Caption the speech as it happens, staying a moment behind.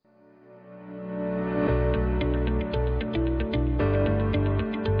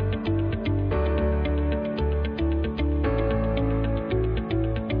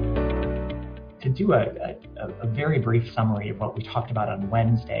do a very brief summary of what we talked about on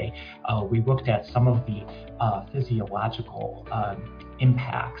Wednesday. We looked at some of the physiological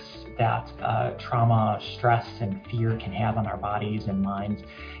impacts that trauma, stress, and fear can have on our bodies and minds.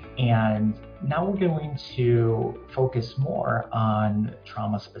 And now we're going to focus more on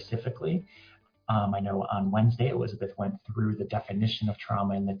trauma specifically. I know on Wednesday, Elizabeth went through the definition of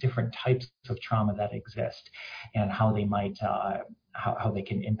trauma and the different types of trauma that exist and how they might, how they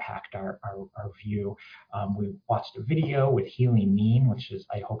can impact our view. We watched a video with Healing Mean, which is,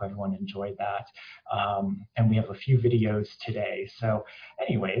 I hope everyone enjoyed that. And we have a few videos today. So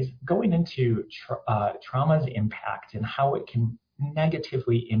anyways, going into trauma's impact and how it can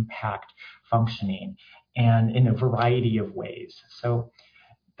negatively impact functioning and in a variety of ways. So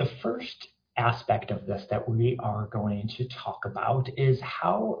the first aspect of this that we are going to talk about is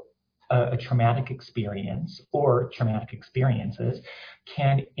how a traumatic experience or traumatic experiences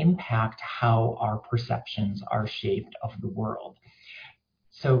can impact how our perceptions are shaped of the world.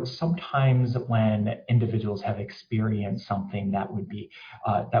 So sometimes when individuals have experienced something that would be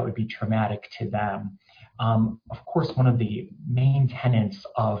traumatic to them, of course, one of the main tenets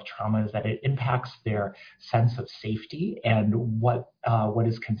of trauma is that it impacts their sense of safety and what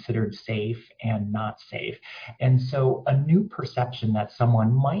is considered safe and not safe. And so a new perception that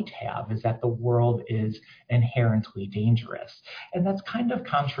someone might have is that the world is inherently dangerous. And that's kind of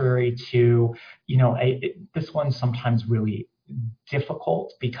contrary to, this one's sometimes really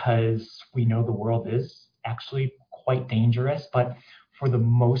difficult because we know the world is actually quite dangerous, but for the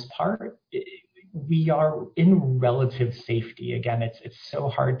most part, we are in relative safety. Again, it's so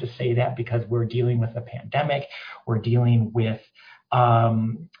hard to say that because we're dealing with a pandemic, we're dealing with a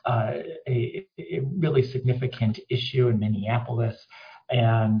really significant issue in Minneapolis,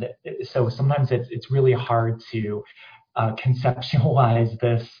 and so sometimes it's really hard to conceptualize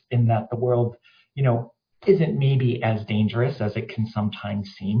this in that the world, isn't maybe as dangerous as it can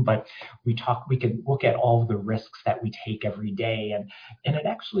sometimes seem, but we could look at all of the risks that we take every day, and it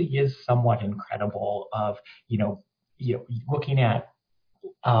actually is somewhat incredible of, looking at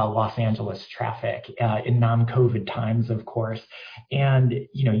Los Angeles traffic in non-COVID times, of course, and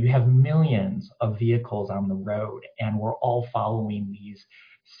you have millions of vehicles on the road, and we're all following these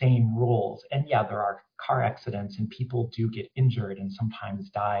same rules. And yeah, there are car accidents and people do get injured and sometimes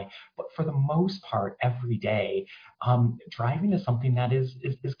die, but for the most part, every day, driving is something that is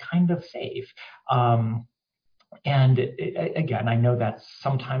kind of safe. And again, I know that's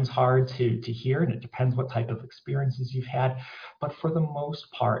sometimes hard to hear, and it depends what type of experiences you've had. But for the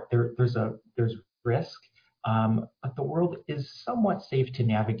most part, there's risk, but the world is somewhat safe to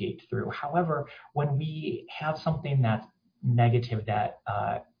navigate through. However, when we have something that's negative that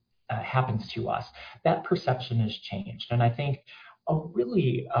happens to us, that perception is changed. And I think a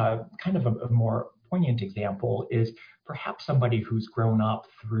really kind of a more poignant example is perhaps somebody who's grown up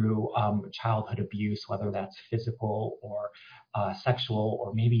through childhood abuse, whether that's physical or sexual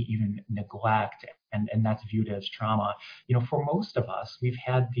or maybe even neglect, and that's viewed as trauma. For most of us, we've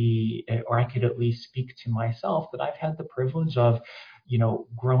had or I could at least speak to myself, that I've had the privilege of,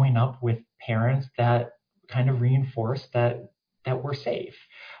 growing up with parents that kind of reinforce that we're safe.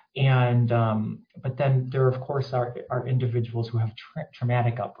 And but then there, of course, are individuals who have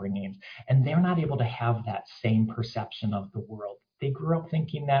traumatic upbringings, and they're not able to have that same perception of the world. They grew up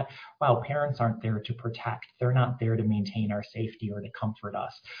thinking that, wow, parents aren't there to protect. They're not there to maintain our safety or to comfort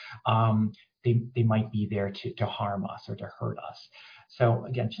us. They might be there to harm us or to hurt us. So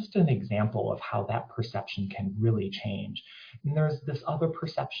again, just an example of how that perception can really change. And there's this other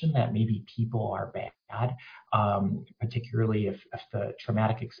perception that maybe people are bad, particularly if the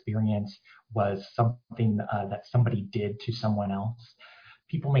traumatic experience was something that somebody did to someone else.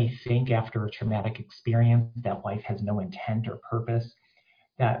 People may think after a traumatic experience that life has no intent or purpose,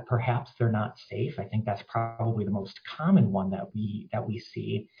 that perhaps they're not safe. I think that's probably the most common one that we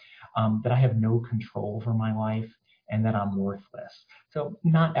see, that I have no control over my life and that I'm worthless. So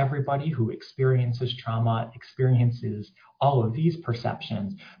not everybody who experiences trauma experiences all of these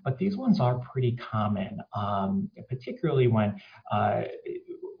perceptions, but these ones are pretty common, particularly when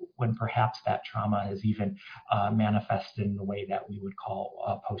perhaps that trauma is even manifested in the way that we would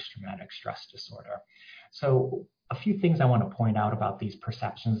call post-traumatic stress disorder. So a few things I want to point out about these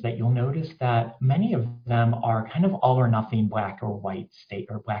perceptions, that you'll notice that many of them are kind of all or nothing, black and white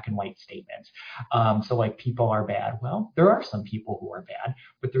statements. So like, people are bad. Well, there are some people who are bad,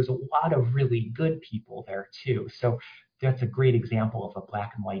 but there's a lot of really good people there too. So that's a great example of a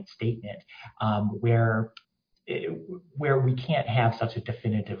black and white statement, where we can't have such a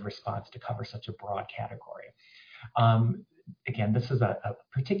definitive response to cover such a broad category. again, this is a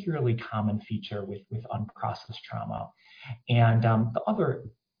particularly common feature with unprocessed trauma. And the other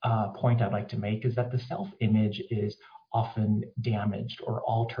point I'd like to make is that the self-image is often damaged or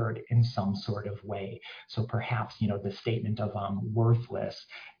altered in some sort of way. So perhaps, the statement of worthless,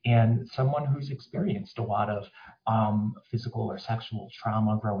 and someone who's experienced a lot of physical or sexual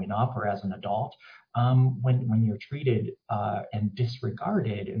trauma growing up or as an adult, when you're treated and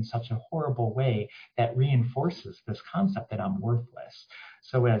disregarded in such a horrible way, that reinforces this concept that I'm worthless.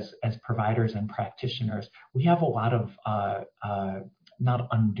 So as providers and practitioners, we have a lot of not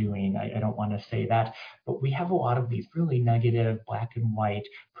undoing, I don't want to say that, but we have a lot of these really negative black and white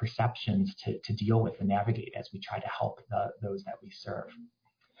perceptions to deal with and navigate as we try to help those that we serve.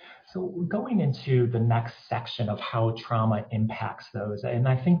 So we're going into the next section of how trauma impacts those. And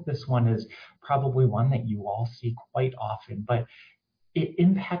I think this one is probably one that you all see quite often, but it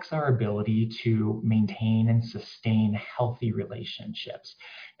impacts our ability to maintain and sustain healthy relationships.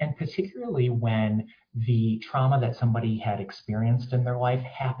 And particularly when the trauma that somebody had experienced in their life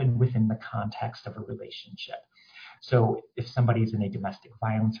happened within the context of a relationship. So if somebody's in a domestic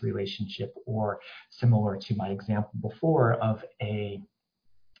violence relationship, or similar to my example before of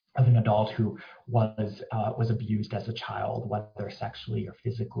an adult who was abused as a child, whether sexually or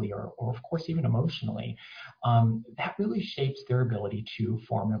physically, or of course even emotionally, that really shapes their ability to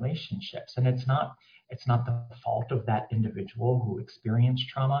form relationships. And it's not the fault of that individual who experienced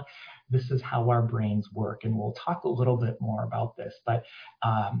trauma. This is how our brains work, and we'll talk a little bit more about this. But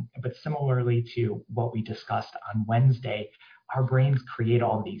similarly to what we discussed on Wednesday, our brains create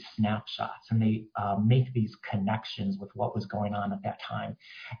all these snapshots, and they make these connections with what was going on at that time.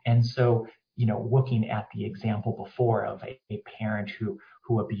 And so, looking at the example before of a parent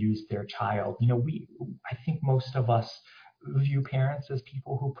who abused their child, I think most of us view parents as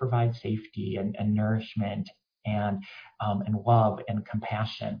people who provide safety and nourishment and love and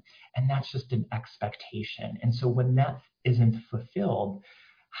compassion. And that's just an expectation. And so when that isn't fulfilled,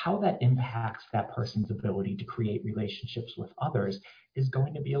 how that impacts that person's ability to create relationships with others is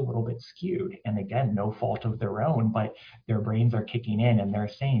going to be a little bit skewed. And again, no fault of their own, but their brains are kicking in and they're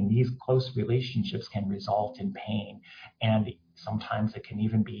saying these close relationships can result in pain. And sometimes it can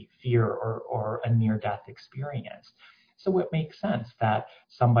even be fear or a near-death experience. So it makes sense that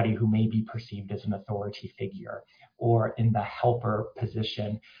somebody who may be perceived as an authority figure or in the helper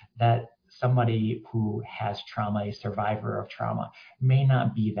position, that somebody who has trauma, a survivor of trauma, may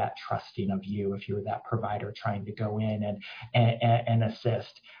not be that trusting of you if you're that provider trying to go in and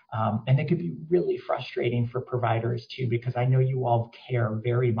assist. And it could be really frustrating for providers too, because I know you all care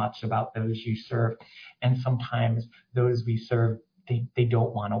very much about those you serve. And sometimes those we serve, they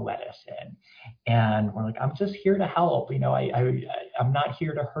don't want to let us in. And we're like, I'm just here to help. I'm not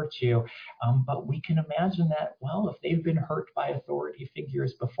here to hurt you. But we can imagine that, well, if they've been hurt by authority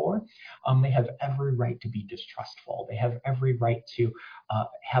figures before, they have every right to be distrustful. They have every right to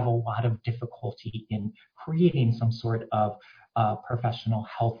have a lot of difficulty in creating some sort of professional,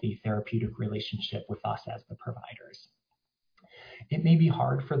 healthy, therapeutic relationship with us as the providers. It may be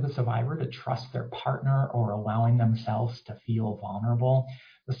hard for the survivor to trust their partner or allowing themselves to feel vulnerable.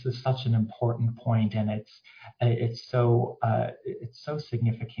 This is such an important point, and it's so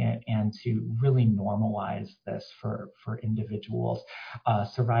significant, and to really normalize this for individuals.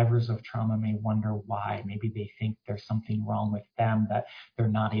 Survivors of trauma may wonder why. Maybe they think there's something wrong with them, that they're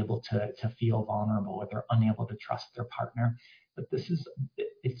not able to feel vulnerable, or they're unable to trust their partner. But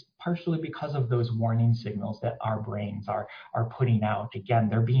it's partially because of those warning signals that our brains are putting out. Again,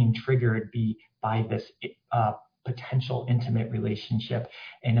 they're being triggered by this potential intimate relationship.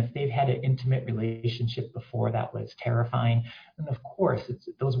 And if they've had an intimate relationship before that was terrifying, then of course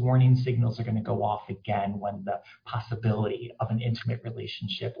those warning signals are going to go off again when the possibility of an intimate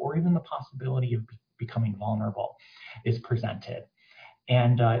relationship, or even the possibility of becoming vulnerable, is presented.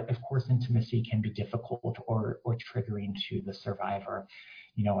 And of course, intimacy can be difficult or triggering to the survivor.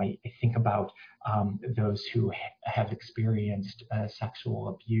 I think about those who have experienced sexual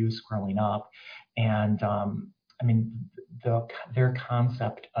abuse growing up, and their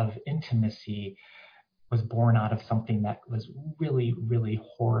concept of intimacy was born out of something that was really, really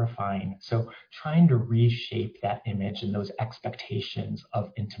horrifying. So trying to reshape that image and those expectations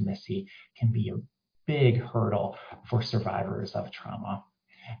of intimacy can be a big hurdle for survivors of trauma.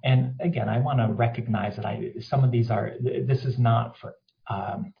 And again, I want to recognize that this is not for,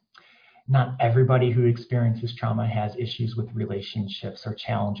 not everybody who experiences trauma has issues with relationships or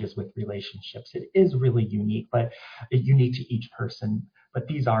challenges with relationships. It is really unique, but unique to each person. But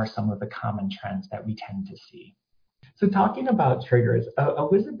these are some of the common trends that we tend to see. So talking about triggers,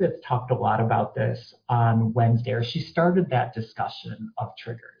 Elizabeth talked a lot about this on Wednesday, or she started that discussion of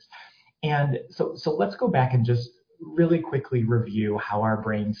triggers. And so let's go back and just really quickly review how our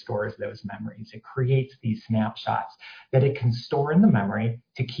brain stores those memories. It creates these snapshots that it can store in the memory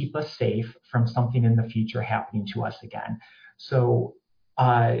to keep us safe from something in the future happening to us again. So,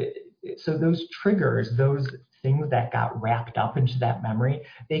 uh, so those triggers, those things that got wrapped up into that memory,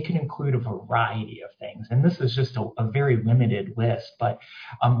 they can include a variety of things. And this is just a very limited list, but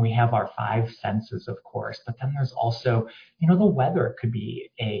we have our five senses, of course, but then there's also, the weather could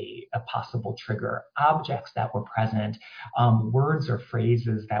be a possible trigger, objects that were present, words or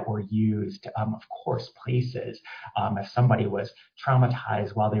phrases that were used, of course, places. If somebody was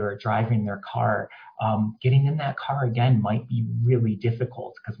traumatized while they were driving their car, getting in that car again might be really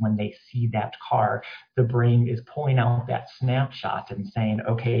difficult because when they see that car, the brain is pulling out that snapshot and saying,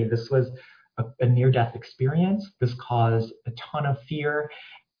 okay, this was a near-death experience. This caused a ton of fear,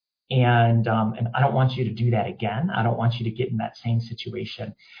 and I don't want you to do that again. I don't want you to get in that same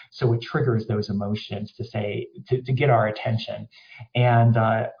situation. So it triggers those emotions to say to get our attention, and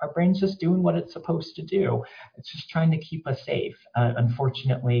our brain's just doing what it's supposed to do. It's just trying to keep us safe.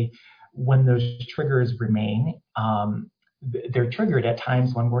 Unfortunately, when those triggers remain, they're triggered at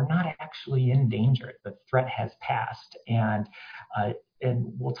times when we're not actually in danger. The threat has passed, and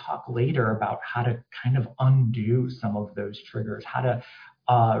we'll talk later about how to kind of undo some of those triggers, how to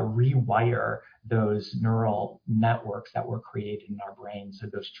rewire those neural networks that were created in our brain so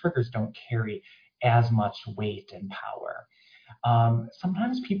those triggers don't carry as much weight and power.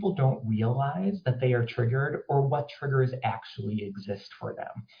 Sometimes people don't realize that they are triggered or what triggers actually exist for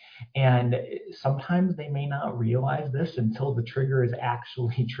them. And sometimes they may not realize this until the trigger is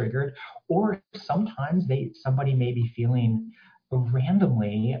actually triggered, or sometimes somebody may be feeling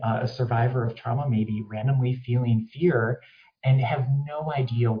randomly, a survivor of trauma may be randomly feeling fear and have no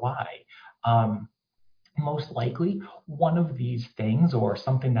idea why. Um, Most likely, one of these things or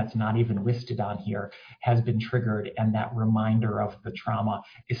something that's not even listed on here has been triggered, and that reminder of the trauma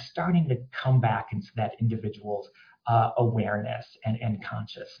is starting to come back into that individual's awareness and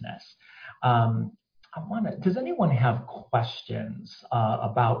consciousness. Um, does anyone have questions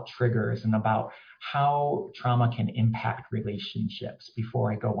about triggers and about how trauma can impact relationships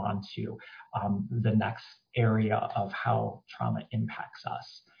before I go on to the next area of how trauma impacts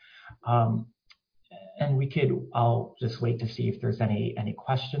us? Um, and I'll just wait to see if there's any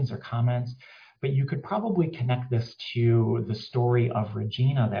questions or comments, but you could probably connect this to the story of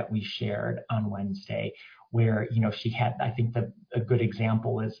Regina that we shared on Wednesday, where, she had, I think a good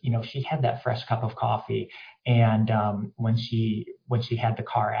example is, she had that fresh cup of coffee, and when she had the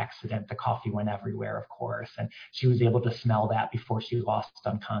car accident, the coffee went everywhere, of course, and she was able to smell that before she lost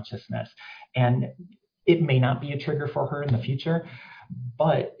unconsciousness. And it may not be a trigger for her in the future,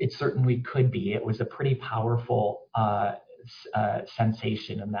 but it certainly could be. It was a pretty powerful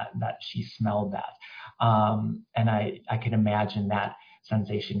sensation, and that she smelled that. And I can imagine that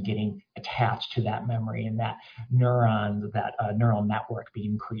sensation getting attached to that memory and that neural network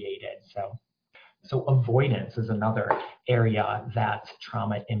being created. So avoidance is another area that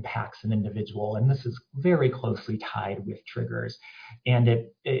trauma impacts an individual, and this is very closely tied with triggers. And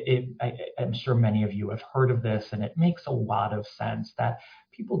I'm sure many of you have heard of this, and it makes a lot of sense that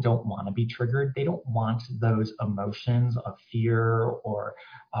people don't want to be triggered. They don't want those emotions of fear or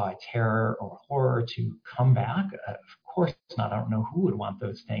terror or horror to come back. Of course not. I don't know who would want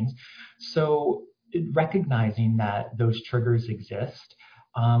those things. So recognizing that those triggers exist,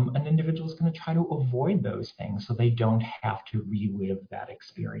 an individual is going to try to avoid those things so they don't have to relive that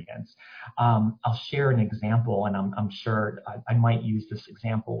experience. I'll share an example, and I'm sure I might use this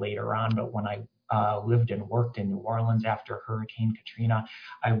example later on, but when I lived and worked in New Orleans after Hurricane Katrina,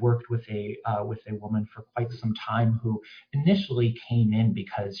 I worked with a woman for quite some time who initially came in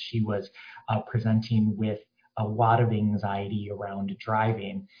because she was presenting with a lot of anxiety around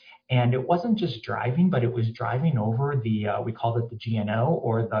driving. And it wasn't just driving, but it was driving over we called it the GNO,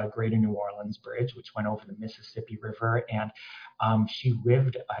 or the Greater New Orleans Bridge, which went over the Mississippi River. And she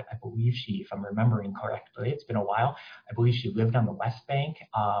lived, I believe if I'm remembering correctly, it's been a while, I believe she lived on the West Bank,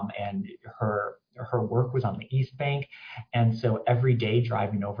 and her work was on the East Bank. And so every day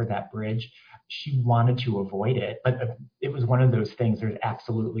driving over that bridge, she wanted to avoid it, but it was one of those things. There's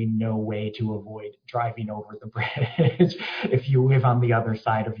absolutely no way to avoid driving over the bridge if you live on the other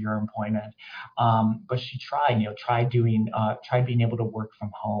side of your employment. But she tried being able to work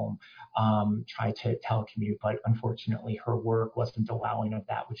from home, tried to telecommute, but unfortunately her work wasn't allowing of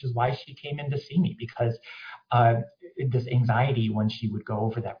that, which is why she came in to see me, because this anxiety when she would go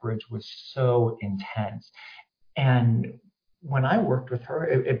over that bridge was so intense. And when I worked with her,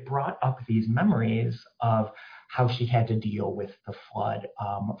 it brought up these memories of how she had to deal with the flood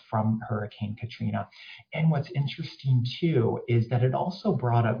from Hurricane Katrina. And what's interesting too is that it also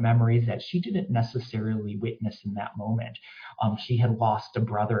brought up memories that she didn't necessarily witness in that moment. She had lost a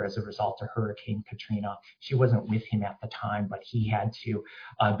brother as a result of Hurricane Katrina. She wasn't with him at the time, but he had to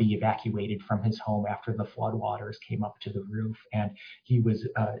be evacuated from his home after the floodwaters came up to the roof. And he was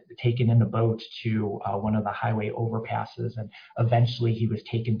taken in a boat to one of the highway overpasses, and eventually he was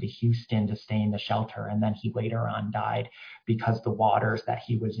taken to Houston to stay in the shelter, and then he later on died because the waters that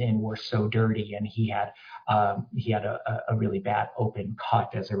he was in were so dirty, and he had a really bad open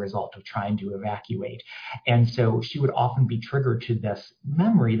cut as a result of trying to evacuate. And so she would often be triggered to this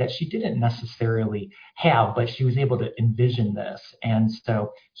memory that she didn't necessarily have, but she was able to envision this. And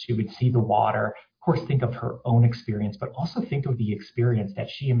so she would see the water, of course, think of her own experience, but also think of the experience that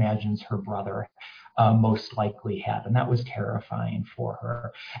she imagines her brother most likely had. And that was terrifying for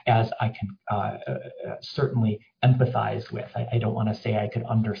her, as I can certainly empathize with. I don't want to say I could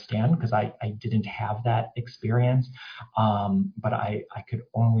understand because I didn't have that experience, but I could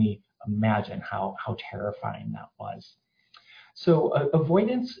only imagine how terrifying that was. So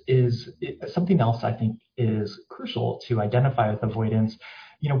avoidance is something else I think is crucial to identify with avoidance.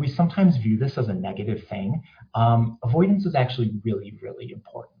 We sometimes view this as a negative thing. Avoidance is actually really, really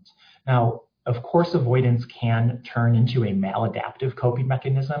important. Now, of course, avoidance can turn into a maladaptive coping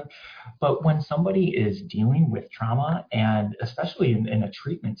mechanism, but when somebody is dealing with trauma, and especially in a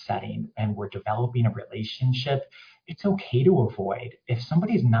treatment setting, and we're developing a relationship, it's okay to avoid. If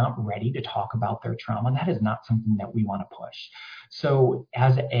somebody's not ready to talk about their trauma, that is not something that we want to push. So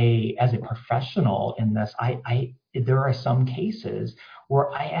as a professional in this, there are some cases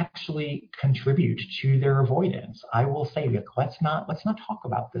where I actually contribute to their avoidance. I will say, let's not talk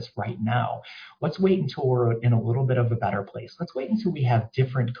about this right now. Let's wait until we're in a little bit of a better place. Let's wait until we have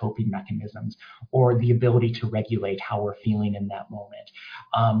different coping mechanisms or the ability to regulate how we're feeling in that moment.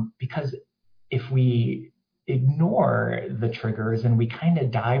 Because if we ignore the triggers and we kind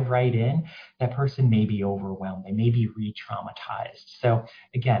of dive right in, that person may be overwhelmed. They may be re-traumatized. So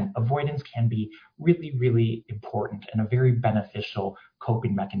again, avoidance can be really, really important and a very beneficial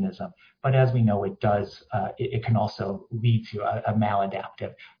coping mechanism. But as we know, it can also lead to a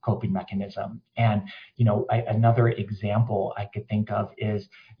maladaptive coping mechanism. And, another example I could think of is,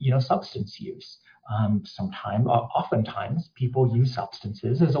 substance use. Oftentimes people use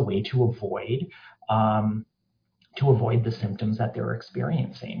substances as a way to avoid the symptoms that they're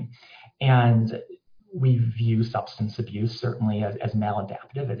experiencing. And we view substance abuse certainly as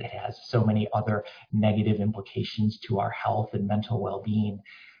maladaptive, as it has so many other negative implications to our health and mental well-being.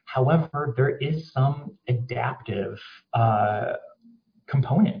 However, there is some adaptive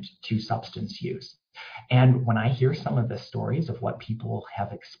component to substance use. And when I hear some of the stories of what people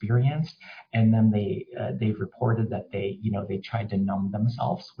have experienced, and then they've reported that they tried to numb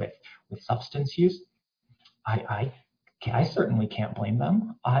themselves with substance use, I certainly can't blame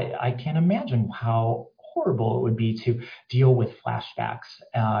them. I can't imagine how horrible it would be to deal with flashbacks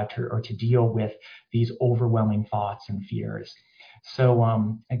or to deal with these overwhelming thoughts and fears.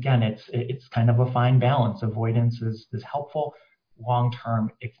 So again, it's kind of a fine balance. Avoidance is helpful. Long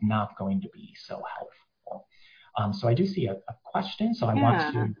term, it's not going to be so helpful. So I do see a question, so I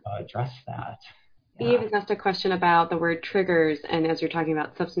want to address that. Eve has asked a question about the word triggers, and as you're talking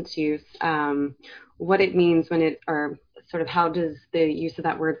about substance use, what it means or sort of how does the use of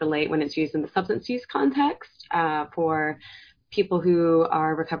that word relate when it's used in the substance use context for people who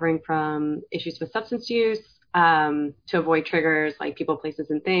are recovering from issues with substance use, to avoid triggers like people, places,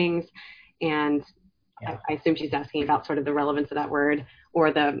 and things. And I assume she's asking about sort of the relevance of that word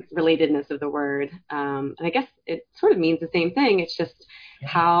or the relatedness of the word. And I guess it sort of means the same thing. It's just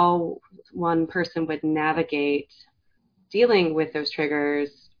how one person would navigate dealing with those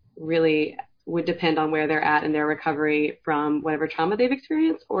triggers really would depend on where they're at in their recovery from whatever trauma they've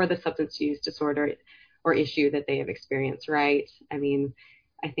experienced or the substance use disorder or issue that they have experienced, right? I mean,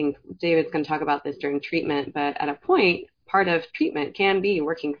 I think David's going to talk about this during treatment, but at a point, part of treatment can be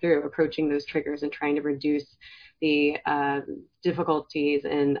working through approaching those triggers and trying to reduce the difficulties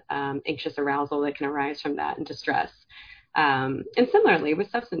and anxious arousal that can arise from that and distress. And similarly with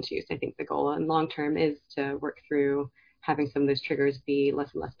substance use, I think the goal in long term is to work through having some of those triggers be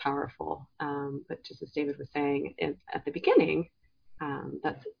less and less powerful. But just as David was saying at the beginning,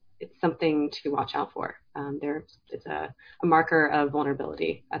 it's something to watch out for. It's a marker of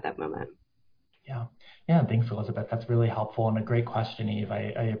vulnerability at that moment. Yeah, thanks, Elizabeth. That's really helpful and a great question, Eve.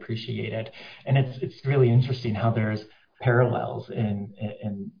 I appreciate it. And it's really interesting how there's parallels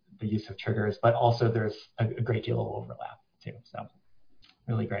in the use use of triggers, but also there's a great deal of overlap too. So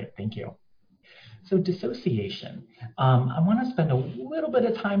really great. Thank you. So dissociation. I want to spend a little bit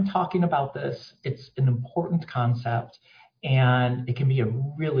of time talking about this. It's an important concept, and it can be a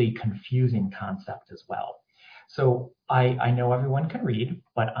really confusing concept as well. So I know everyone can read,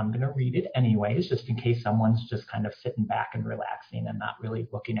 but I'm going to read it anyways, just in case someone's just kind of sitting back and relaxing and not really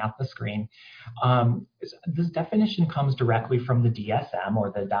looking at the screen. This definition comes directly from the DSM, or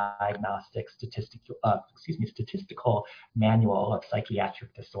the Diagnostic Statistical Manual of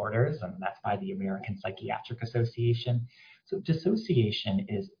Psychiatric Disorders, and that's by the American Psychiatric Association. So dissociation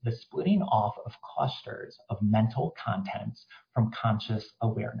is the splitting off of clusters of mental contents from conscious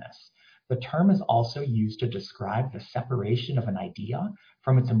awareness. The term is also used to describe the separation of an idea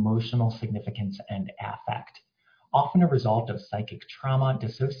from its emotional significance and affect. Often a result of psychic trauma,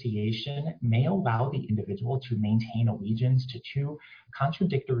 dissociation may allow the individual to maintain allegiance to two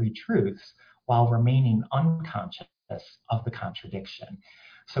contradictory truths while remaining unconscious of the contradiction.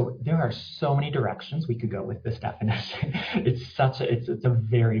 So there are so many directions we could go with this definition. It's a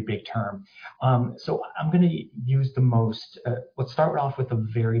very big term. So I'm going to use the most, let's start off with a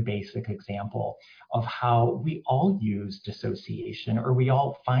very basic example of how we all use dissociation, or we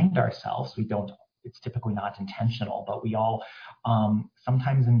all find ourselves, it's typically not intentional, but we all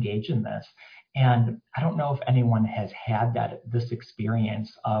sometimes engage in this. And I don't know if anyone has had this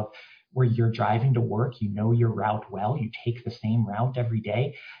experience of where you're driving to work, you know your route well, you take the same route every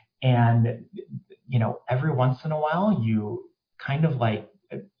day, and every once in a while you kind of like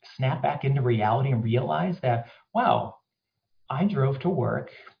snap back into reality and realize that, wow, I drove to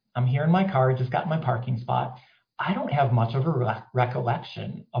work, I'm here in my car, just got in my parking spot, I don't have much of a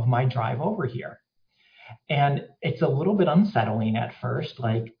recollection of my drive over here. And it's a little bit unsettling at first,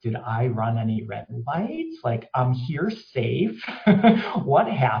 like, did I run any red lights? Like, I'm here safe. What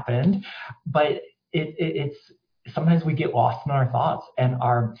happened? But it's sometimes we get lost in our thoughts, and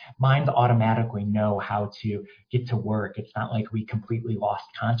our minds automatically know how to get to work. It's not like we completely lost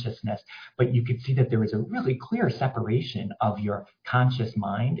consciousness, but you could see that there was a really clear separation of your conscious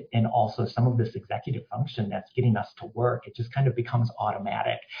mind and also some of this executive function that's getting us to work. It just kind of becomes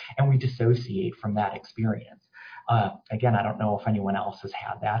automatic, and we dissociate from that experience. Again, I don't know if anyone else has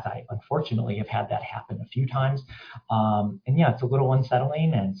had that. I unfortunately have had that happen a few times. And yeah, it's a little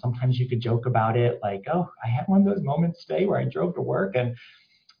unsettling, and sometimes you could joke about it like, oh, I had one of those moments today where I drove to work and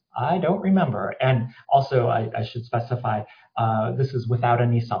I don't remember. And also, I should specify, this is without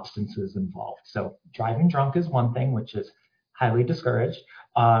any substances involved. So driving drunk is one thing, which is highly discouraged.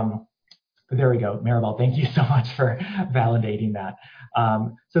 There we go. Maribel, thank you so much for validating that.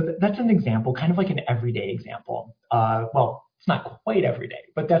 So that's an example, kind of like an everyday example. Well, it's not quite everyday,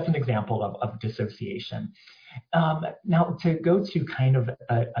 but that's an example of dissociation. Now, to go to kind of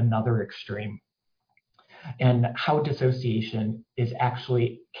another extreme, and how dissociation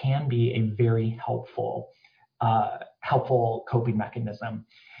can be a very helpful coping mechanism,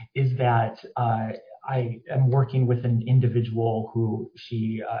 is that I am working with an individual who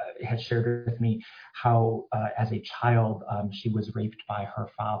she had shared with me how as a child she was raped by her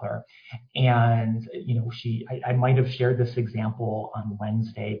father. And I might have shared this example on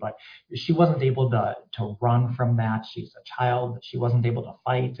Wednesday, but she wasn't able to run from that. She's a child. She wasn't able to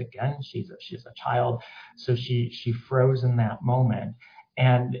fight. Again, she's a child. So she froze in that moment.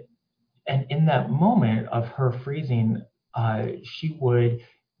 And in that moment of her freezing, she would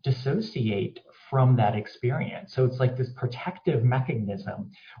dissociate from that experience. So it's like this protective mechanism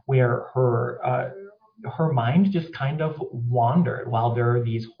where her mind just kind of wandered while there are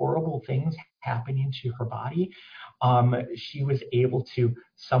these horrible things happening to her body. She was able to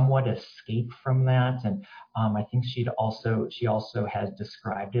somewhat escape from that, and I think she also has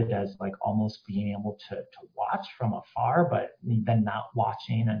described it as like almost being able to watch from afar, but then not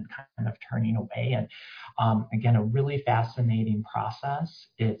watching and kind of turning away. And again, a really fascinating process.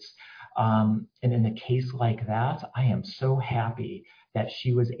 It's and in a case like that, I am so happy that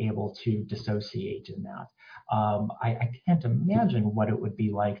she was able to dissociate in that. I can't imagine what it would be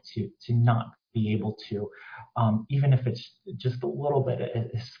like to not be able to, even if it's just a little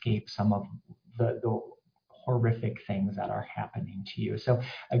bit, escape some of the horrific things that are happening to you. So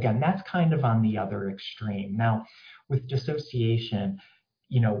again, that's kind of on the other extreme. Now, with dissociation,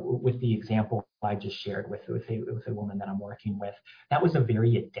 with the example I just shared with a woman that I'm working with, that was a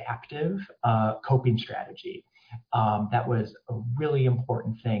very adaptive coping strategy. That was a really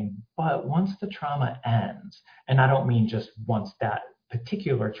important thing. But once the trauma ends, and I don't mean just once that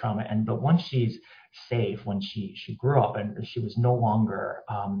particular trauma ends, but once she's safe, when she grew up and she was no longer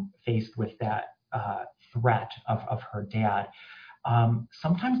faced with that threat of her dad,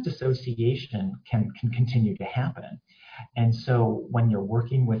 sometimes dissociation can continue to happen. And so when you're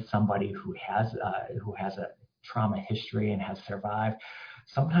working with somebody who has a trauma history and has survived,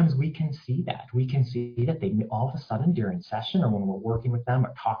 sometimes we can see that. We can see that they all of a sudden during session or when we're working with them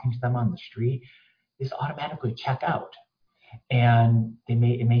or talking to them on the street, they just automatically check out. And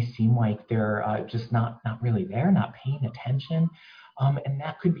it may seem like they're just not really there, not paying attention. And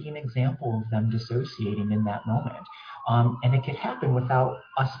that could be an example of them dissociating in that moment. And it could happen without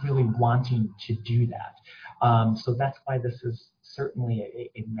us really wanting to do that. So that's why this is certainly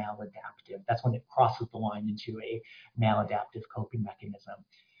a maladaptive. That's when it crosses the line into a maladaptive coping mechanism.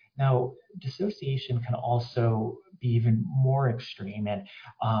 Now, dissociation can also be even more extreme, and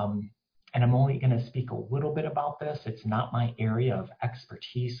I'm only going to speak a little bit about this. It's not my area of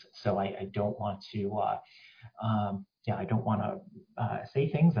expertise, so I don't want to I don't want to say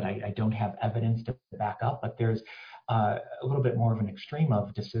things that I don't have evidence to back up, but there's a little bit more of an extreme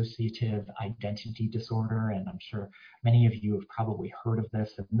of dissociative identity disorder, and I'm sure many of you have probably heard of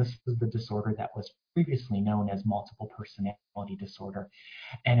this, and this is the disorder that was previously known as multiple personality disorder.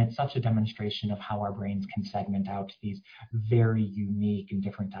 And it's such a demonstration of how our brains can segment out these very unique and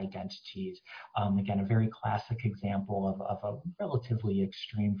different identities. Again, a very classic example of a relatively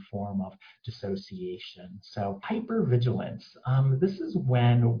extreme form of dissociation. So hypervigilance, this is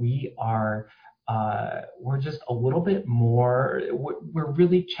when we're just a little bit more, we're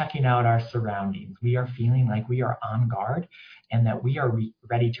really checking out our surroundings. We are feeling like we are on guard and that we are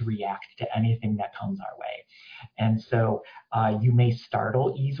ready to react to anything that comes our way. And so you may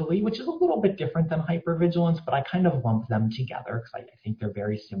startle easily, which is a little bit different than hypervigilance, but I kind of lump them together because I think they're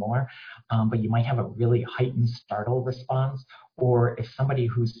very similar. But you might have a really heightened startle response, or if somebody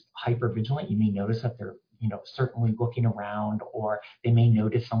who's hypervigilant, you may notice that they're certainly looking around, or they may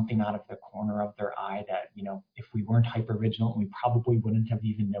notice something out of the corner of their eye that, if we weren't hypervigilant, we probably wouldn't have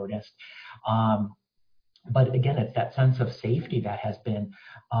even noticed. But again, it's that sense of safety that has been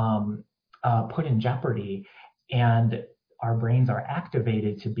put in jeopardy, and our brains are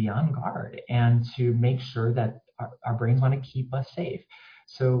activated to be on guard and to make sure that our brains want to keep us safe.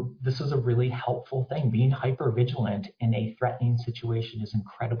 So this is a really helpful thing. Being hypervigilant in a threatening situation is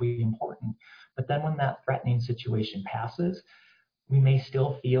incredibly important. But then when that threatening situation passes, we may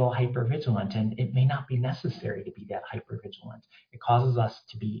still feel hypervigilant, and it may not be necessary to be that hypervigilant. It causes us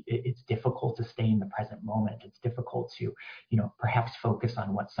to be, it's difficult to stay in the present moment. It's difficult to, perhaps focus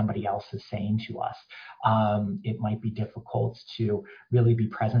on what somebody else is saying to us. It might be difficult to really be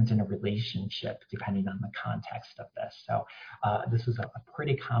present in a relationship, depending on the context of this. So this is a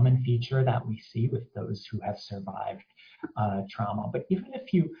pretty common feature that we see with those who have survived trauma. But even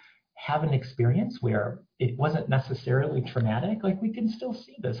if you have an experience where it wasn't necessarily traumatic, like we can still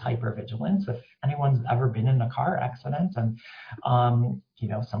see this hypervigilance. If anyone's ever been in a car accident, and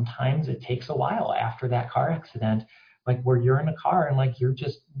sometimes it takes a while after that car accident, like where you're in a car and like you're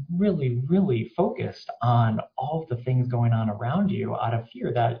just really, really focused on all of the things going on around you out of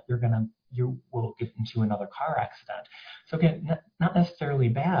fear that you will get into another car accident. So again, not necessarily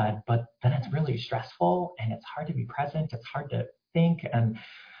bad, but then it's really stressful and it's hard to be present. It's hard to think, and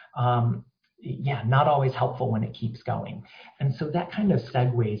not always helpful when it keeps going. And so that kind of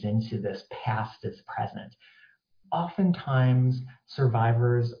segues into this past is present. Oftentimes,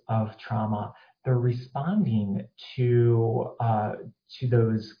 survivors of trauma, they're responding to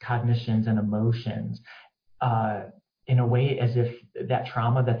those cognitions and emotions in a way as if that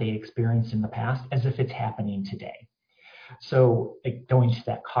trauma that they experienced in the past, as if it's happening today. So going to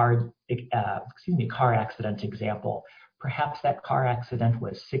that car accident example, perhaps that car accident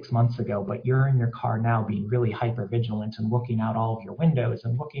was 6 months ago, but you're in your car now being really hypervigilant and looking out all of your windows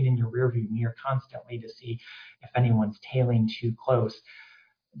and looking in your rearview mirror constantly to see if anyone's tailing too close.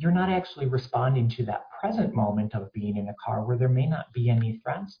 You're not actually responding to that present moment of being in a car where there may not be any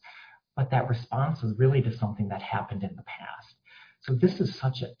threats, but that response is really to something that happened in the past. So this is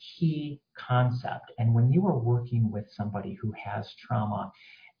such a key concept. And when you are working with somebody who has trauma,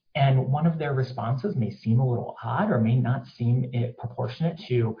 and one of their responses may seem a little odd or may not seem proportionate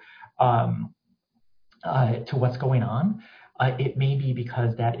to what's going on, it may be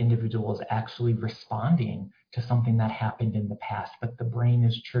because that individual is actually responding to something that happened in the past, but the brain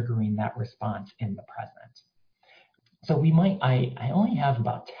is triggering that response in the present. So I only have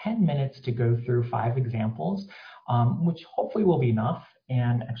about 10 minutes to go through 5 examples, which hopefully will be enough.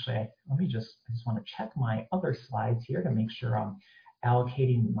 And actually, I just want to check my other slides here to make sure I'm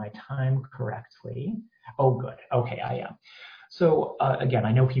allocating my time correctly. Oh, good. Okay, I am. So again,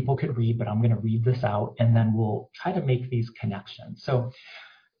 I know people could read, but I'm going to read this out, and then we'll try to make these connections. So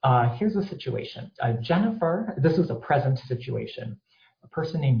Here's a situation. Jennifer, this is a present situation. A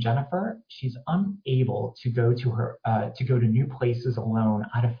person named Jennifer, she's unable to go to new places alone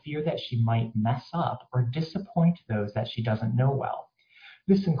out of fear that she might mess up or disappoint those that she doesn't know well.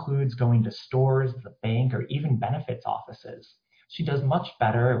 This includes going to stores, the bank, or even benefits offices. She does much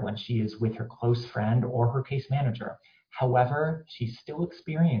better when she is with her close friend or her case manager. However, she still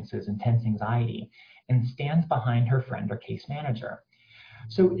experiences intense anxiety and stands behind her friend or case manager.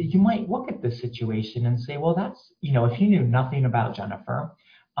 So you might look at this situation and say, well, if you knew nothing about Jennifer,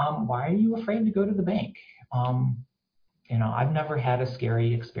 why are you afraid to go to the bank? I've never had a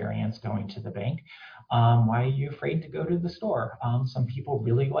scary experience going to the bank. Why are you afraid to go to the store? Some people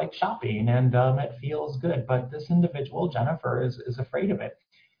really like shopping and it feels good, but this individual, Jennifer, is afraid of it.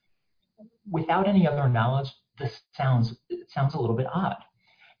 Without any other knowledge, it sounds a little bit odd.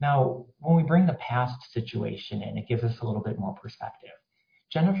 Now, when we bring the past situation in, it gives us a little bit more perspective.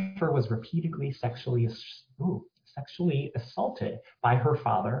 Jennifer was repeatedly sexually assaulted by her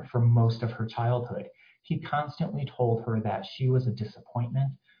father for most of her childhood. He constantly told her that she was a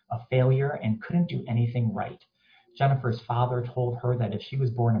disappointment, a failure, and couldn't do anything right. Jennifer's father told her that if she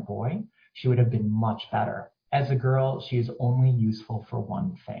was born a boy, she would have been much better. As a girl, she is only useful for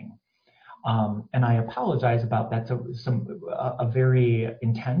one thing. And I apologize about that. A very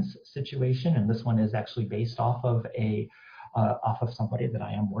intense situation, and this one is actually based off of somebody that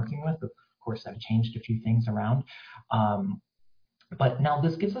I am working with. Of course, I've changed a few things around. But now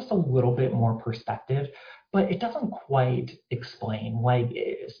this gives us a little bit more perspective, but it doesn't quite explain.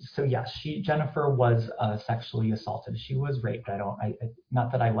 Jennifer was sexually assaulted. She was raped. Not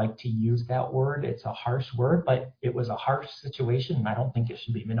that I like to use that word. It's a harsh word, but it was a harsh situation, and I don't think it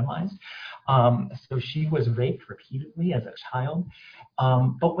should be minimized. So she was raped repeatedly as a child.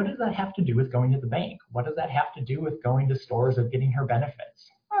 But what does that have to do with going to the bank? What does that have to do with going to stores or getting her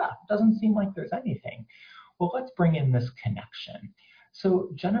benefits? Doesn't seem like there's anything. Well, let's bring in this connection. So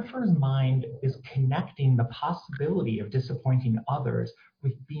Jennifer's mind is connecting the possibility of disappointing others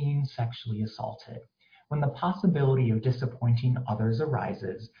with being sexually assaulted. When the possibility of disappointing others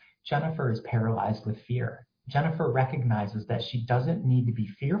arises, Jennifer is paralyzed with fear. Jennifer recognizes that she doesn't need to be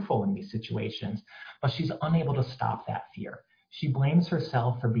fearful in these situations, but she's unable to stop that fear. She blames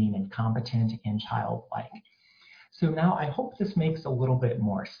herself for being incompetent and childlike. So now I hope this makes a little bit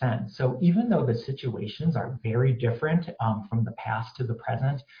more sense. So even though the situations are very different from the past to the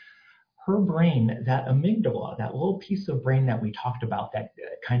present, her brain, that amygdala, that little piece of brain that we talked about that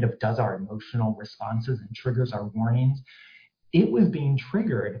kind of does our emotional responses and triggers our warnings, it was being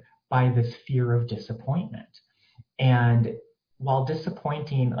triggered by this fear of disappointment. And while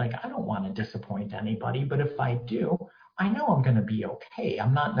disappointing, I don't want to disappoint anybody, but if I do, I know I'm going to be okay.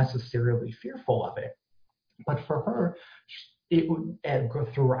 I'm not necessarily fearful of it. But for her, it would go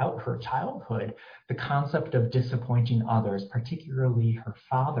throughout her childhood, the concept of disappointing others, particularly her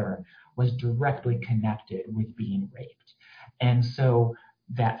father, was directly connected with being raped. And so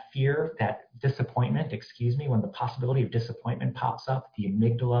that fear, that disappointment, when the possibility of disappointment pops up, the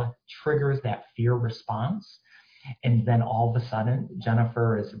amygdala triggers that fear response. And then all of a sudden,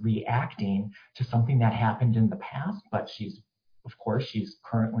 Jennifer is reacting to something that happened in the past, but she's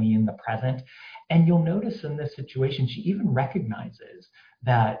currently in the present. And you'll notice in this situation, she even recognizes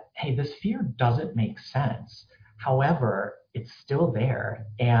that, hey, this fear doesn't make sense. However, it's still there.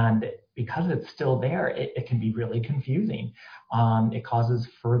 And because it's still there, it can be really confusing. It causes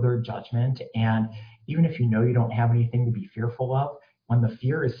further judgment. And even if you know you don't have anything to be fearful of, when the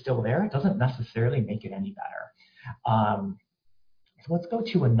fear is still there, it doesn't necessarily make it any better. So let's go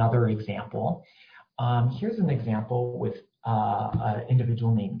to another example. Here's an example with an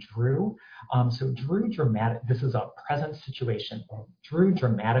individual named Drew. So Drew this is a present situation. Drew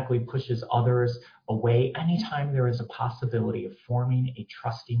dramatically pushes others away anytime there is a possibility of forming a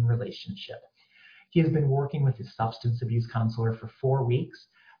trusting relationship. He has been working with his substance abuse counselor for 4 weeks,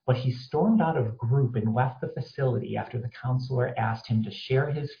 but he stormed out of group and left the facility after the counselor asked him to share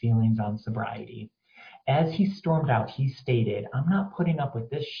his feelings on sobriety. As he stormed out, he stated, "I'm not putting up with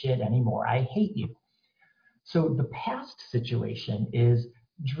this shit anymore. I hate you." So the past situation is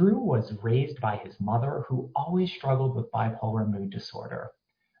Drew was raised by his mother, who always struggled with bipolar mood disorder.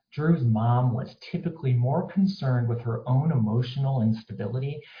 Drew's mom was typically more concerned with her own emotional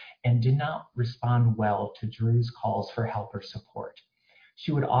instability and did not respond well to Drew's calls for help or support.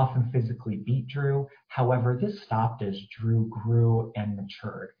 She would often physically beat Drew. However, this stopped as Drew grew and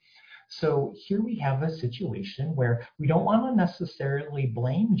matured. So here we have a situation where we don't want to necessarily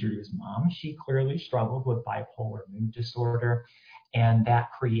blame Drew's mom. She clearly struggled with bipolar mood disorder. And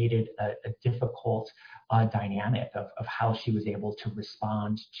that created a difficult dynamic of how she was able to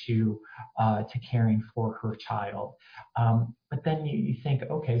respond to caring for her child. But then you think,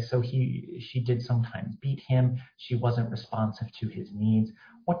 okay, so she did sometimes beat him. She wasn't responsive to his needs.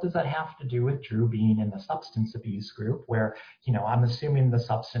 What does that have to do with Drew being in the substance abuse group where, I'm assuming the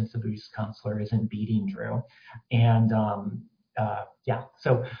substance abuse counselor isn't beating Drew. And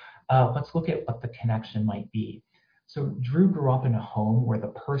so let's look at what the connection might be. So Drew grew up in a home where the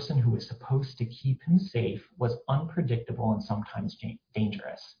person who was supposed to keep him safe was unpredictable and sometimes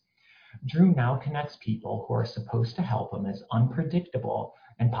dangerous. Drew now connects people who are supposed to help him as unpredictable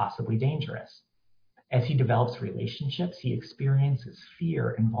and possibly dangerous. As he develops relationships, he experiences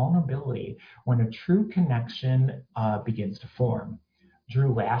fear and vulnerability when a true connection begins to form.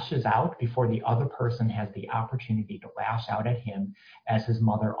 Drew lashes out before the other person has the opportunity to lash out at him, as his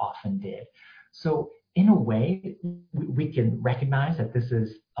mother often did. So in a way, we can recognize that this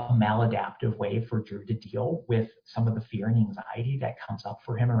is a maladaptive way for Drew to deal with some of the fear and anxiety that comes up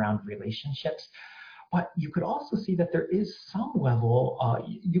for him around relationships. But you could also see that there is some level,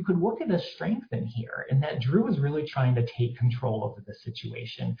 you could look at a strength in here, in that Drew was really trying to take control over the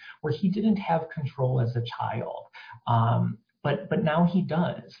situation where he didn't have control as a child. But now he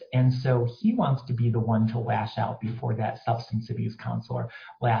does. And so he wants to be the one to lash out before that substance abuse counselor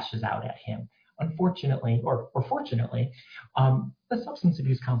lashes out at him. Unfortunately, or fortunately, the substance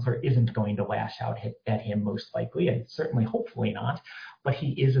abuse counselor isn't going to lash out at him most likely, and certainly hopefully not, but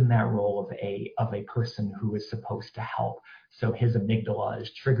he is in that role of a person who is supposed to help. So his amygdala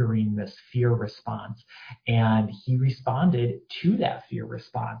is triggering this fear response, and he responded to that fear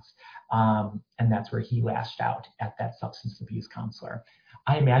response, and that's where he lashed out at that substance abuse counselor.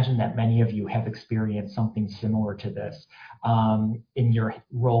 I imagine that many of you have experienced something similar to this in your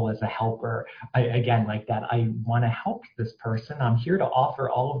role as a helper. Again, like that, I want to help this person. I'm here to offer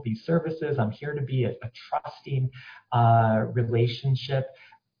all of these services. I'm here to be a trusting relationship.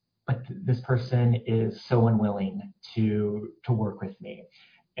 But this person is so unwilling to work with me.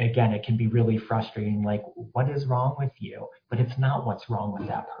 Again, it can be really frustrating, like, what is wrong with you? But it's not what's wrong with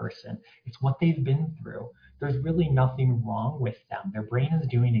that person. It's what they've been through. There's really nothing wrong with them. Their brain is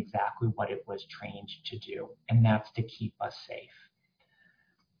doing exactly what it was trained to do, and that's to keep us safe.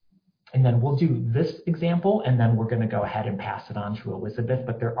 And then we'll do this example, and then we're going to go ahead and pass it on to Elizabeth.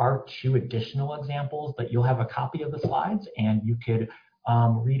 But there are 2 additional examples, but you'll have a copy of the slides, and you could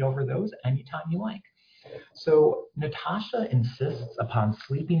read over those anytime you like. So Natasha insists upon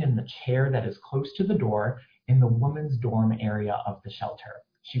sleeping in the chair that is close to the door in the women's dorm area of the shelter.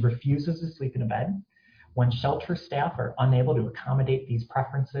 She refuses to sleep in a bed. When shelter staff are unable to accommodate these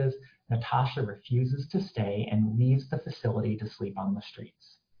preferences, Natasha refuses to stay and leaves the facility to sleep on the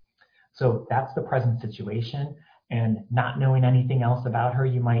streets. So that's the present situation. And not knowing anything else about her,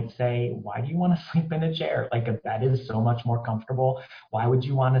 you might say, why do you want to sleep in a chair? Like, a bed is so much more comfortable. Why would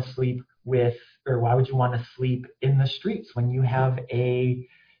you want to sleep why would you want to sleep in the streets when you have a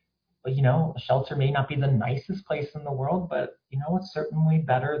shelter may not be the nicest place in the world, but it's certainly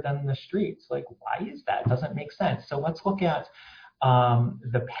better than the streets. Like, why is that? It doesn't make sense. So let's look at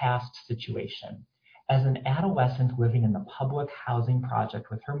the past situation. As an adolescent living in the public housing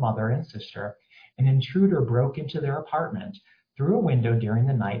project with her mother and sister, an intruder broke into their apartment through a window during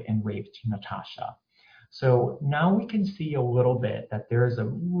the night and raped Natasha. So now we can see a little bit that there is a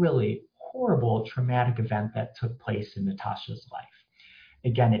really horrible traumatic event that took place in Natasha's life.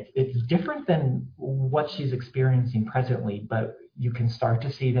 Again, it's different than what she's experiencing presently, but you can start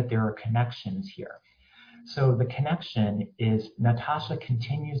to see that there are connections here. So the connection is Natasha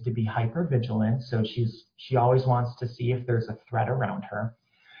continues to be hypervigilant, so she always wants to see if there's a threat around her,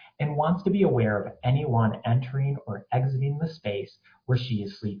 and wants to be aware of anyone entering or exiting the space where she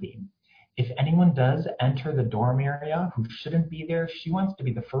is sleeping. If anyone does enter the dorm area who shouldn't be there, she wants to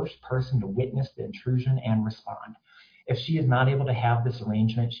be the first person to witness the intrusion and respond. If she is not able to have this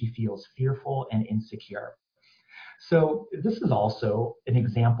arrangement, she feels fearful and insecure. So this is also an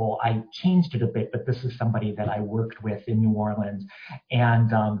example. I changed it a bit, but this is somebody that I worked with in New Orleans.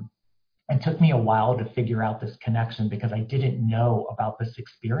 And it took me a while to figure out this connection because I didn't know about this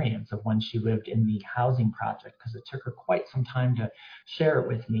experience of when she lived in the housing project, because it took her quite some time to share it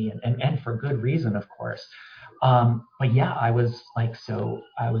with me, and for good reason, of course. But yeah, I was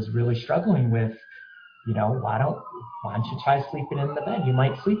really struggling with, why don't you try sleeping in the bed? You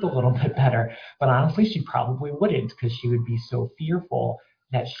might sleep a little bit better. But honestly, she probably wouldn't, because she would be so fearful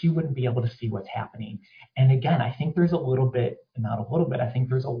that she wouldn't be able to see what's happening. And again, I think there's I think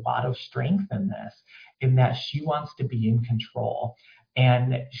there's a lot of strength in this, in that she wants to be in control.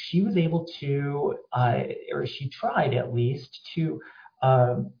 And she was able to, or she tried at least to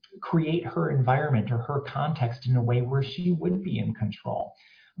create her environment or her context in a way where she would be in control.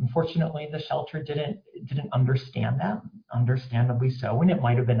 Unfortunately, the shelter didn't understand that, understandably so, and it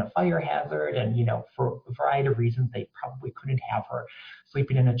might have been a fire hazard. And for a variety of reasons, they probably couldn't have her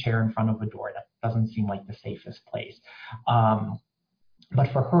sleeping in a chair in front of a door. That doesn't seem like the safest place.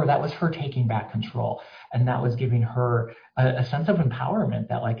 But for her, that was her taking back control, and that was giving her a sense of empowerment.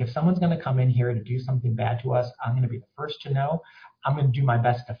 That like, if someone's going to come in here to do something bad to us, I'm going to be the first to know. I'm going to do my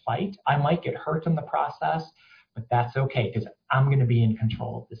best to fight. I might get hurt in the process, but that's okay because I'm going to be in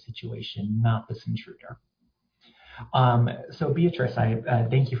control of the situation, not this intruder. So Beatrice, I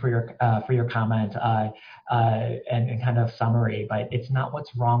thank you for your comment and kind of summary. But it's not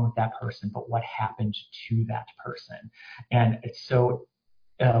what's wrong with that person, but what happened to that person, and it's so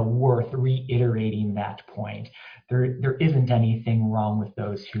worth reiterating that point. There isn't anything wrong with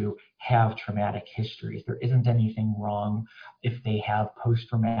those who have traumatic histories. There isn't anything wrong if they have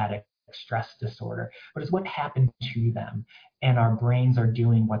post-traumatic stress disorder, but it's what happened to them. And our brains are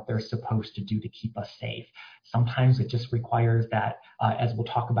doing what they're supposed to do to keep us safe. Sometimes it just requires that, as we'll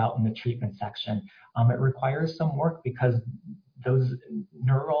talk about in the treatment section, it requires some work because those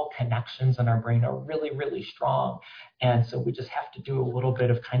neural connections in our brain are really, really strong. And so we just have to do a little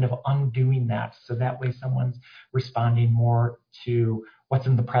bit of kind of undoing that. So that way someone's responding more to what's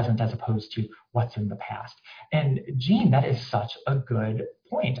in the present as opposed to what's in the past. And Jean, that is such a good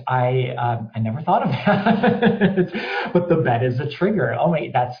point. I never thought of that. But the bed is a trigger. Oh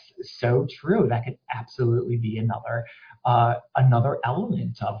wait, that's so true. That could absolutely be another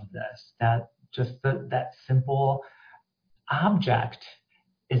element of this. That just that simple object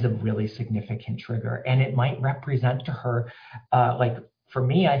is a really significant trigger, and it might represent to her, like for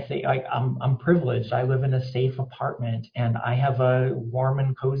me, I think like I'm privileged. I live in a safe apartment, and I have a warm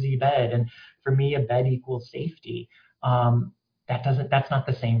and cozy bed, and for me, a bed equals safety. That's not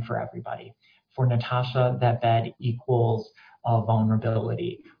the same for everybody. For Natasha, that bed equals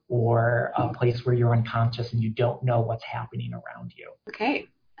vulnerability, or a place where you're unconscious and you don't know what's happening around you. Okay.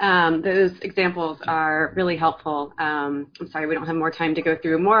 Those examples are really helpful. I'm sorry we don't have more time to go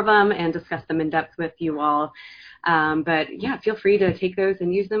through more of them and discuss them in depth with you all. But yeah, feel free to take those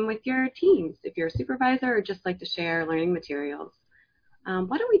and use them with your teams if you're a supervisor or just like to share learning materials.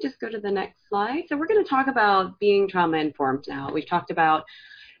 Why don't we just go to the next slide? So we're going to talk about being trauma-informed now. We've talked about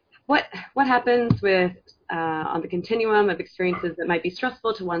what happens with on the continuum of experiences that might be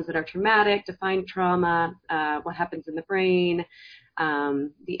stressful to ones that are traumatic, defined trauma, what happens in the brain,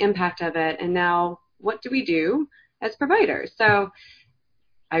 the impact of it, and now what do we do as providers? So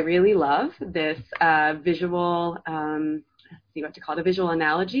I really love this visual, let's see what to call it, a visual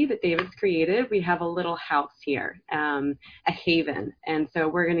analogy that David's created. We have a little house here, a haven, and so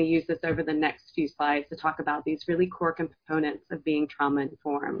we're going to use this over the next few slides to talk about these really core components of being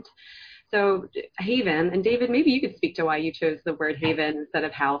trauma-informed. So haven, and David, maybe you could speak to why you chose the word haven instead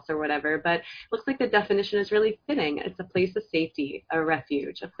of house or whatever, but it looks like the definition is really fitting. It's a place of safety, a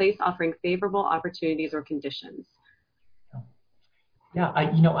refuge, a place offering favorable opportunities or conditions.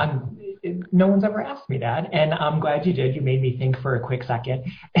 Yeah, no one's ever asked me that, and I'm glad you did. You made me think for a quick second,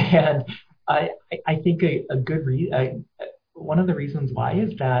 and I think one of the reasons why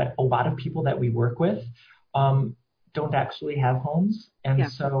is that a lot of people that we work with don't actually have homes, and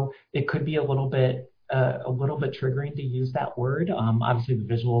so it could be a little bit triggering to use that word. Obviously, the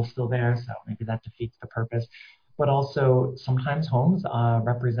visual is still there, so maybe that defeats the purpose. But also, sometimes homes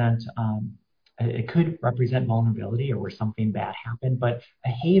represent. It could represent vulnerability or where something bad happened, but a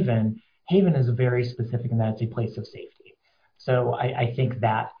haven is very specific in that it's a place of safety. So I think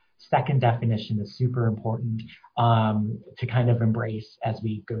that second definition is super important to kind of embrace as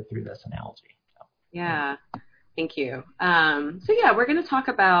we go through this analogy. So, yeah, thank you. So yeah, we're going to talk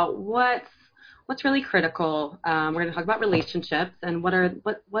about what's really critical. We're going to talk about relationships and what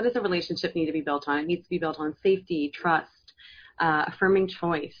does a relationship need to be built on? It needs to be built on safety, trust, affirming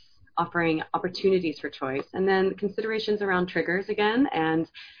choice, offering opportunities for choice, and then considerations around triggers again, and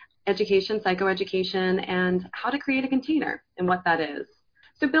education, psychoeducation, and how to create a container and what that is.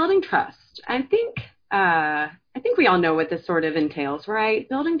 So building trust. I think we all know what this sort of entails, right?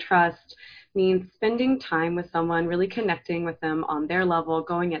 Building trust means spending time with someone, really connecting with them on their level,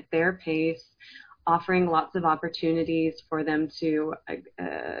 going at their pace, offering lots of opportunities for them to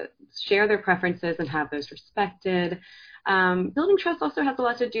share their preferences and have those respected. Building trust also has a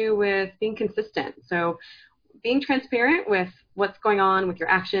lot to do with being consistent. So being transparent with what's going on with your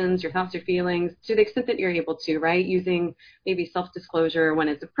actions, your thoughts, your feelings, to the extent that you're able to, right? Using maybe self-disclosure when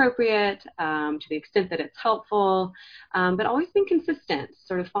it's appropriate, to the extent that it's helpful, but always being consistent,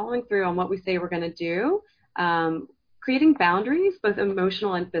 sort of following through on what we say we're going to do, creating boundaries, both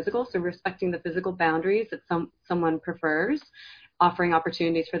emotional and physical, so respecting the physical boundaries that someone prefers, offering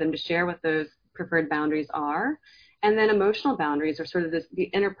opportunities for them to share what those preferred boundaries are. And then emotional boundaries are sort of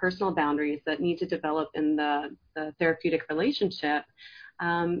the interpersonal boundaries that need to develop in the therapeutic relationship,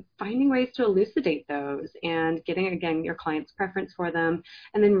 finding ways to elucidate those and getting, again, your client's preference for them,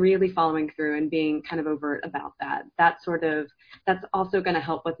 and then really following through and being kind of overt about that. That's also going to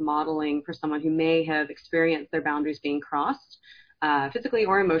help with modeling for someone who may have experienced their boundaries being crossed, physically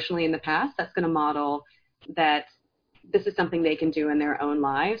or emotionally in the past. That's going to model that this is something they can do in their own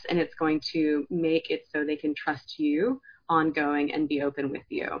lives, and it's going to make it so they can trust you ongoing and be open with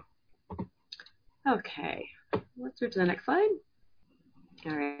you. Okay, let's move to the next slide.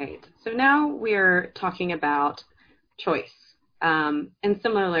 All right, so now we're talking about choice. And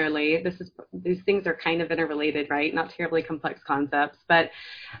similarly, these things are kind of interrelated, right? Not terribly complex concepts, but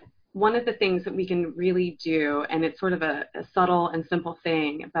one of the things that we can really do, and it's sort of a subtle and simple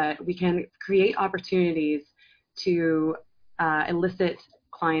thing, but we can create opportunities to elicit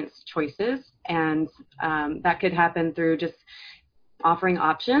clients' choices, and that could happen through just offering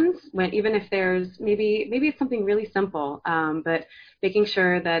options, even if there's maybe it's something really simple, but making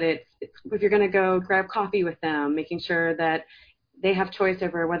sure that it's if you're going to go grab coffee with them, making sure that they have choice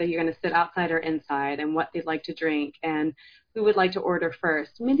over whether you're going to sit outside or inside, and what they'd like to drink, and who would like to order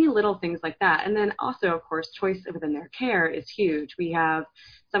first, maybe little things like that. And then also, of course, choice within their care is huge. We have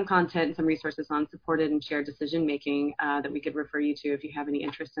some content and some resources on supported and shared decision making that we could refer you to if you have any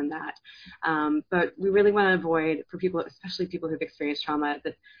interest in that. But we really want to avoid, for people, especially people who've experienced trauma,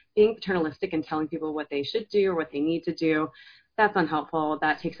 that being paternalistic and telling people what they should do or what they need to do, that's unhelpful.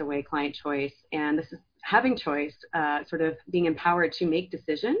 That takes away client choice. And this is having choice, sort of being empowered to make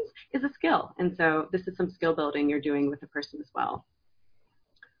decisions, is a skill. And so this is some skill building you're doing with the person as well.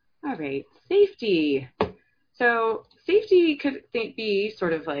 All right, safety. So safety could be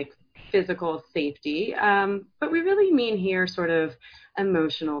sort of like physical safety, but we really mean here sort of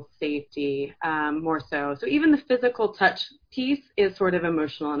emotional safety more so. So even the physical touch piece is sort of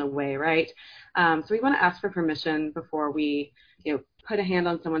emotional in a way, right? So we want to ask for permission before we, put a hand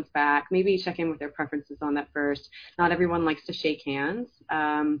on someone's back, maybe check in with their preferences on that first. Not everyone likes to shake hands.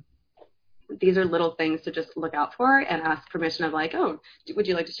 These are little things to just look out for and ask permission of like, oh, would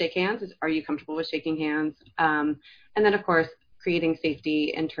you like to shake hands? Are you comfortable with shaking hands? And then, of course, creating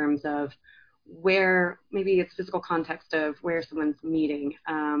safety in terms of where, maybe it's physical context of where someone's meeting,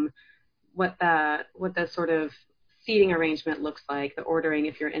 what the sort of seating arrangement looks like, the ordering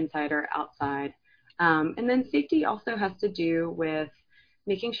if you're inside or outside. And then safety also has to do with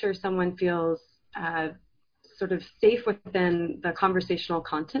making sure someone feels sort of safe within the conversational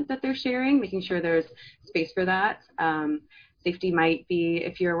content that they're sharing, making sure there's space for that. Safety might be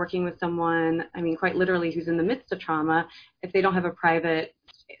if you're working with someone, quite literally, who's in the midst of trauma, if they don't have a private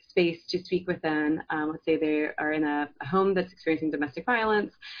space to speak within, let's say they are in a home that's experiencing domestic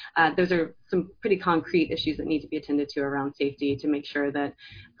violence, those are some pretty concrete issues that need to be attended to around safety to make sure that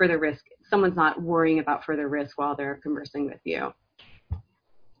further risk, someone's not worrying about further risk while they're conversing with you.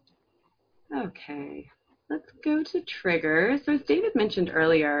 Okay, let's go to triggers. So as David mentioned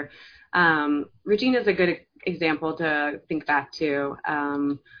earlier, Regina is a good example to think back to.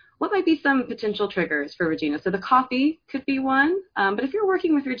 What might be some potential triggers for Regina? So the coffee could be one, but if you're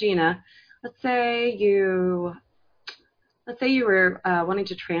working with Regina, let's say you were wanting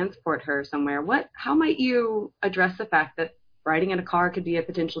to transport her somewhere. How might you address the fact that riding in a car could be a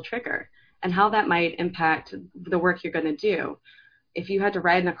potential trigger, and how that might impact the work you're going to do? If you had to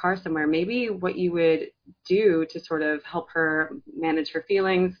ride in a car somewhere, maybe what you would do to sort of help her manage her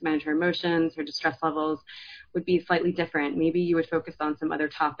feelings, manage her emotions, her distress levels would be slightly different. Maybe you would focus on some other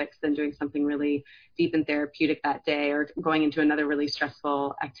topics than doing something really deep and therapeutic that day or going into another really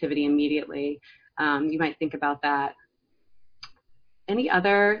stressful activity immediately. You might think about that. Any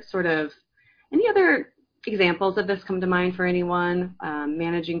other examples of this come to mind for anyone?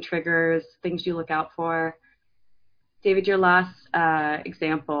 Managing triggers, things you look out for. David, your last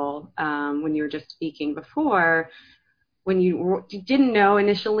example, when you were just speaking before, when you didn't know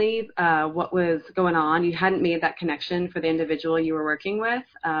initially what was going on, you hadn't made that connection for the individual you were working with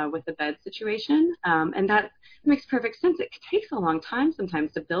the bed situation, and that makes perfect sense. It takes a long time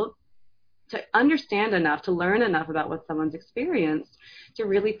sometimes to build to understand enough, to learn enough about what someone's experienced, to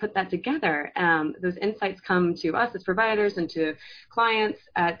really put that together. Those insights come to us as providers and to clients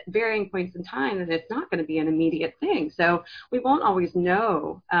at varying points in time, and it's not going to be an immediate thing. So we won't always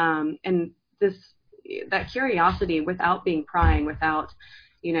know. And that curiosity, without being prying, without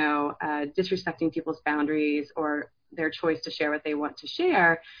disrespecting people's boundaries or their choice to share what they want to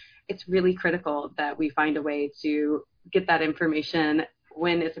share, it's really critical that we find a way to get that information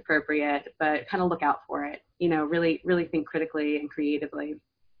when it's appropriate, but kind of look out for it, really think critically and creatively.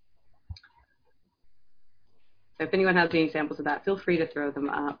 So if anyone has any examples of that, feel free to throw them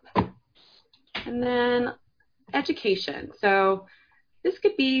up. And then education. So this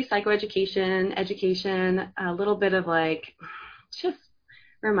could be psychoeducation, education, a little bit of just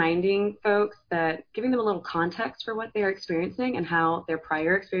reminding folks that giving them a little context for what they're experiencing and how their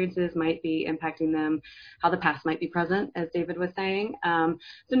prior experiences might be impacting them, how the past might be present, as David was saying.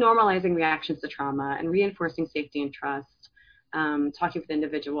 So normalizing reactions to trauma and reinforcing safety and trust, talking with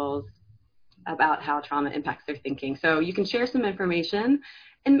individuals about how trauma impacts their thinking. So you can share some information.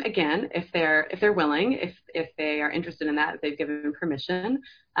 And again, if they're willing, if they are interested in that, if they've given permission,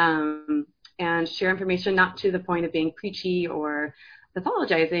 and share information not to the point of being preachy or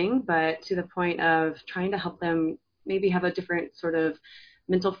pathologizing, but to the point of trying to help them maybe have a different sort of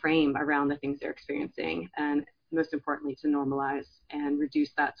mental frame around the things they're experiencing, and most importantly, to normalize and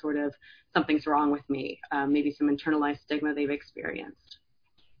reduce that sort of something's wrong with me, maybe some internalized stigma they've experienced.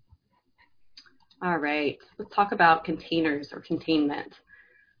 All right, let's talk about containers or containment.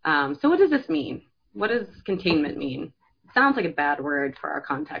 So what does this mean? What does containment mean? It sounds like a bad word for our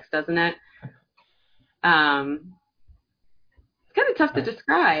context, doesn't it? It's kind of tough to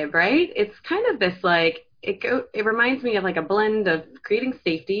describe, right? It's kind of this it reminds me of a blend of creating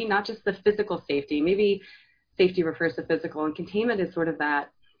safety, not just the physical safety. Maybe safety refers to physical, and containment is sort of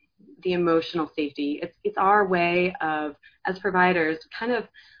the emotional safety. It's our way of, as providers, kind of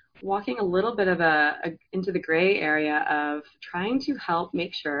walking a little bit of into the gray area of trying to help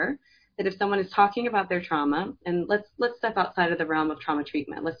make sure that if someone is talking about their trauma, and let's step outside of the realm of trauma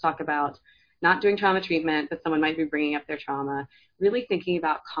treatment. Let's talk about not doing trauma treatment, but someone might be bringing up their trauma, really thinking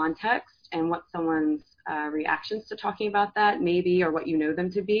about context and what someone's reactions to talking about that may be, or what you know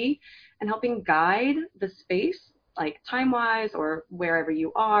them to be, and helping guide the space, time-wise or wherever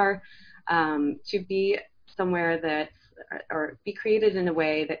you are, to be somewhere that, or be created in a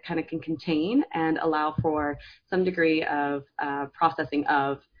way that kind of can contain and allow for some degree of processing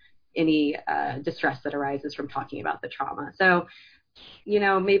of any distress that arises from talking about the trauma. So,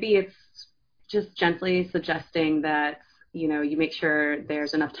 maybe it's just gently suggesting that, you make sure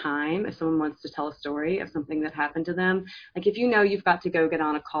there's enough time if someone wants to tell a story of something that happened to them. If you've got to go get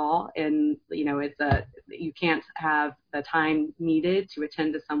on a call and, you can't have the time needed to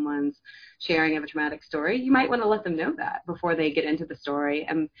attend to someone's sharing of a traumatic story, you might want to let them know that before they get into the story.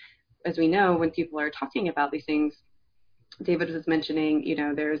 And as we know, when people are talking about these things, David was mentioning,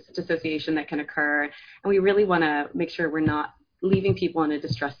 there's dissociation that can occur, and we really want to make sure we're not leaving people in a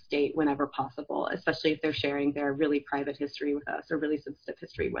distressed state whenever possible, especially if they're sharing their really private history with us or really sensitive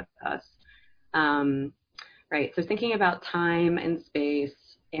history with us. Right, so thinking about time and space,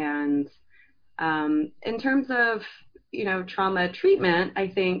 and in terms of, trauma treatment, I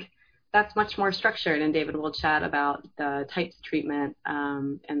think that's much more structured, and David will chat about the types of treatment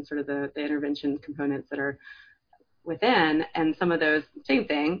and sort of the intervention components that are within, and some of those, same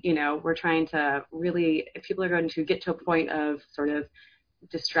thing, we're trying to really, if people are going to get to a point of sort of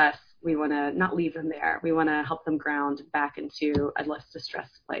distress, we want to not leave them there. We want to help them ground back into a less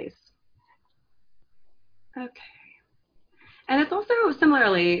distressed place. Okay. And it's also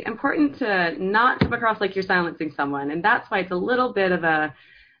similarly important to not come across like you're silencing someone, and that's why it's a little bit of a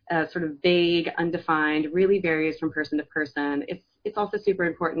sort of vague, undefined, really varies from person to person. It's also super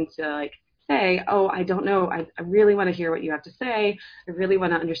important to say, oh, I don't know, I really want to hear what you have to say. I really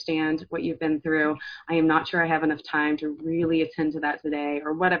want to understand what you've been through. I am not sure I have enough time to really attend to that today,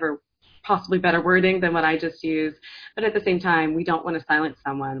 or whatever, possibly better wording than what I just used. But at the same time, we don't want to silence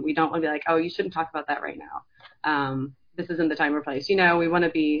someone. We don't want to be like, oh, you shouldn't talk about that right now. This isn't the time or place. We want to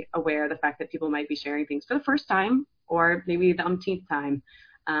be aware of the fact that people might be sharing things for the first time, or maybe the umpteenth time,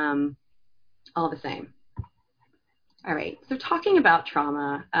 all the same. All right, so talking about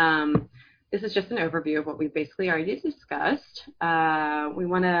trauma, this is just an overview of what we've basically already discussed. We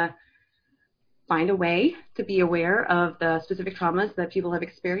want to find a way to be aware of the specific traumas that people have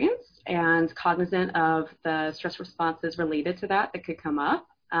experienced and cognizant of the stress responses related to that could come up.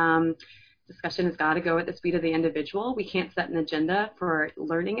 Discussion has got to go at the speed of the individual. We can't set an agenda for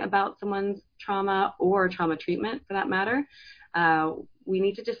learning about someone's trauma or trauma treatment for that matter. We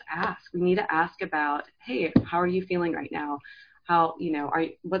need to just ask. We need to ask about, hey, how are you feeling right now? How,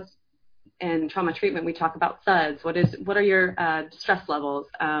 what's in trauma treatment, we talk about SUDS. What are your stress levels?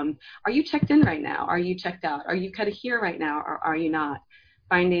 Are you checked in right now? Are you checked out? Are you kind of here right now, or are you not?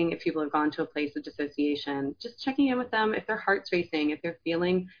 Finding if people have gone to a place of dissociation, just checking in with them if their heart's racing, if they're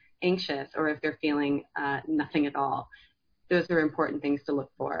feeling anxious, or if they're feeling nothing at all. Those are important things to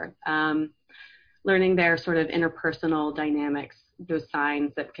look for. Learning their sort of interpersonal dynamics, those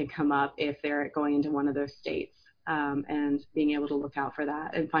signs that can come up if they're going into one of those states. And being able to look out for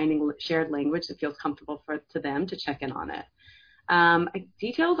that and finding shared language that feels comfortable to them to check in on it.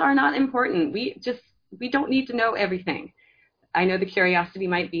 Details are not important. We don't need to know everything. I know the curiosity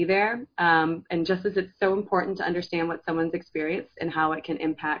might be there, and just as it's so important to understand what someone's experienced and how it can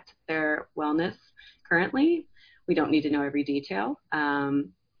impact their wellness currently, we don't need to know every detail.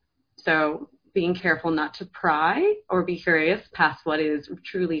 So being careful not to pry or be curious past what is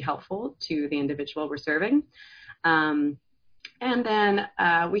truly helpful to the individual we're serving. And then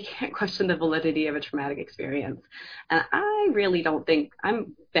we can't question the validity of a traumatic experience. And I really don't think,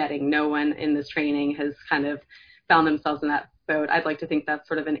 I'm betting no one in this training has kind of found themselves in that boat. I'd like to think that's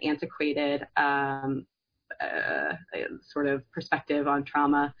sort of an antiquated sort of perspective on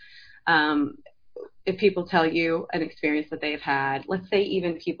trauma. If people tell you an experience that they've had, let's say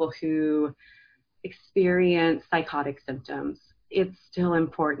even people who experience psychotic symptoms, it's still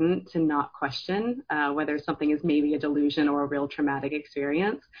important to not question whether something is maybe a delusion or a real traumatic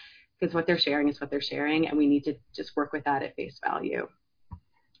experience, because what they're sharing is what they're sharing, and we need to just work with that at face value.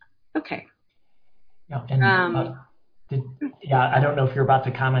 Okay. Yeah, and I don't know if you're about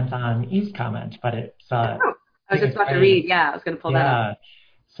to comment on Eve's comment, but it's... I was just about to read. Yeah, I was going to pull that up.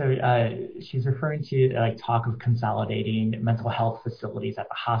 So she's referring to talk of consolidating mental health facilities at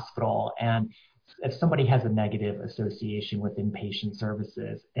the hospital, and if somebody has a negative association with inpatient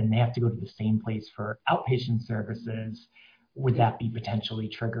services and they have to go to the same place for outpatient services, would that be potentially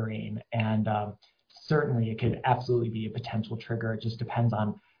triggering? And certainly it could absolutely be a potential trigger. It just depends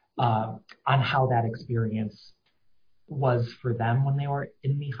on how that experience was for them when they were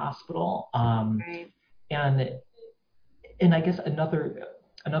in the hospital. Right. And I guess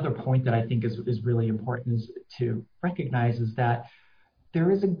another point that I think is really important is to recognize is that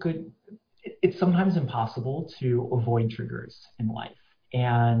there is it's sometimes impossible to avoid triggers in life.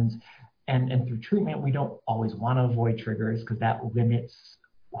 And through treatment, we don't always want to avoid triggers because that limits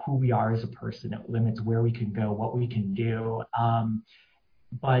who we are as a person. It limits where we can go, what we can do.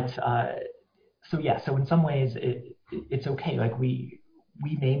 So in some ways, it's okay. Like we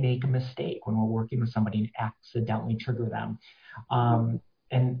may make a mistake when we're working with somebody and accidentally trigger them.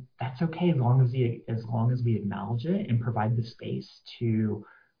 And that's okay as long as we acknowledge it and provide the space to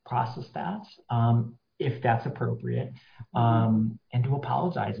process that, if that's appropriate, and to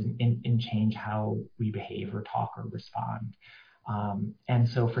apologize and change how we behave or talk or respond. And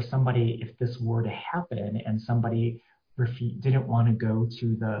so for somebody, if this were to happen and somebody didn't want to go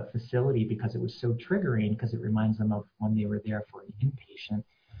to the facility because it was so triggering, because it reminds them of when they were there for an inpatient,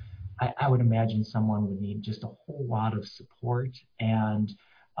 I would imagine someone would need just a whole lot of support and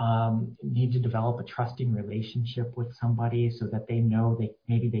need to develop a trusting relationship with somebody so that they know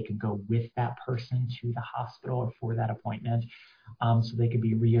maybe they could go with that person to the hospital or for that appointment, so they could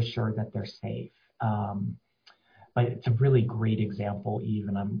be reassured that they're safe. But it's a really great example, Eve,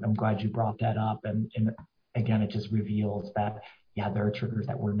 and I'm glad you brought that up. And again, it just reveals that, yeah, there are triggers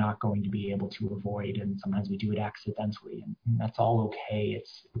that we're not going to be able to avoid, and sometimes we do it accidentally, and that's all okay.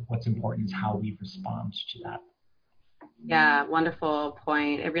 What's important is how we respond to that. Yeah, wonderful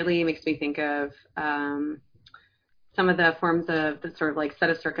point. It really makes me think of some of the forms of the sort of like set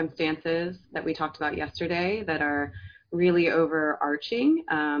of circumstances that we talked about yesterday that are really overarching.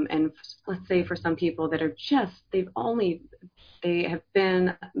 And let's say for some people that are they have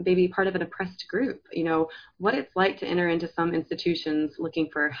been maybe part of an oppressed group, what it's like to enter into some institutions looking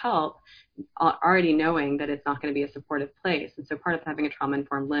for help, already knowing that it's not going to be a supportive place. And so part of having a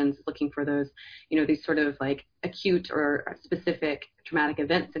trauma-informed lens is looking for those, these sort of like acute or specific traumatic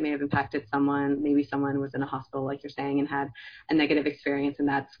events that may have impacted someone. Maybe someone was in a hospital, like you're saying, and had a negative experience, and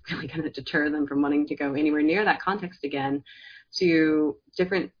that's really going to deter them from wanting to go anywhere near that context again, to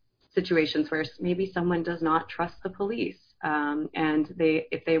different situations where maybe someone does not trust the police. And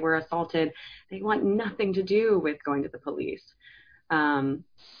if they were assaulted, they want nothing to do with going to the police.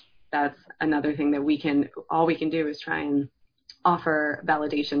 That's another thing that all we can do is try and offer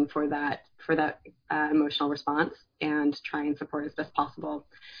validation for that emotional response and try and support as best possible.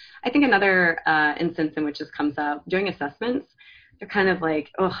 I think another instance in which this comes up during assessments, they're kind of like,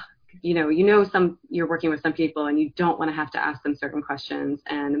 oh, you're working with some people and you don't want to have to ask them certain questions,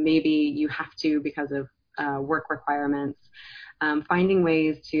 and maybe you have to because of work requirements. Finding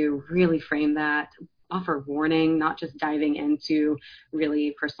ways to really frame that, offer warning, not just diving into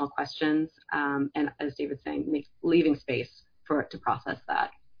really personal questions, and as David's saying, leaving space for it to process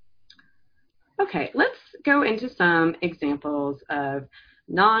that. Okay, let's go into some examples of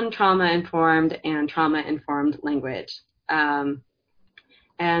non-trauma informed and trauma-informed language.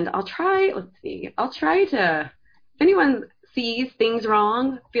 And I'll try to, if anyone sees things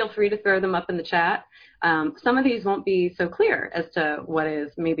wrong, feel free to throw them up in the chat. Some of these won't be so clear as to what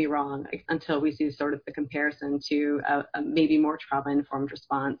is maybe wrong until we see sort of the comparison to a maybe more trauma-informed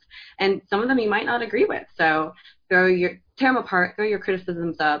response. And some of them you might not agree with. So tear them apart, throw your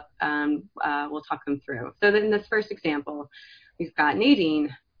criticisms up, we'll talk them through. So then in this first example, we've got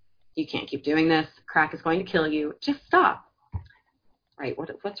Nadine, you can't keep doing this. Crack is going to kill you. Just stop. Right,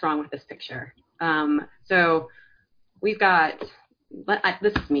 what's wrong with this picture? So we've got,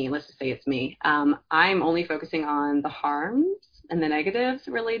 this is me, let's just say it's me. I'm only focusing on the harms and the negatives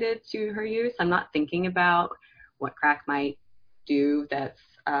related to her use. I'm not thinking about what crack might do that's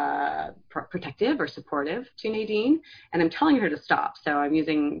protective or supportive to Nadine, and I'm telling her to stop. So I'm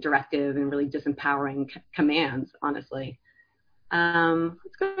using directive and really disempowering commands, honestly.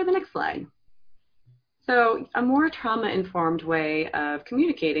 Let's go to the next slide. So a more trauma-informed way of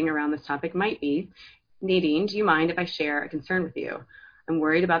communicating around this topic might be, Nadine, do you mind if I share a concern with you? I'm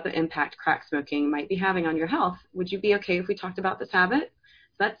worried about the impact crack smoking might be having on your health. Would you be okay if we talked about this habit?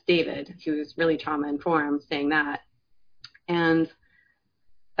 So that's David, who's really trauma-informed, saying that. And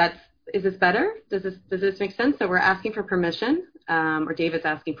is this better? Does this make sense? So we're asking for permission, or David's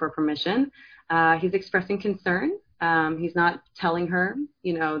asking for permission. He's expressing concern. He's not telling her,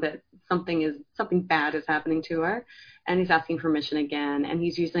 that something bad is happening to her, and he's asking permission again. And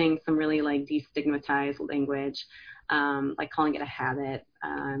he's using some really like destigmatized language, like calling it a habit,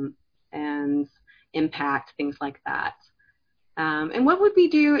 and impact, things like that. And what would we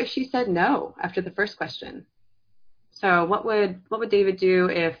do if she said no after the first question? So what would David do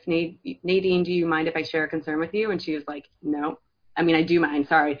if Nadine, do you mind if I share a concern with you? And she was like, no. I mean, I do mind,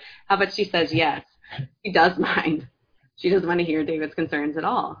 sorry. How about she says yes? She does mind. She doesn't want to hear David's concerns at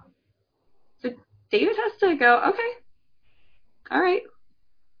all. So David has to go, okay, all right.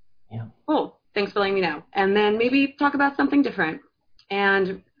 Yeah. Cool, thanks for letting me know. And then maybe talk about something different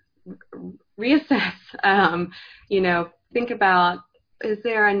and reassess, think about, is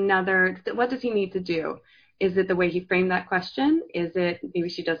there another, what does he need to do? Is it the way he framed that question? Is it maybe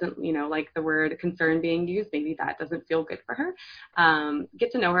she doesn't, like the word concern being used? Maybe that doesn't feel good for her.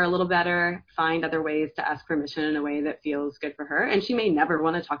 Get to know her a little better, find other ways to ask permission in a way that feels good for her. And she may never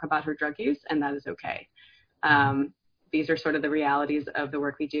want to talk about her drug use, and that is okay. These are sort of the realities of the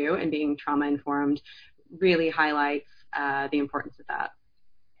work we do, and being trauma-informed really highlights the importance of that.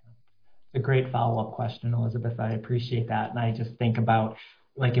 It's a great follow-up question, Elizabeth. I appreciate that. And I just think about,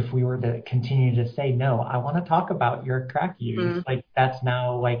 like, if we were to continue to say, no, I want to talk about your crack use, like that's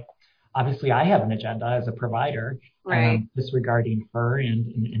now like, obviously I have an agenda as a provider, right. Disregarding her.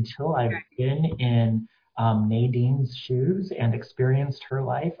 And until I've been in Nadine's shoes and experienced her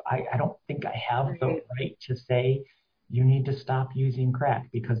life, I don't think I have the right to say, you need to stop using crack,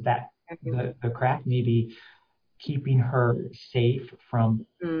 because that the crack may be keeping her safe from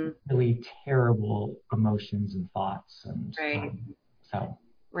really terrible emotions and thoughts. And so.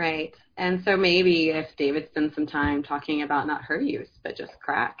 Right. And so maybe if David spends some time talking about not her use, but just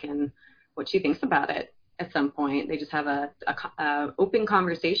crack and what she thinks about it at some point, they just have a open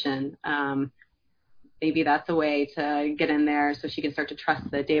conversation. Maybe that's a way to get in there so she can start to trust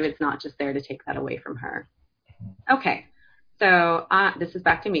that David's not just there to take that away from her. Okay. So this is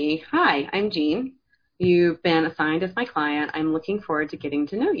back to me. Hi, I'm Jean. You've been assigned as my client. I'm looking forward to getting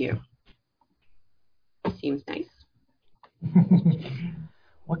to know you. Seems nice.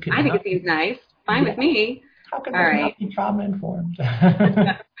 I think it seems nice. Fine with me. How can I not be trauma-informed?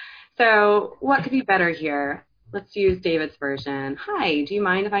 So what could be better here? Let's use David's version. Hi, do you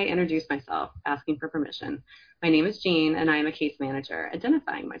mind if I introduce myself? Asking for permission. My name is Jean, and I am a case manager,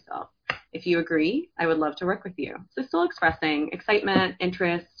 identifying myself. If you agree, I would love to work with you. So still expressing excitement,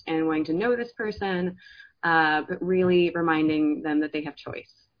 interest, and wanting to know this person, but really reminding them that they have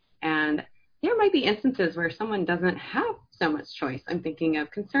choice. And there might be instances where someone doesn't have so much choice. I'm thinking of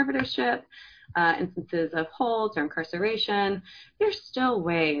conservatorship, instances of holds or incarceration. There's still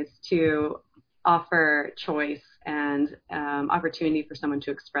ways to offer choice and opportunity for someone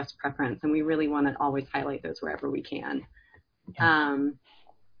to express preference. And we really want to always highlight those wherever we can.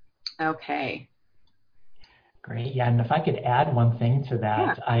 Okay. Great. Yeah. And if I could add one thing to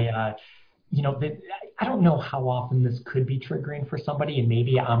that, Yeah. I don't know how often this could be triggering for somebody, and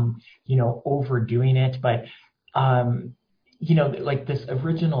maybe I'm, overdoing it, but, like this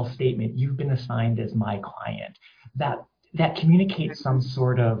original statement, you've been assigned as my client, that communicates some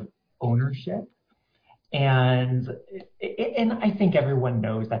sort of ownership. And I think everyone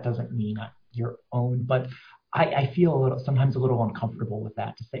knows that doesn't mean your own, but I feel sometimes a little uncomfortable with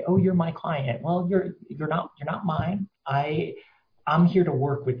that, to say, oh, you're my client. Well, you're not mine. I'm here to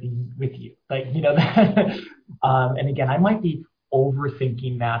work with you. Like, and again, I might be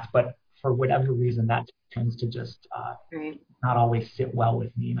overthinking that, but for whatever reason, that tends to just not always sit well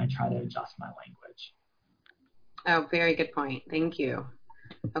with me, and I try to adjust my language. Oh, very good point. Thank you.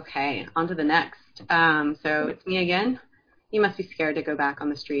 Okay, on to the next. So it's me again. You must be scared to go back on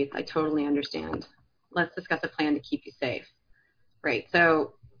the streets. I totally understand. Let's discuss a plan to keep you safe. Right.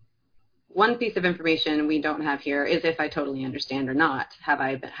 So one piece of information we don't have here is if I totally understand or not. Have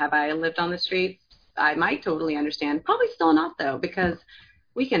I lived on the streets? I might totally understand. Probably still not, though, because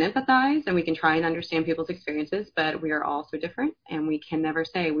we can empathize and we can try and understand people's experiences, but we are all so different, and we can never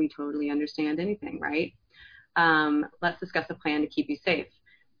say we totally understand anything, right? Let's discuss a plan to keep you safe.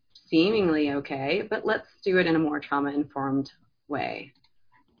 Seemingly okay, but let's do it in a more trauma-informed way.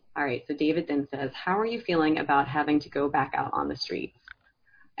 All right, so David then says, how are you feeling about having to go back out on the streets?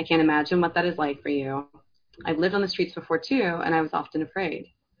 I can't imagine what that is like for you. I've lived on the streets before too, and I was often afraid.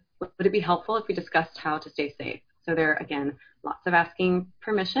 Would it be helpful if we discussed how to stay safe? So there, again, lots of asking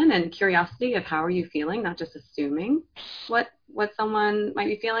permission and curiosity of how are you feeling, not just assuming what someone might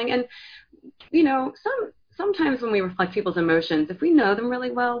be feeling. And, sometimes when we reflect people's emotions, if we know them really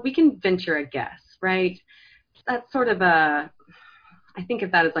well, we can venture a guess, right? That's sort of I think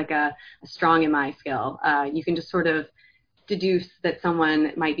of that as like a strong MI skill. You can just sort of deduce that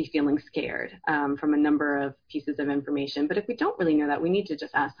someone might be feeling scared from a number of pieces of information. But if we don't really know that, we need to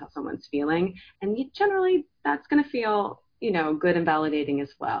just ask how someone's feeling. And generally, that's going to feel, good and validating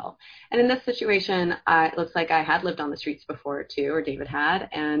as well. And in this situation, it looks like I had lived on the streets before too, or David had,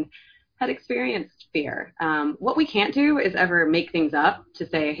 and had experienced fear. What we can't do is ever make things up to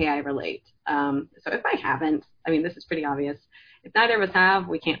say, hey, I relate. So if I haven't, this is pretty obvious. If neither of us have,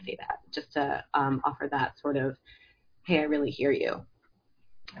 we can't say that, just to offer that sort of, hey, I really hear you.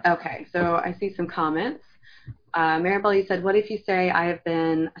 Okay, so I see some comments. Maribel, you said, what if you say I have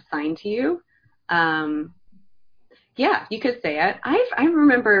been assigned to you? Yeah, you could say it. I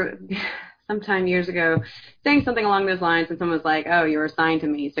remember sometime years ago saying something along those lines, and someone was like, oh, you're assigned to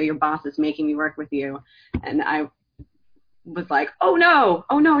me, so your boss is making me work with you. And I was like, oh no,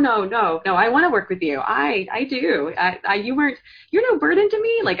 I want to work with you. I do. You're no burden to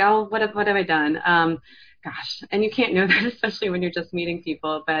me. Like, oh, what have I done? Gosh, and you can't know that, especially when you're just meeting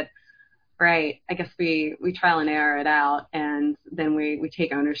people. But right, I guess we trial and error it out, and then we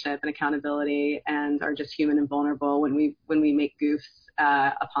take ownership and accountability, and are just human and vulnerable when we make goofs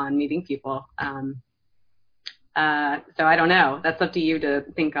upon meeting people. So I don't know. That's up to you to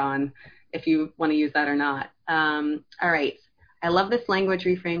think on if you want to use that or not. All right. I love this language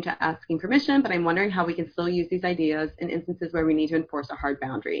reframe to asking permission, but I'm wondering how we can still use these ideas in instances where we need to enforce a hard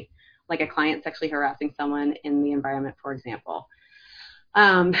boundary, like a client sexually harassing someone in the environment, for example.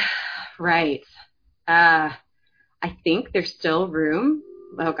 Right. I think there's still room.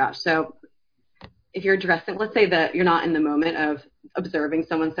 Oh gosh. So if you're addressing, let's say that you're not in the moment of observing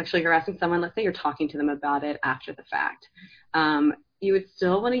someone sexually harassing someone, let's say you're talking to them about it after the fact. You would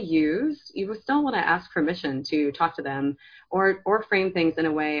still want to ask permission to talk to them, or frame things in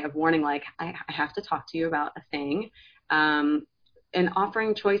a way of warning, like, I have to talk to you about a thing, and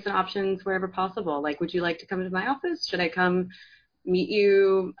offering choice and options wherever possible. Like, would you like to come to my office? Should I come meet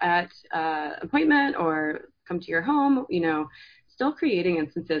you at appointment, or come to your home? Still creating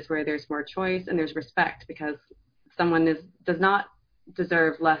instances where there's more choice and there's respect, because someone does not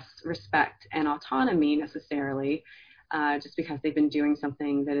deserve less respect and autonomy necessarily, just because they've been doing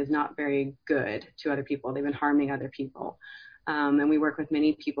something that is not very good to other people. They've been harming other people. And we work with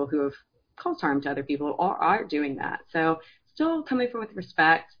many people who have caused harm to other people or are doing that. So still coming from with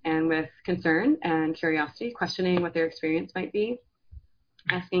respect and with concern and curiosity, questioning what their experience might be,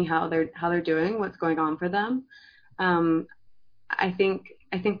 asking how they're doing, what's going on for them. I think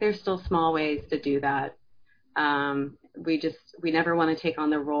there's still small ways to do that. We never want to take on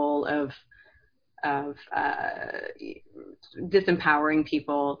the role of disempowering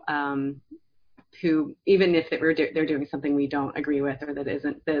people who, even if they're doing something we don't agree with, or that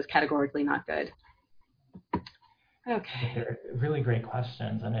is categorically not good. Okay. They're really great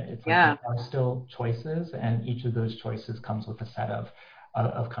questions, and it's like Yeah. there are still choices, and each of those choices comes with a set of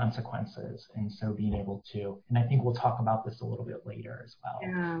consequences. And so being able to, and I think we'll talk about this a little bit later as well.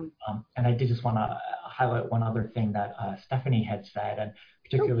 Yeah. And I did just want to highlight one other thing that Stephanie had said, and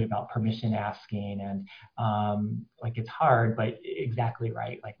Oh. particularly about permission asking, and like it's hard, but exactly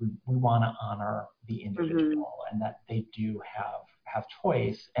right. Like we want to honor the Mm-hmm. individual and that they do have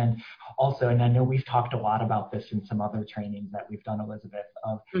choice. And also, and I know we've talked a lot about this in some other trainings that we've done, Elizabeth,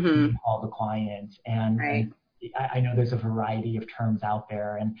 of when Mm-hmm. you call the client, and Right. I know there's a variety of terms out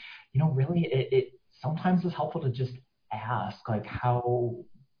there, and really it sometimes is helpful to just ask, like, how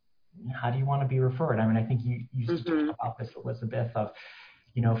do you want to be referred? I mean, I think you used to talk Mm-hmm. about this, Elizabeth, of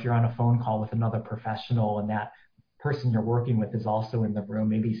if you're on a phone call with another professional and that person you're working with is also in the room,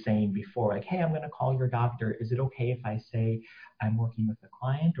 maybe saying before, like, hey, I'm going to call your doctor. Is it okay if I say I'm working with a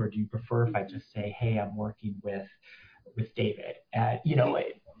client, or do you prefer if I just say, hey, I'm working with David?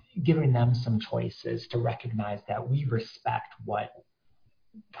 Right. Giving them some choices to recognize that we respect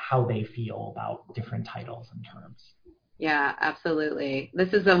how they feel about different titles and terms. Yeah, absolutely.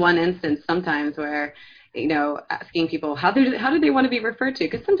 This is the one instance sometimes where, asking people how do they want to be referred to?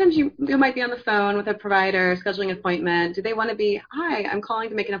 Because sometimes you might be on the phone with a provider scheduling an appointment. Do they want to be, hi, I'm calling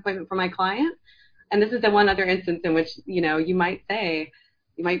to make an appointment for my client? And this is the one other instance in which, you might say,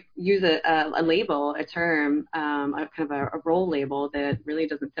 you might use a label, a term, a kind of a role label that really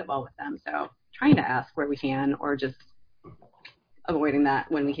doesn't sit well with them. So trying to ask where we can, or just avoiding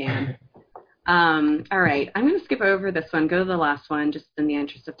that when we can. All right, I'm going to skip over this one, go to the last one, just in the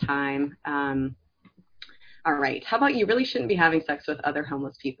interest of time. All right, how about you really shouldn't be having sex with other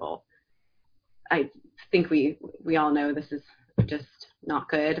homeless people? I think we all know this is just not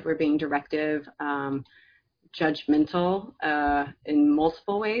good. We're being directive, judgmental in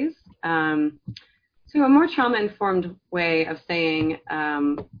multiple ways. So a more trauma-informed way of saying,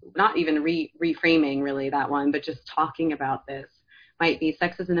 not even reframing really that one, but just talking about this might be,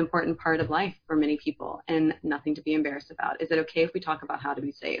 sex is an important part of life for many people and nothing to be embarrassed about. Is it okay if we talk about how to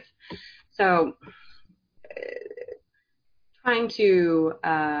be safe? So trying to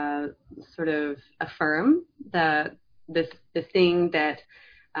sort of affirm the thing that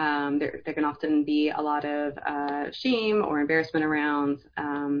there can often be a lot of shame or embarrassment around,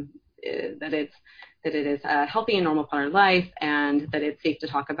 that it is a healthy and normal part of life, and that it's safe to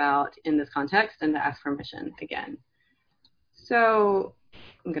talk about in this context and to ask permission again. So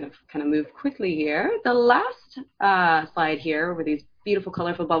I'm going to kind of move quickly here. The last slide here with these beautiful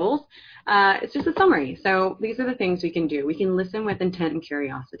colorful bubbles, it's just a summary. So these are the things we can do. We can listen with intent and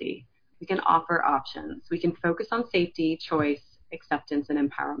curiosity. We can offer options. We can focus on safety, choice, acceptance, and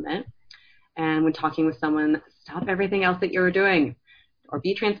empowerment. And when talking with someone, stop everything else that you're doing, or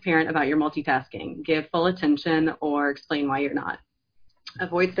be transparent about your multitasking. Give full attention or explain why you're not.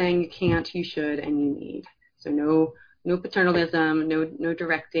 Avoid saying you can't, you should, and you need. So no paternalism, no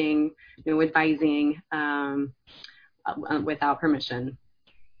directing, no advising without permission.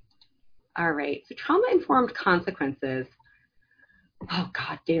 All right, so trauma-informed consequences. Oh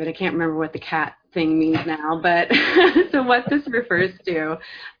God, David, I can't remember what the cat thing means now, but so what this refers to,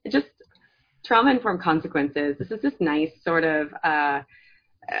 just trauma-informed consequences. This is this nice sort of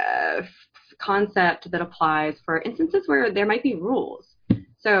concept that applies for instances where there might be rules.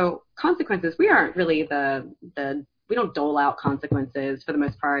 So consequences, we aren't really we don't dole out consequences for the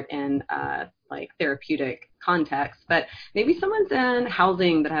most part in like therapeutic context, but maybe someone's in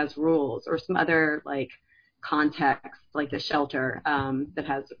housing that has rules, or some other like context like the shelter that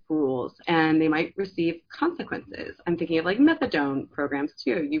has rules, and they might receive consequences. I'm thinking of like methadone programs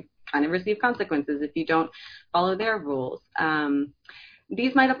too. You kind of receive consequences if you don't follow their rules.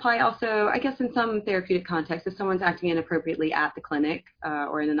 These might apply also, I guess, in some therapeutic contexts. If someone's acting inappropriately at the clinic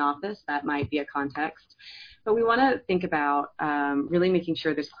or in an office, that might be a context. But we want to think about really making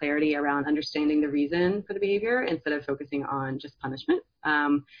sure there's clarity around understanding the reason for the behavior instead of focusing on just punishment.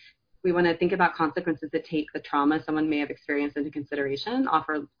 We want to think about consequences that take the trauma someone may have experienced into consideration,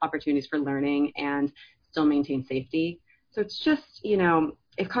 offer opportunities for learning, and still maintain safety. So it's just,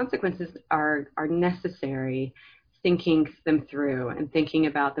 if consequences are necessary, thinking them through and thinking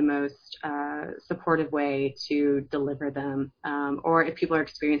about the most supportive way to deliver them, or if people are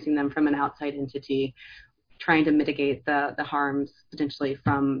experiencing them from an outside entity, trying to mitigate the harms potentially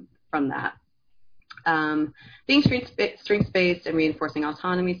from that. Being strengths-based and reinforcing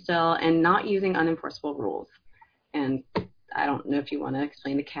autonomy still, and not using unenforceable rules. And I don't know if you want to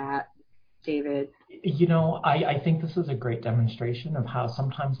explain the cat, David. I think this is a great demonstration of how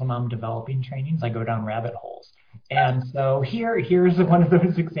sometimes when I'm developing trainings, I go down rabbit holes. And so here's one of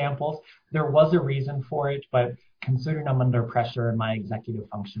those examples. There was a reason for it, but considering I'm under pressure and my executive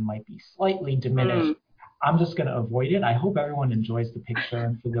function might be slightly diminished, Mm. I'm just going to avoid it. I hope everyone enjoys the picture,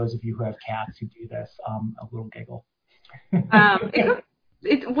 and for those of you who have cats who do this, a little giggle.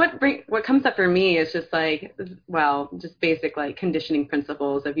 What comes up for me is just like, well, just basic like conditioning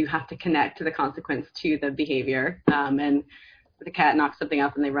principles of you have to connect to the consequence to the behavior. And if the cat knocks something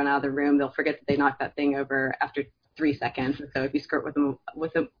up and they run out of the room, they'll forget that they knocked that thing over after 3 seconds. And so if you skirt them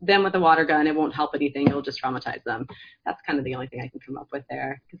with a water gun, it won't help anything. It'll just traumatize them. That's kind of the only thing I can come up with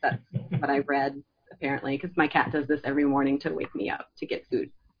there, because that's what I read apparently. Because my cat does this every morning to wake me up to get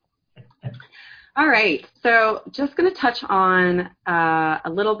food. All right, so just going to touch on a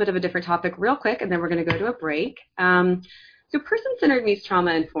little bit of a different topic real quick, and then we're going to go to a break. So person-centered meets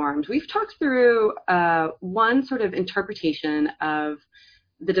trauma-informed. We've talked through one sort of interpretation of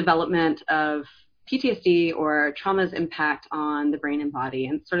the development of PTSD or trauma's impact on the brain and body,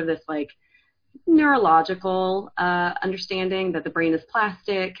 and sort of this like neurological understanding that the brain is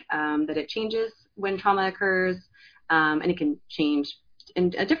plastic, that it changes when trauma occurs, and it can change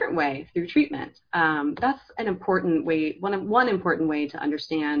in a different way through treatment. That's an important way, one important way to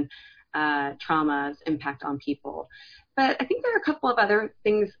understand trauma's impact on people. But I think there are a couple of other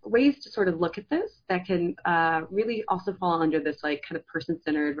ways to sort of look at this that can really also fall under this like kind of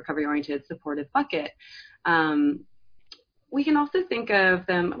person-centered, recovery-oriented, supportive bucket. We can also think of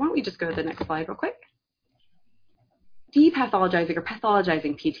them. Why don't we just go to the next slide real quick? Depathologizing or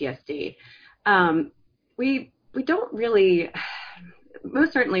pathologizing PTSD. We don't really,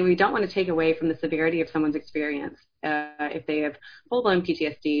 most certainly, we don't want to take away from the severity of someone's experience. If they have full-blown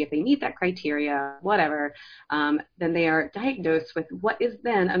PTSD, if they meet that criteria, whatever, then they are diagnosed with what is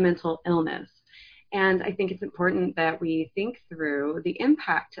then a mental illness. And I think it's important that we think through the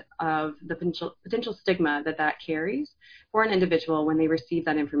impact of the potential stigma that carries for an individual when they receive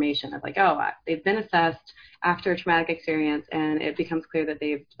that information of like, oh, they've been assessed after a traumatic experience and it becomes clear that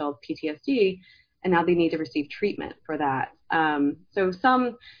they've developed PTSD, and now they need to receive treatment for that.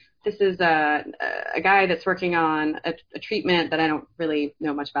 This is a guy that's working on a treatment that I don't really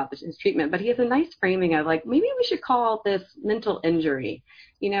know much about his treatment, but he has a nice framing of like, maybe we should call this mental injury.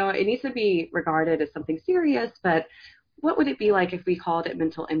 You know, it needs to be regarded as something serious, but what would it be like if we called it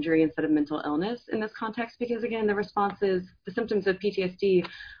mental injury instead of mental illness in this context? Because again, the symptoms of PTSD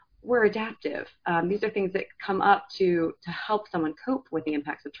were adaptive. These are things that come up to help someone cope with the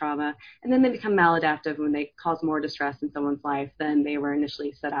impacts of trauma, and then they become maladaptive when they cause more distress in someone's life than they were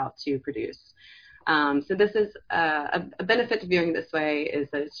initially set out to produce. So this is a benefit to viewing it this way is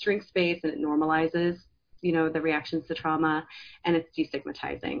that it shrinks space and it normalizes, the reactions to trauma, and it's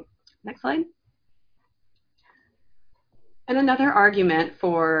destigmatizing. Next slide. And another argument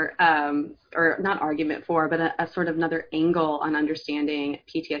for, or not argument for, but a sort of another angle on understanding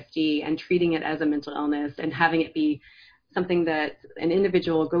PTSD and treating it as a mental illness and having it be something that an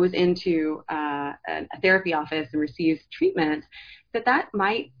individual goes into a therapy office and receives treatment, that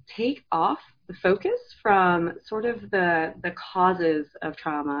might take off the focus from sort of the causes of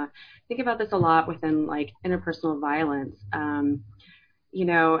trauma. Think about this a lot within like interpersonal violence.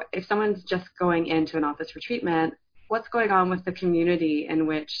 If someone's just going into an office for treatment, what's going on with the community in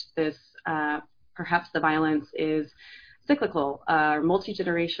which this, perhaps the violence is cyclical or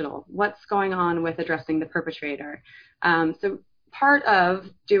multi-generational? What's going on with addressing the perpetrator? So part of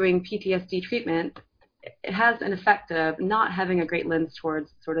doing PTSD treatment, it has an effect of not having a great lens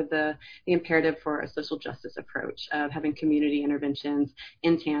towards sort of the imperative for a social justice approach of having community interventions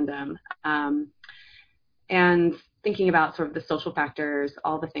in tandem. And thinking about sort of the social factors,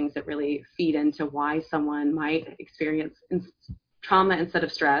 all the things that really feed into why someone might experience trauma instead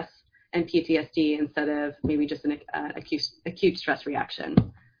of stress and PTSD instead of maybe just an acute stress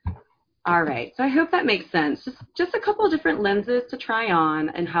reaction. All right, so I hope that makes sense. Just a couple of different lenses to try on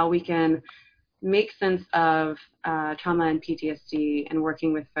and how we can make sense of trauma and PTSD and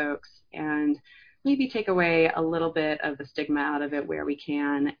working with folks and maybe take away a little bit of the stigma out of it where we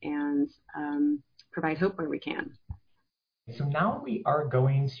can and provide hope where we can. So now we are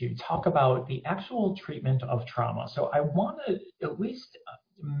going to talk about the actual treatment of trauma. So I want to at least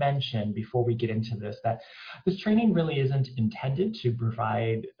mention before we get into this that this training really isn't intended to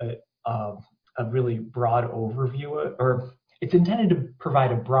provide a really broad overview, or it's intended to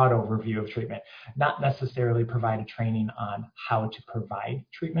provide a broad overview of treatment, not necessarily provide a training on how to provide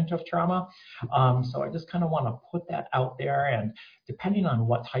treatment of trauma. So I just kind of want to put that out there, and depending on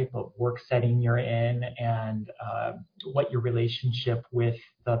what type of work setting you're in and what your relationship with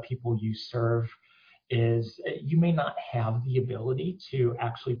the people you serve is you may not have the ability to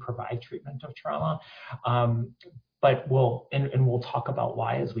actually provide treatment of trauma, but we'll talk about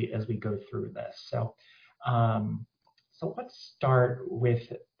why as we go through this. So let's start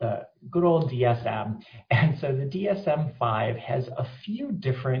with the good old DSM. And so the DSM-5 has a few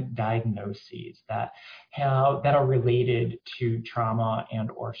different diagnoses that are related to trauma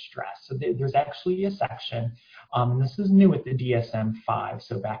and or stress. So there's actually a section, this is new with the DSM-5,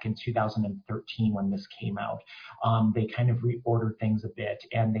 so back in 2013 when this came out, they kind of reordered things a bit,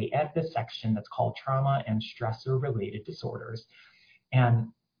 and they add this section that's called trauma and stressor-related disorders. And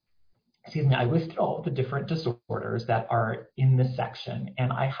I listed all of the different disorders that are in this section,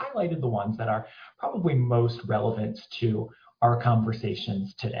 and I highlighted the ones that are probably most relevant to our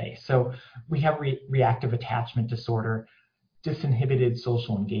conversations today. So we have reactive attachment disorder, disinhibited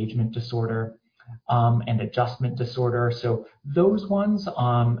social engagement disorder, and adjustment disorder. So those ones,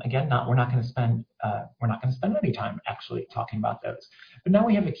 again, we're not going to spend any time actually talking about those. But now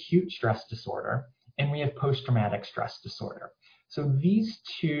we have acute stress disorder, and we have post-traumatic stress disorder. So these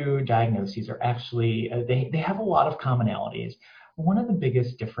two diagnoses are actually, they have a lot of commonalities. One of the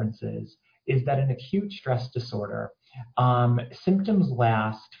biggest differences is that in acute stress disorder, symptoms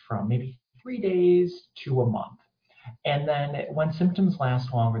last from maybe 3 days to a month. And then when symptoms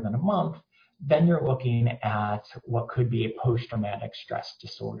last longer than a month, then you're looking at what could be a post-traumatic stress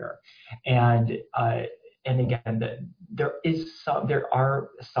disorder. And again, there are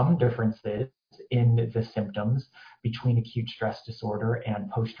some differences in the symptoms between acute stress disorder and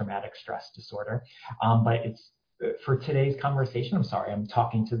post-traumatic stress disorder. But it's for today's conversation, I'm sorry, I'm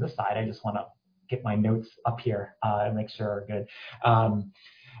talking to the side. I just want to get my notes up here and make sure we're good.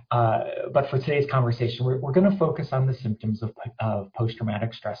 But for today's conversation, we're going to focus on the symptoms of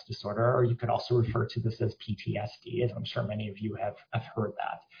post-traumatic stress disorder, or you could also refer to this as PTSD, as I'm sure many of you have heard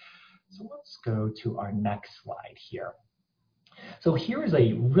that. So let's go to our next slide here. So here is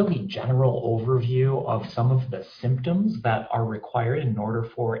a really general overview of some of the symptoms that are required in order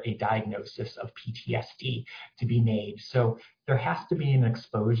for a diagnosis of PTSD to be made. So there has to be an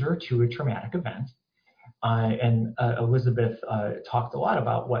exposure to a traumatic event. And Elizabeth talked a lot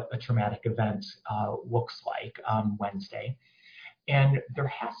about what a traumatic event looks like on Wednesday. And there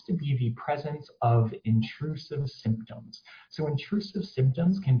has to be the presence of intrusive symptoms. So intrusive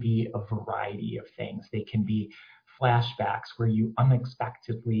symptoms can be a variety of things. They can be flashbacks where you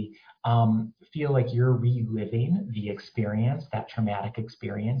unexpectedly feel like you're reliving the experience, that traumatic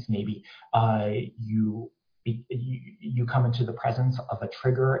experience. Maybe you come into the presence of a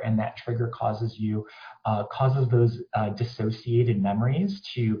trigger, and that trigger causes those dissociated memories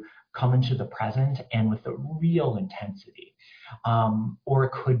to come into the present and with a real intensity. Or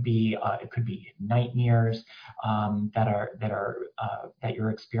it could be nightmares that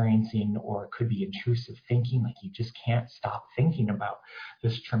you're experiencing, or it could be intrusive thinking, like you just can't stop thinking about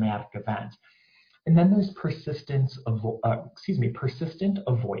this traumatic event. And then there's persistent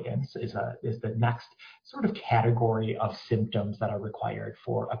avoidance is the next sort of category of symptoms that are required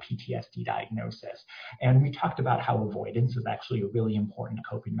for a PTSD diagnosis. And we talked about how avoidance is actually a really important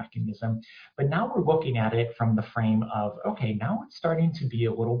coping mechanism. But now we're looking at it from the frame of, okay, now it's starting to be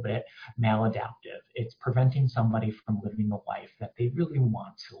a little bit maladaptive. It's preventing somebody from living the life that they really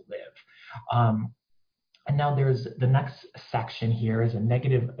want to live. And now there's the next section here is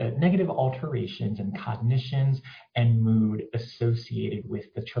negative alterations in cognitions and mood associated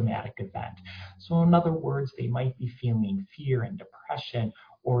with the traumatic event. So in other words, they might be feeling fear and depression,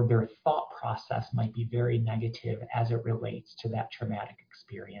 or their thought process might be very negative as it relates to that traumatic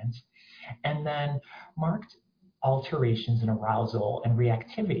experience. And then marked alterations in arousal and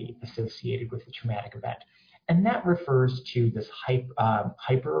reactivity associated with the traumatic event. And that refers to this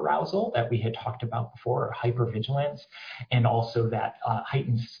hyperarousal that we had talked about before, or hypervigilance, and also that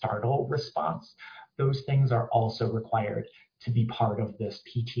heightened startle response. Those things are also required to be part of this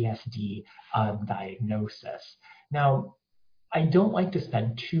PTSD diagnosis. Now, I don't like to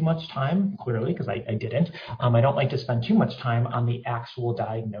spend too much time, clearly, because I didn't. I don't like to spend too much time on the actual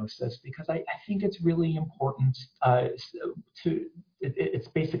diagnosis, because I think it's really important it's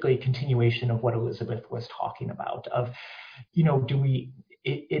basically a continuation of what Elizabeth was talking about of,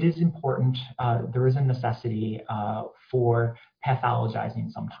 it is important, there is a necessity for pathologizing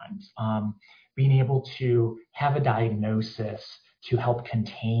sometimes. Being able to have a diagnosis to help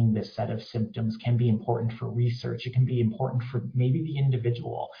contain this set of symptoms can be important for research. It can be important for maybe the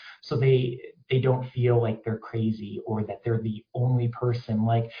individual. So they they don't feel like they're crazy or that they're the only person.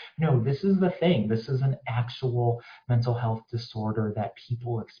 Like, no, this is the thing. This is an actual mental health disorder that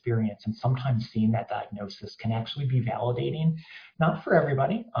people experience. And sometimes seeing that diagnosis can actually be validating, not for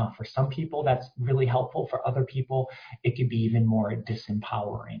everybody. For some people, that's really helpful. For other people, it could be even more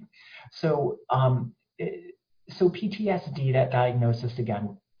disempowering. So, so PTSD, that diagnosis,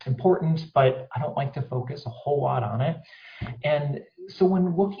 again, important, but I don't like to focus a whole lot on it. And so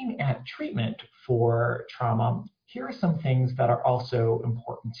when looking at treatment for trauma, here are some things that are also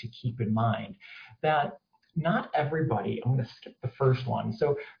important to keep in mind. That not everybody, I'm going to skip the first one.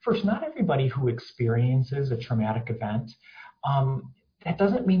 So first, not everybody who experiences a traumatic event, that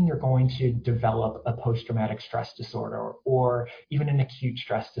doesn't mean you're going to develop a post-traumatic stress disorder or even an acute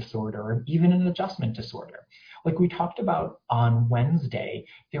stress disorder or even an adjustment disorder. Like we talked about on Wednesday,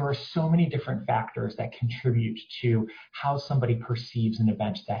 there are so many different factors that contribute to how somebody perceives an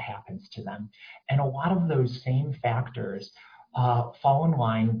event that happens to them. And a lot of those same factors fall in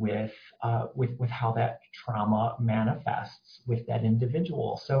line with how that trauma manifests with that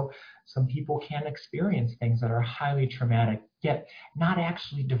individual. So some people can experience things that are highly traumatic, yet not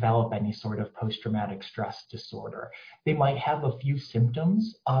actually develop any sort of post-traumatic stress disorder. They might have a few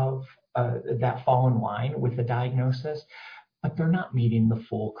symptoms of that fall in line with the diagnosis, but they're not meeting the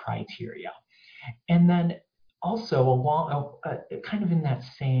full criteria. And then also along, kind of in that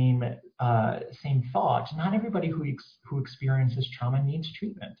same thought, not everybody who experiences trauma needs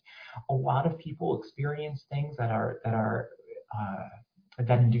treatment. A lot of people experience things that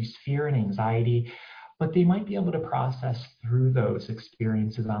induce fear and anxiety, but they might be able to process through those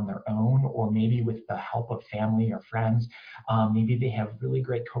experiences on their own, or maybe with the help of family or friends. Maybe they have really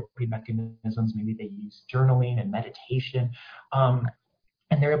great coping mechanisms. Maybe they use journaling and meditation.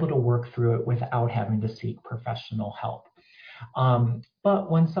 And they're able to work through it without having to seek professional help.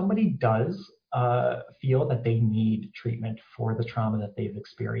 But when somebody does feel that they need treatment for the trauma that they've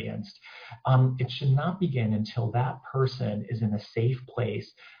experienced, it should not begin until that person is in a safe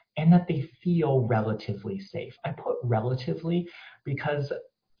place and that they feel relatively safe. I put relatively because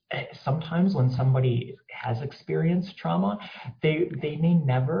sometimes when somebody has experienced trauma, they may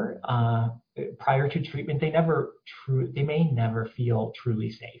never, prior to treatment, they may never feel truly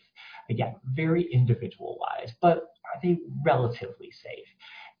safe. Again, very individualized, but are they relatively safe?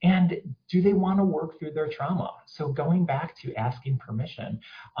 And do they want to work through their trauma? So going back to asking permission,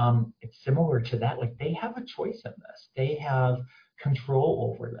 it's similar to that. Like, they have a choice in this. They have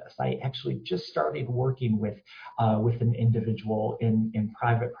control over this. I actually just started working with an individual in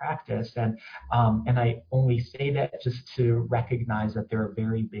private practice, and I only say that just to recognize that there are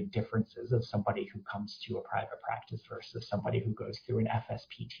very big differences of somebody who comes to a private practice versus somebody who goes through an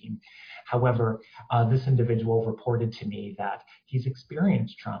FSP team. However, this individual reported to me that he's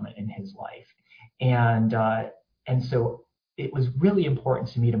experienced trauma in his life, and so it was really important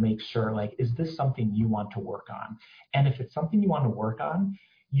to me to make sure, like, is this something you want to work on? And if it's something you want to work on,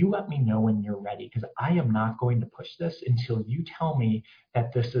 you let me know when you're ready, because I am not going to push this until you tell me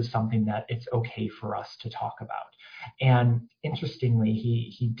that this is something that it's okay for us to talk about. And interestingly,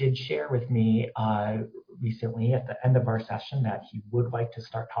 he did share with me recently at the end of our session that he would like to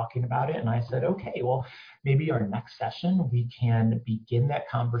start talking about it. And I said, okay, well, maybe our next session we can begin that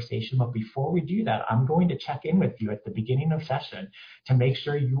conversation. But before we do that, I'm going to check in with you at the beginning of session to make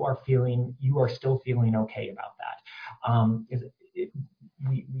sure you are still feeling okay about that.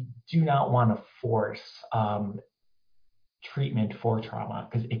 We do not want to force treatment for trauma,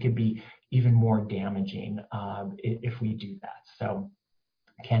 because it could be even more damaging if we do that. So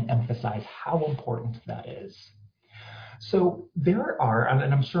I can't emphasize how important that is. So there are,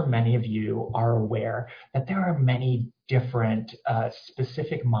 and I'm sure many of you are aware, that there are many different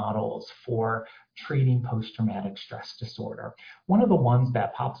specific models for treating post-traumatic stress disorder. One of the ones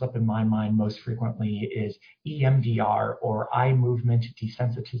that pops up in my mind most frequently is EMDR, or eye movement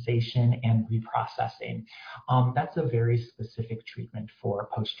desensitization and reprocessing. That's a very specific treatment for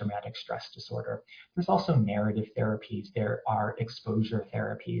post-traumatic stress disorder. There's also narrative therapies. There are exposure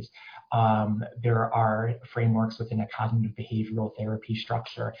therapies. There are frameworks within a cognitive behavioral therapy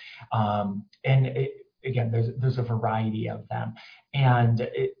structure. Again, there's a variety of them. And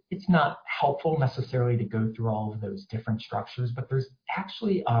it's not helpful necessarily to go through all of those different structures, but there's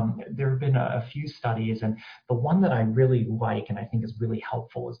actually, there have been a few studies, and the one that I really like and I think is really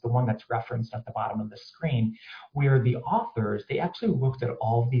helpful is the one that's referenced at the bottom of the screen, where the authors, they actually looked at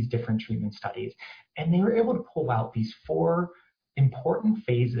all of these different treatment studies, and they were able to pull out these 4 important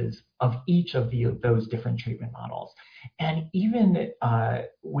phases of each of those different treatment models. And even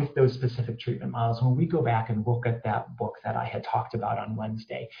with those specific treatment models, when we go back and look at that book that I had talked about on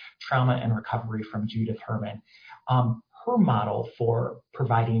Wednesday, Trauma and Recovery from Judith Herman, her model for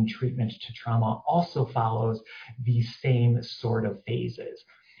providing treatment to trauma also follows these same sort of phases.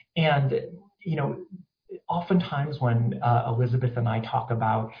 And, oftentimes when Elizabeth and I talk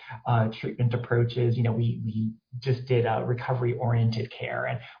about treatment approaches, we just did a recovery-oriented care,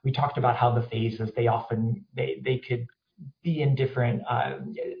 and we talked about how the phases, they could be in different,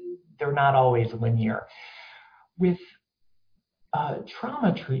 they're not always linear. With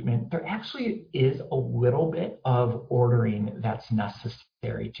trauma treatment, there actually is a little bit of ordering that's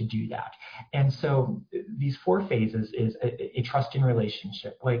necessary to do that. And so these 4 phases is a trusting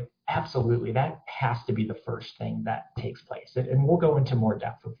relationship. Like, absolutely, that has to be the first thing that takes place. And we'll go into more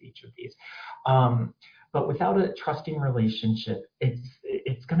depth with each of these. But without a trusting relationship,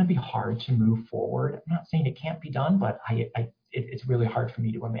 it's going to be hard to move forward. I'm not saying it can't be done, but it's really hard for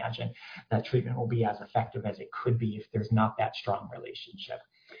me to imagine that treatment will be as effective as it could be if there's not that strong relationship.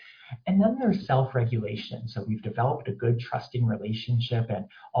 And then there's self-regulation. So we've developed a good trusting relationship, and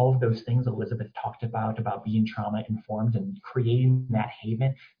all of those things Elizabeth talked about being trauma-informed and creating that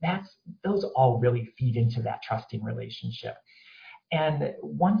haven, those all really feed into that trusting relationship. And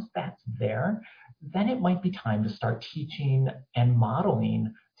once that's there, then it might be time to start teaching and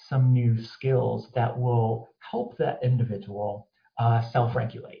modeling some new skills that will help that individual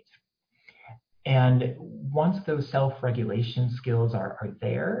self-regulate. And once those self-regulation skills are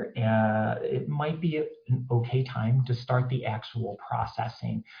there, it might be an okay time to start the actual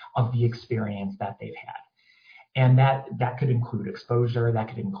processing of the experience that they've had. And that could include exposure, that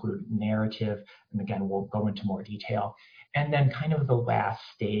could include narrative, and again, we'll go into more detail. And then kind of the last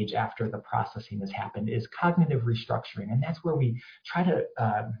stage after the processing has happened is cognitive restructuring. And that's where we try to,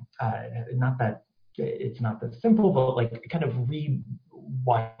 not that it's not that simple, but like kind of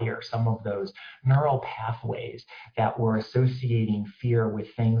rewire some of those neural pathways that were associating fear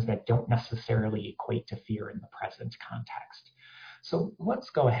with things that don't necessarily equate to fear in the present context. So let's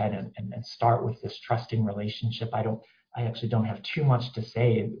go ahead and start with this trusting relationship. I actually don't have too much to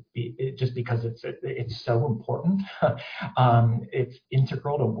say, just because it's so important. It's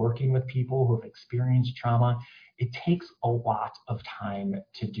integral to working with people who have experienced trauma. It takes a lot of time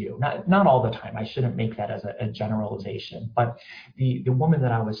to do. Not all the time. I shouldn't make that as a generalization. But the woman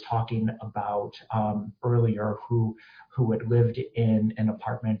that I was talking about earlier, who had lived in an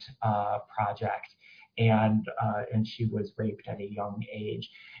apartment project, and she was raped at a young age.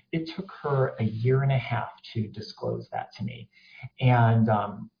 It took her 1.5 years to disclose that to me, and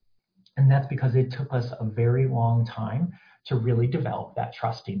that's because it took us a very long time to really develop that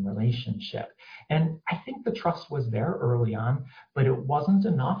trusting relationship. And I think the trust was there early on, but it wasn't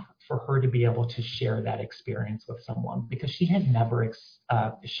enough for her to be able to share that experience with someone, because she had never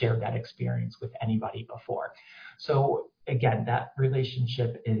shared that experience with anybody before. So again, that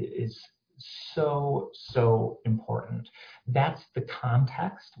relationship is so important. That's the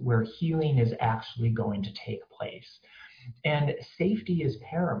context where healing is actually going to take place. And safety is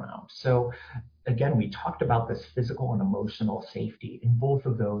paramount. So again, we talked about this physical and emotional safety, and both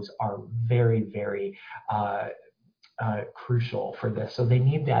of those are very, very crucial for this. So they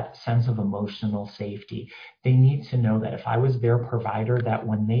need that sense of emotional safety. They need to know that if I was their provider, that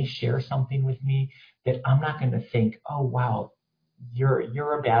when they share something with me, that I'm not going to think, oh, wow,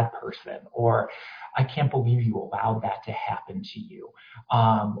 you're a bad person, or I can't believe you allowed that to happen to you,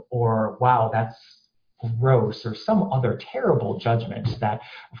 or wow, that's gross, or some other terrible judgments that,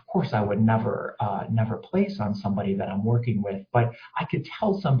 of course, I would never place on somebody that I'm working with. But I could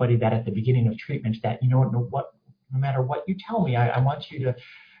tell somebody that at the beginning of treatment that, no matter what you tell me, I want you to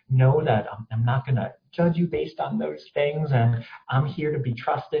know that I'm not going to judge you based on those things, and I'm here to be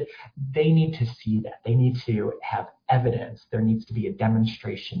trusted. They need to see that. They need to have evidence. There needs to be a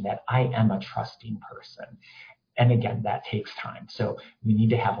demonstration that I am a trusting person. And again, that takes time. So we need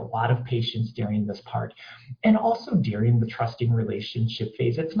to have a lot of patience during this part. And also during the trusting relationship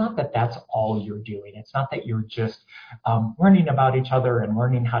phase, it's not that that's all you're doing. It's not that you're just learning about each other and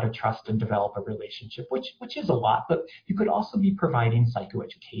learning how to trust and develop a relationship, which is a lot. But you could also be providing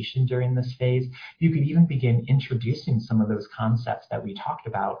psychoeducation during this phase. You could even begin introducing some of those concepts that we talked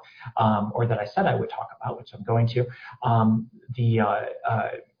about, or that I said I would talk about, which I'm going to,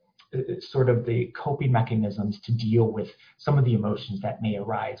 sort of the coping mechanisms to deal with some of the emotions that may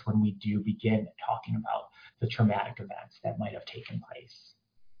arise when we do begin talking about the traumatic events that might have taken place.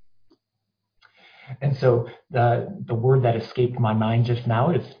 And so the word that escaped my mind just now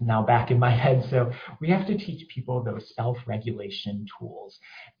is now back in my head. So we have to teach people those self-regulation tools.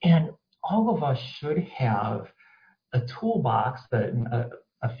 And all of us should have a toolbox,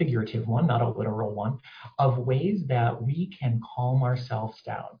 a figurative one, not a literal one, of ways that we can calm ourselves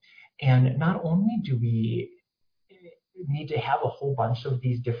down. And not only do we need to have a whole bunch of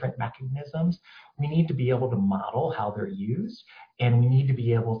these different mechanisms, we need to be able to model how they're used, and we need to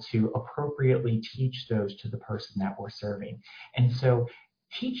be able to appropriately teach those to the person that we're serving. And so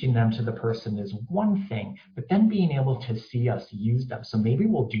teaching them to the person is one thing, but then being able to see us use them. So maybe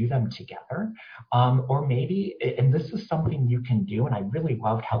we'll do them together, or maybe, and this is something you can do, and I really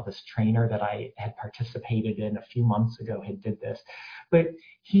loved how this trainer that I had participated in a few months ago had did this, but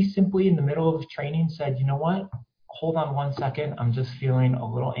he simply in the middle of training said, you know what? Hold on one second. I'm just feeling a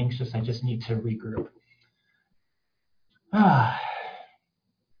little anxious. I just need to regroup.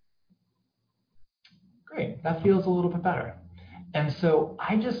 Great. That feels a little bit better. And so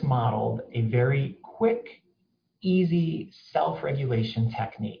I just modeled a very quick, easy self-regulation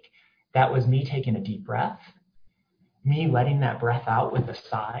technique. That was me taking a deep breath, me letting that breath out with a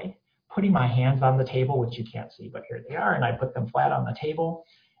sigh, putting my hands on the table, which you can't see, but here they are, and I put them flat on the table,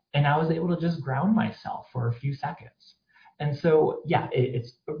 and I was able to just ground myself for a few seconds. And so, yeah,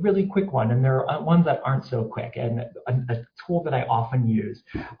 it's a really quick one, and there are ones that aren't so quick. And a tool that I often use,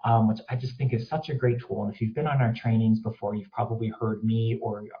 which I just think is such a great tool, and if you've been on our trainings before, you've probably heard me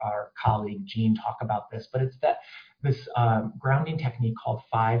or our colleague Jean talk about this, but it's this grounding technique called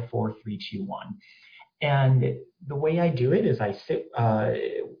 5-4-3-2-1. And the way I do it is I sit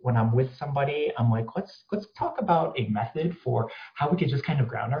when I'm with somebody, I'm like, let's talk about a method for how we could just kind of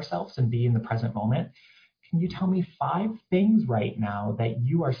ground ourselves and be in the present moment. Can you tell me 5 things right now that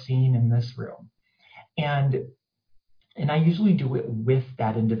you are seeing in this room? And I usually do it with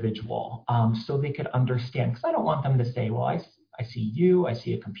that individual so they could understand, because I don't want them to say, well, I see you, I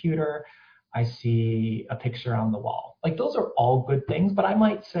see a computer, I see a picture on the wall. Like those are all good things, but I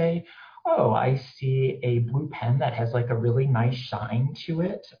might say, oh, I see a blue pen that has like a really nice shine to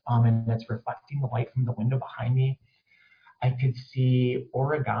it, and it's reflecting the light from the window behind me. I could see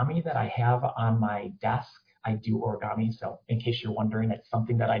origami that I have on my desk. I do origami, so in case you're wondering, it's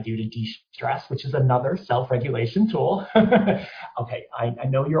something that I do to de-stress, which is another self-regulation tool. Okay, I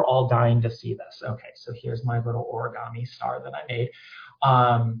know you're all dying to see this. Okay, so here's my little origami star that I made.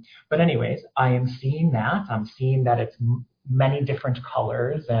 But anyways, I am seeing that. I'm seeing that it's many different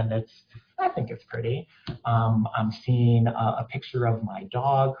colors, and I think it's pretty. I'm seeing a picture of my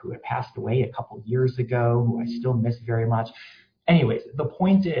dog who had passed away a couple years ago, who I still miss very much. Anyways, the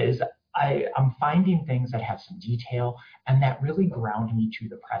point is I'm finding things that have some detail and that really ground me to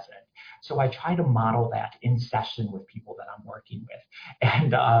the present. So I try to model that in session with people that I'm working with.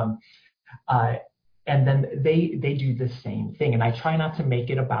 And then they do the same thing. And I try not to make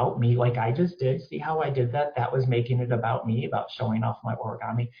it about me like I just did. See how I did that? That was making it about me, about showing off my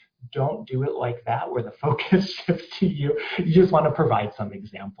origami. Don't do it like that where the focus shifts to you. You just want to provide some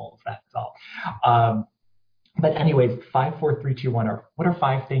examples, that's all. But anyways, 5-4-3-2-1 are, what are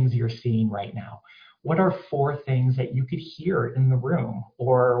 5 things you're seeing right now? What are 4 things that you could hear in the room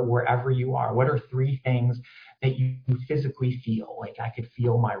or wherever you are? What are 3 things that you physically feel? Like I could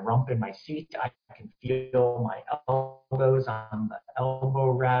feel my rump in my seat. I can feel my elbows on the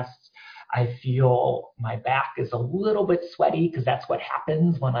elbow rests. I feel my back is a little bit sweaty because that's what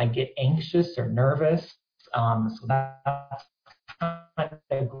happens when I get anxious or nervous. So that's kind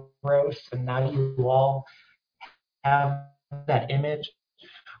of gross. And now you all have that image.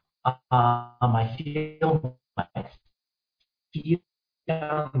 I feel my feet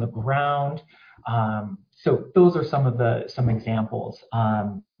on the ground. So those are some examples.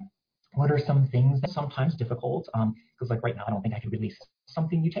 What are some things that are sometimes difficult? Because like right now, I don't think I could release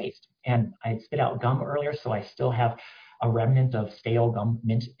something you taste. And I spit out gum earlier, so I still have a remnant of stale gum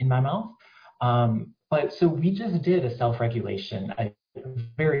mint in my mouth. But so we just did a self-regulation,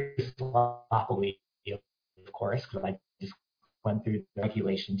 very sloppily, of course, because I just went through the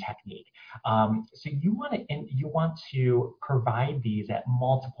regulation technique. So you want to provide these at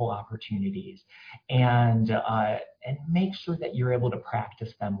multiple opportunities, and make sure that you're able to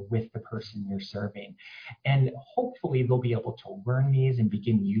practice them with the person you're serving, and hopefully they'll be able to learn these and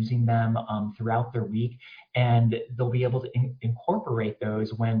begin using them throughout their week, and they'll be able to incorporate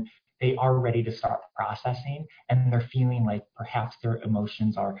those when they are ready to start processing and they're feeling like perhaps their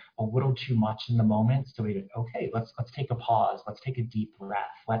emotions are a little too much in the moment. So okay, let's take a pause. Let's take a deep breath.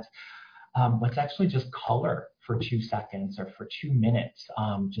 Let's actually just color for 2 seconds or for 2 minutes,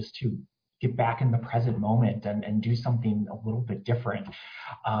 just to get back in the present moment and do something a little bit different.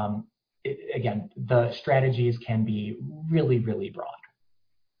 Again, the strategies can be really, really broad.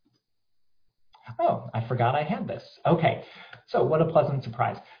 Oh, I forgot I had this. Okay, so what a pleasant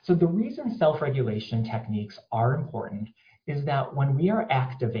surprise. So the reason self-regulation techniques are important is that when we are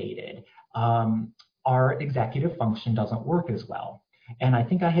activated, our executive function doesn't work as well. And I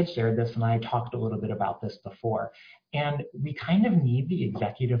think I had shared this and I talked a little bit about this before. And we kind of need the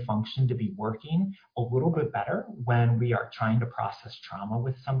executive function to be working a little bit better when we are trying to process trauma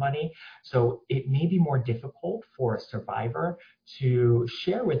with somebody. So it may be more difficult for a survivor to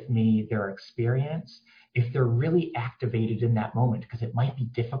share with me their experience if they're really activated in that moment, because it might be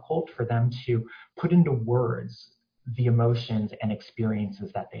difficult for them to put into words the emotions and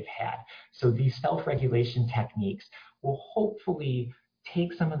experiences that they've had. So these self-regulation techniques will hopefully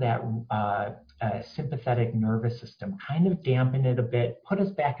take some of that sympathetic nervous system, kind of dampen it a bit, put us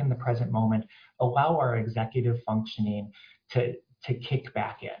back in the present moment, allow our executive functioning to kick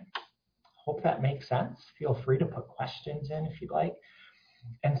back in. Hope that makes sense. Feel free to put questions in if you'd like.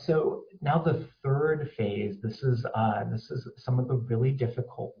 And so now the third phase, this is some of the really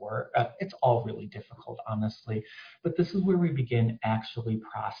difficult work. It's all really difficult, honestly, but this is where we begin actually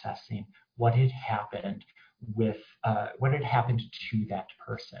processing what had happened to that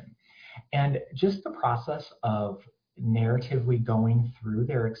person. And just the process of narratively going through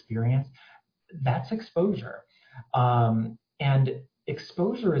their experience, that's exposure. And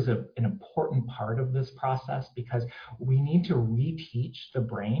exposure is an important part of this process because we need to reteach the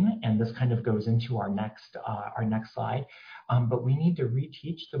brain, and this kind of goes into our next slide, but we need to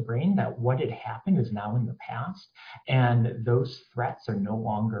reteach the brain that what had happened is now in the past, and those threats are no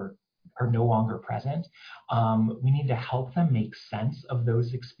longer present. We need to help them make sense of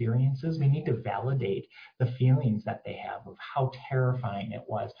those experiences. We need to validate the feelings that they have of how terrifying it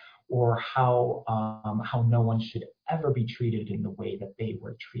was, or how no one should ever be treated in the way that they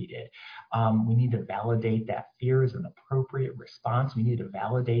were treated. We need to validate that fear is an appropriate response. We need to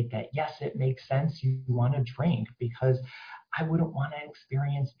validate that, yes, it makes sense you want to drink, because I wouldn't want to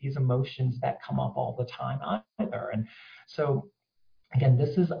experience these emotions that come up all the time either. And so again,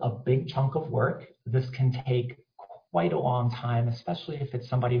 this is a big chunk of work. This can take quite a long time, especially if it's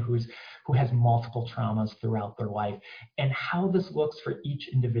somebody who has multiple traumas throughout their life. And how this looks for each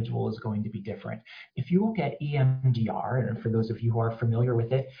individual is going to be different. If you look at EMDR, and for those of you who are familiar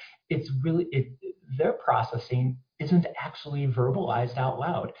with it, their processing isn't actually verbalized out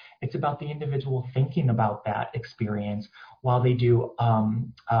loud. It's about the individual thinking about that experience while they do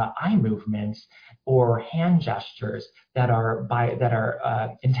eye movements or hand gestures that are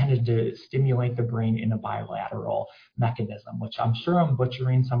intended to stimulate the brain in a bilateral mechanism, which I'm sure I'm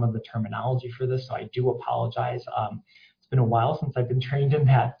butchering some of the terminology for this, so I do apologize. It's been a while since I've been trained in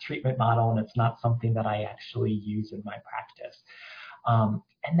that treatment model, and it's not something that I actually use in my practice.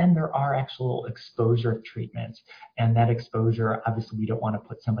 And then there are actual exposure treatments, and that exposure, obviously we don't want to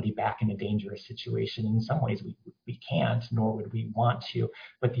put somebody back in a dangerous situation. In some ways we can't, nor would we want to,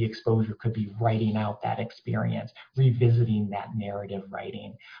 but the exposure could be writing out that experience, revisiting that narrative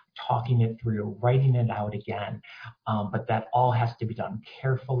writing, talking it through, writing it out again. But that all has to be done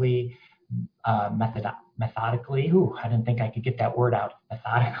carefully, methodically. Ooh, I didn't think I could get that word out.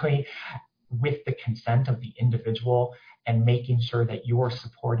 Methodically, with the consent of the individual, and making sure that you're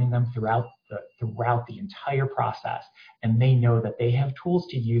supporting them throughout the entire process, and they know that they have tools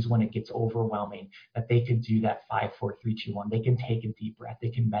to use when it gets overwhelming, that they could do that 5, 4, 3, 2, 1. They can take a deep breath.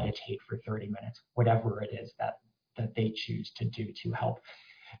 They can meditate for 30 minutes, whatever it is that they choose to do to help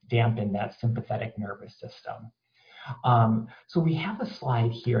dampen that sympathetic nervous system. So we have a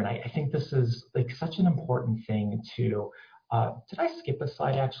slide here, and I think this is like such an important thing to. Did I skip a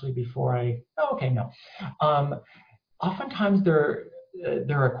slide actually before I? Oh, okay, no. Oftentimes there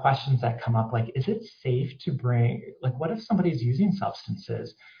are questions that come up like, is it safe to bring, like, what if somebody's using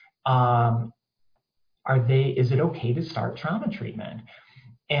substances? Is it okay to start trauma treatment?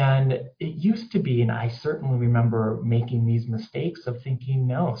 And it used to be, and I certainly remember making these mistakes of thinking,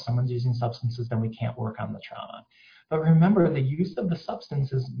 no, if someone's using substances, then we can't work on the trauma. But remember, the use of the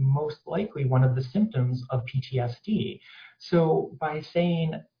substance is most likely one of the symptoms of PTSD. So by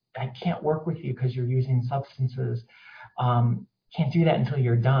saying, I can't work with you because you're using substances, can't do that until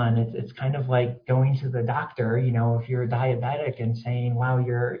you're done. It's kind of like going to the doctor, if you're a diabetic, and saying, wow,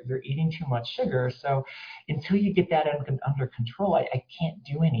 you're eating too much sugar. So until you get that under control, I can't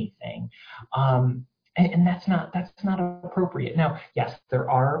do anything. And that's not appropriate. Now, yes, there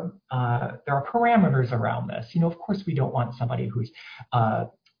are parameters around this. Of course, we don't want somebody who's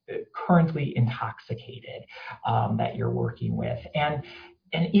currently intoxicated that you're working with, and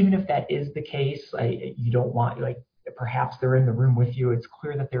even if that is the case, you don't want, perhaps they're in the room with you, it's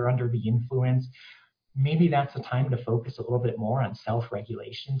clear that they're under the influence. Maybe that's a time to focus a little bit more on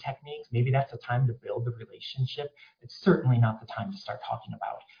self-regulation techniques. Maybe that's a time to build the relationship. It's certainly not the time to start talking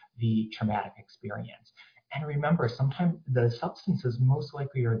about the traumatic experience. And remember, sometimes the substances most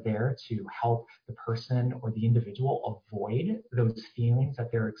likely are there to help the person or the individual avoid those feelings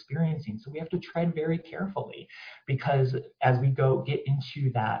that they're experiencing. So we have to tread very carefully, because as we get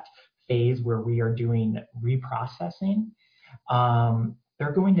into that phase where we are doing reprocessing,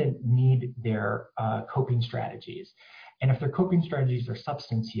 they're going to need their coping strategies. And if their coping strategies are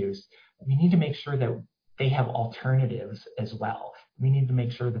substance use, we need to make sure that they have alternatives as well. We need to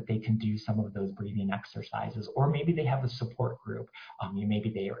make sure that they can do some of those breathing exercises, or maybe they have a support group.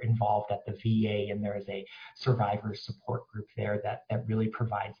 Maybe they are involved at the VA and there is a survivor support group there that really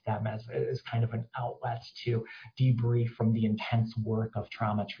provides them as kind of an outlet to debrief from the intense work of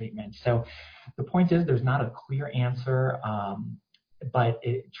trauma treatment. So the point is, there's not a clear answer. But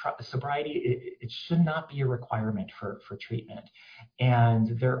sobriety, it should not be a requirement for treatment.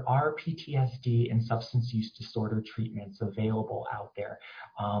 And there are PTSD and substance use disorder treatments available out there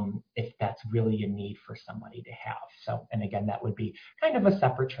if that's really a need for somebody to have. So, and again, that would be kind of a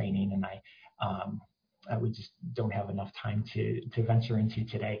separate training, and we just don't have enough time to venture into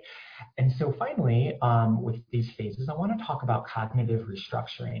today. And so finally, with these phases, I want to talk about cognitive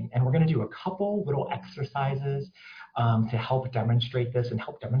restructuring. And we're going to do a couple little exercises to help demonstrate this and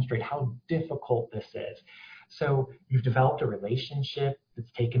help demonstrate how difficult this is. So you've developed a relationship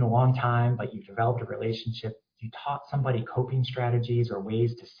that's taken a long time, but you've developed a relationship. You taught somebody coping strategies or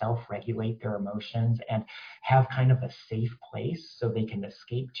ways to self-regulate their emotions and have kind of a safe place so they can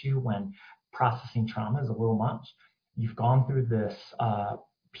escape to when processing trauma is a little much. You've gone through this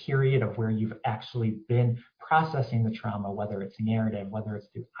period of where you've actually been processing the trauma, whether it's narrative, whether it's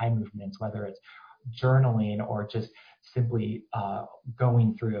through eye movements, whether it's journaling, or just simply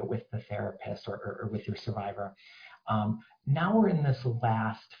going through it with the therapist or with your survivor. Now we're in this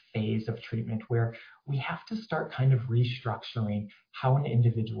last phase of treatment where we have to start kind of restructuring how an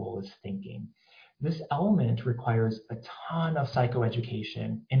individual is thinking. This element requires a ton of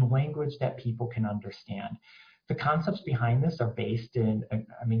psychoeducation in language that people can understand. The concepts behind this are based in,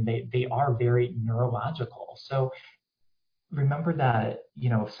 they are very neurological. So remember that,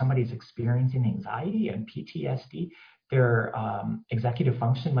 if somebody's experiencing anxiety and PTSD, their executive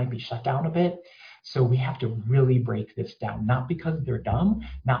function might be shut down a bit. So we have to really break this down, not because they're dumb,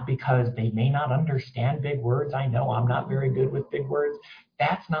 not because they may not understand big words. I know I'm not very good with big words.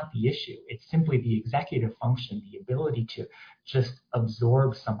 That's not the issue. It's simply the executive function, the ability to just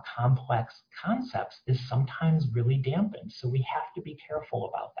absorb some complex concepts is sometimes really dampened. So we have to be careful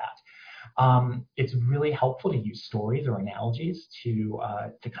about that. It's really helpful to use stories or analogies to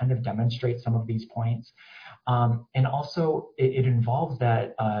kind of demonstrate some of these points. And also it involves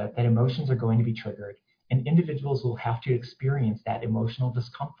that emotions are going to be triggered, and individuals will have to experience that emotional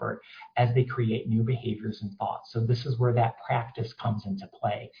discomfort as they create new behaviors and thoughts. So this is where that practice comes into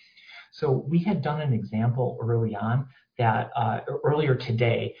play. So we had done an example early on that earlier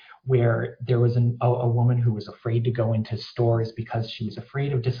today where there was a woman who was afraid to go into stores because she was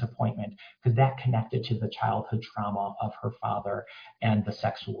afraid of disappointment, because that connected to the childhood trauma of her father and the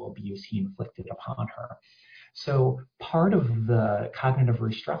sexual abuse he inflicted upon her. So part of the cognitive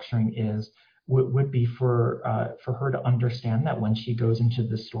restructuring would be for her to understand that when she goes into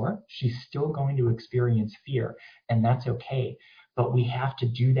the store, she's still going to experience fear, and that's okay. But we have to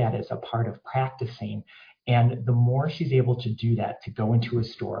do that as a part of practicing. And the more she's able to do that, to go into a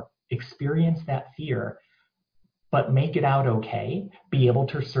store, experience that fear, but make it out okay, be able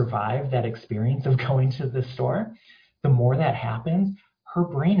to survive that experience of going to the store, the more that happens, her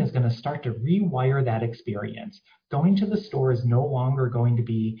brain is going to start to rewire that experience. Going to the store is no longer going to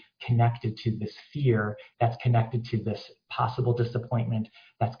be connected to this fear that's connected to this possible disappointment,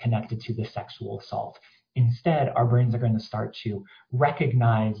 that's connected to the sexual assault. Instead, our brains are going to start to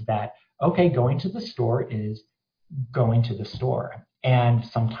recognize that, okay, going to the store is going to the store. And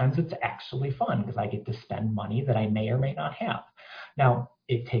sometimes it's actually fun because I get to spend money that I may or may not have. Now,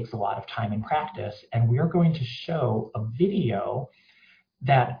 it takes a lot of time and practice, and we are going to show a video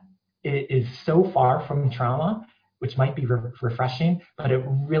that is so far from trauma, which might be refreshing, but it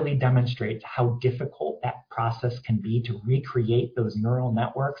really demonstrates how difficult that process can be to recreate those neural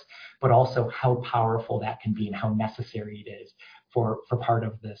networks, but also how powerful that can be and how necessary it is for part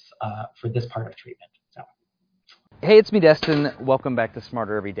of this, for this part of treatment. So. Hey, it's me, Destin. Welcome back to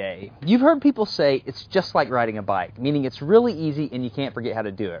Smarter Every Day. You've heard people say it's just like riding a bike, meaning it's really easy and you can't forget how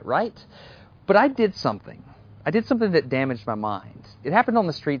to do it, right? But I did something that damaged my mind. It happened on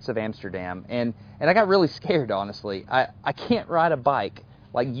the streets of Amsterdam, and I got really scared, honestly. I can't ride a bike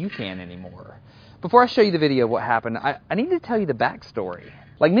like you can anymore. Before I show you the video of what happened, I need to tell you the backstory.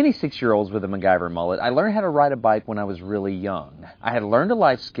 Like many 6-year-olds with a MacGyver mullet, I learned how to ride a bike when I was really young. I had learned a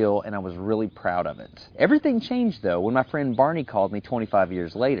life skill and I was really proud of it. Everything changed though when my friend Barney called me 25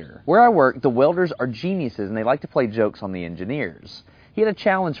 years later. Where I work, the welders are geniuses and they like to play jokes on the engineers. He had a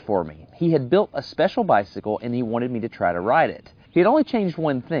challenge for me. He had built a special bicycle and he wanted me to try to ride it. He had only changed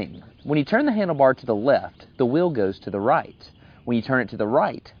one thing. When you turn the handlebar to the left, the wheel goes to the right. When you turn it to the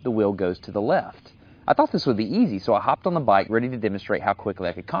right, the wheel goes to the left. I thought this would be easy, so I hopped on the bike ready to demonstrate how quickly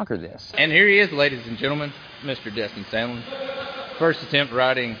I could conquer this. And here he is, ladies and gentlemen, Mr. Destin Sandlin. First attempt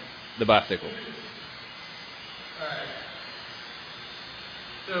riding the bicycle. All right.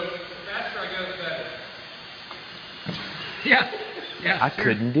 So the faster I go, the better. Yeah. I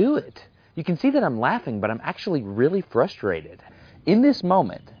couldn't do it. You can see that I'm laughing, but I'm actually really frustrated. In this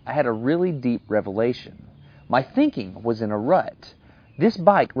moment, I had a really deep revelation. My thinking was in a rut. This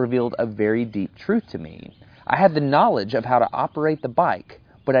bike revealed a very deep truth to me. I had the knowledge of how to operate the bike,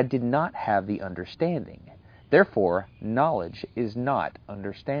 but I did not have the understanding. Therefore, knowledge is not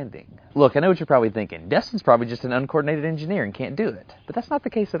understanding. Look, I know what you're probably thinking. Destin's probably just an uncoordinated engineer and can't do it. But that's not the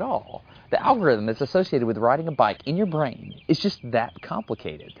case at all. The algorithm that's associated with riding a bike in your brain is just that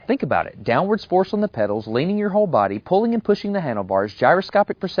complicated. Think about it. Downwards force on the pedals, leaning your whole body, pulling and pushing the handlebars,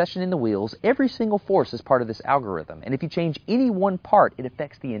 gyroscopic precession in the wheels. Every single force is part of this algorithm. And if you change any one part, it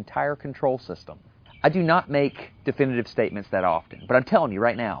affects the entire control system. I do not make definitive statements that often, but I'm telling you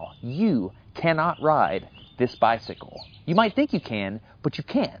right now, you cannot ride this bicycle. You might think you can, but you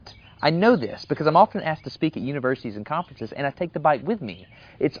can't. I know this because I'm often asked to speak at universities and conferences, and I take the bike with me.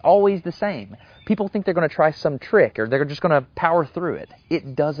 It's always the same. People think they're going to try some trick or they're just going to power through it.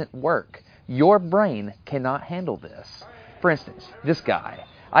 It doesn't work. Your brain cannot handle this. For instance, this guy.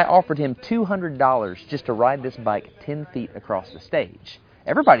 I offered him $200 just to ride this bike 10 feet across the stage.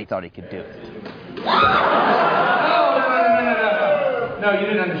 Everybody thought he could do it. No, you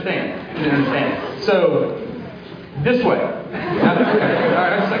didn't understand. You didn't understand. So, this way. Okay. All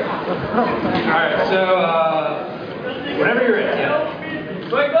right, a second. All right, so, whenever you're ready. Yeah.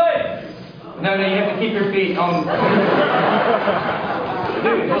 Wait. No, you have to keep your feet on. All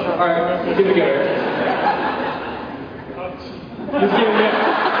right, give it a go. Just give it a go.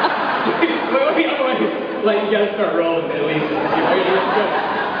 Wait. Like, you gotta start rolling at least.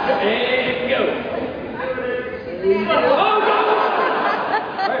 Ready, go. And go. Oh, go!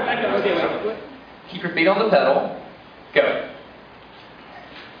 Alright, back up. Okay, wait. Keep your feet on the pedal. Go.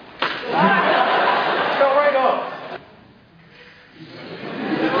 Go right off.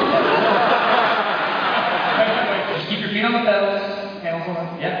 Just keep your feet on the pedals. Handles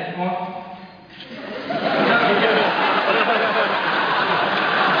on. Yeah, come on.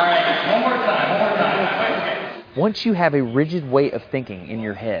 Alright, one more time. Once you have a rigid way of thinking in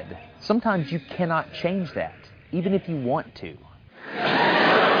your head, sometimes you cannot change that, even if you want to.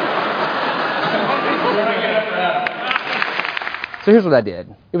 So here's what I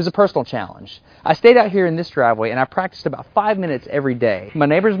did. It was a personal challenge. I stayed out here in this driveway and I practiced about 5 minutes every day. My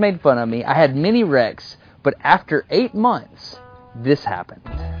neighbors made fun of me. I had many wrecks, but after 8 months, this happened.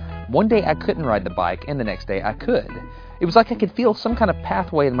 One day I couldn't ride the bike and the next day I could. It was like I could feel some kind of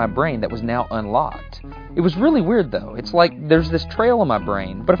pathway in my brain that was now unlocked. It was really weird though. It's like there's this trail in my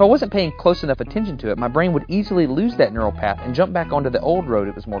brain, but if I wasn't paying close enough attention to it, my brain would easily lose that neural path and jump back onto the old road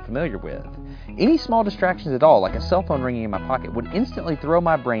it was more familiar with. Any small distractions at all, like a cell phone ringing in my pocket, would instantly throw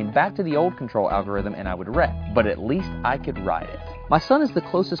my brain back to the old control algorithm and I would wreck. But at least I could ride it. My son is the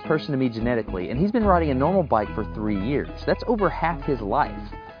closest person to me genetically, and he's been riding a normal bike for 3 years. That's over half his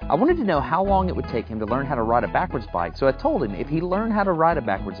life. I wanted to know how long it would take him to learn how to ride a backwards bike, so I told him if he learned how to ride a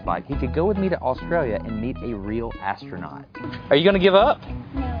backwards bike, he could go with me to Australia and meet a real astronaut. Are you going to give up?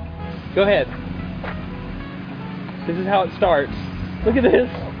 No. Go ahead. This is how it starts. Look at this.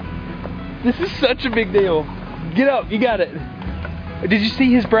 This is such a big deal. Get up, you got it. Did you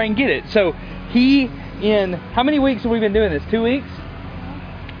see his brain get it? So he, in, how many weeks have we been doing this? 2 weeks?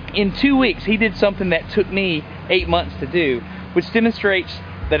 In 2 weeks, he did something that took me 8 months to do, which demonstrates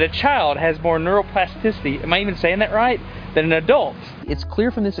that a child has more neuroplasticity, am I even saying that right, than an adult. It's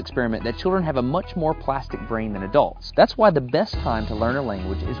clear from this experiment that children have a much more plastic brain than adults. That's why the best time to learn a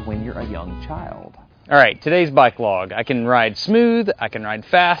language is when you're a young child. All right, today's bike log. I can ride smooth, I can ride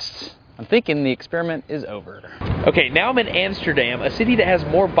fast. I'm thinking the experiment is over. Okay, now I'm in Amsterdam, a city that has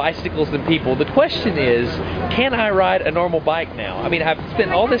more bicycles than people. The question is, can I ride a normal bike now? I mean, I've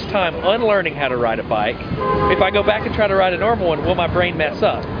spent all this time unlearning how to ride a bike. If I go back and try to ride a normal one, will my brain mess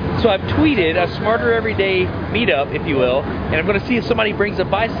up? So I've tweeted a Smarter Everyday meetup, if you will, and I'm going to see if somebody brings a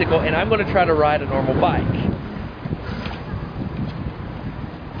bicycle, and I'm going to try to ride a normal bike.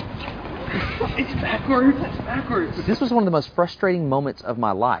 It's backwards. That's backwards. This was one of the most frustrating moments of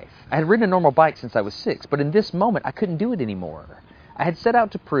my life. I had ridden a normal bike since I was 6, but in this moment, I couldn't do it anymore. I had set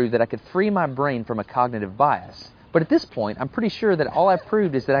out to prove that I could free my brain from a cognitive bias. But at this point, I'm pretty sure that all I've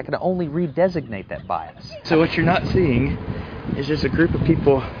proved is that I can only redesignate that bias. So what you're not seeing is just a group of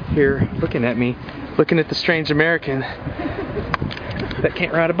people here looking at me, looking at the strange American that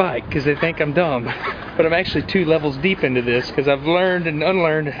can't ride a bike because they think I'm dumb. But I'm actually 2 levels deep into this because I've learned and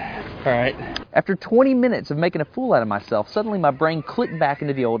unlearned. All right. After 20 minutes of making a fool out of myself, suddenly my brain clicked back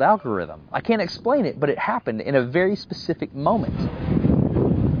into the old algorithm. I can't explain it, but it happened in a very specific moment.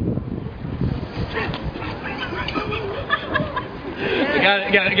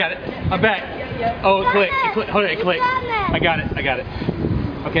 I got it. I'm back. Oh, it clicked. Hold it, it clicked. I got it.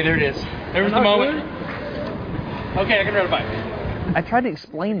 Okay, there it is. There was the moment. Okay, I can ride a bike. I tried to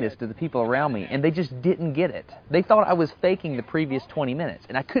explain this to the people around me, and they just didn't get it. They thought I was faking the previous 20 minutes,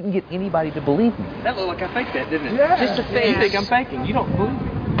 and I couldn't get anybody to believe me. That looked like I faked that, didn't it? Yeah. Just a fake. You think I'm faking. You don't believe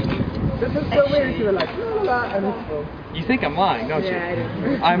me. This is so weird. You were like, and it's You think I'm lying, don't you? I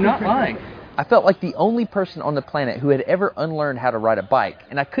do. I'm not lying. I felt like the only person on the planet who had ever unlearned how to ride a bike,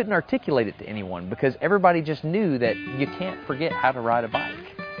 and I couldn't articulate it to anyone because everybody just knew that you can't forget how to ride a bike.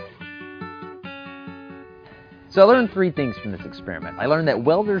 So I learned 3 things from this experiment. I learned that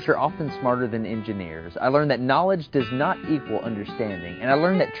welders are often smarter than engineers. I learned that knowledge does not equal understanding. And I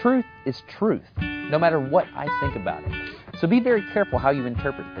learned that truth is truth, no matter what I think about it. So be very careful how you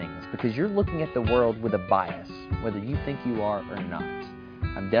interpret things, because you're looking at the world with a bias, whether you think you are or not.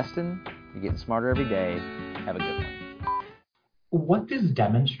 I'm Destin. You're getting smarter every day. Have a good one. What this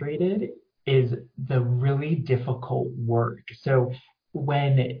demonstrated is the really difficult work. So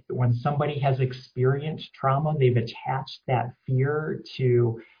when somebody has experienced trauma, they've attached that fear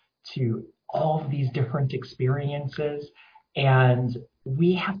to all of these different experiences, and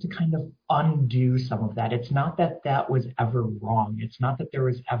we have to kind of undo some of that. It's not that that was ever wrong. It's not that there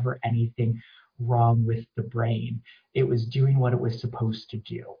was ever anything wrong with the brain. It was doing what it was supposed to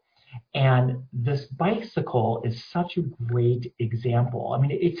do. And this bicycle is such a great example. I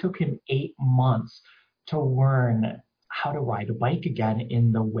mean, it took him 8 months to learn how to ride a bike again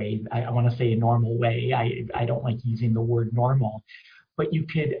in the way, I want to say a normal way. I don't like using the word normal, but you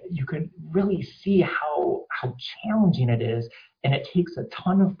could really see how challenging it is, and it takes a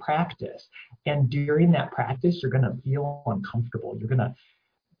ton of practice. And during that practice, you're going to feel uncomfortable. You're going to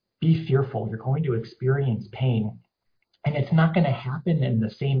be fearful. You're going to experience pain. And it's not going to happen in the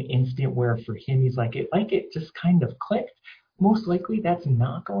same instant where for him, he's like it just kind of clicked. Most likely that's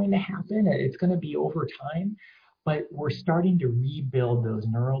not going to happen. It's going to be over time. But we're starting to rebuild those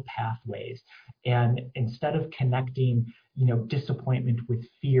neural pathways. And instead of connecting, disappointment with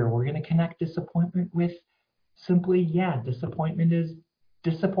fear, we're going to connect disappointment with simply, disappointment is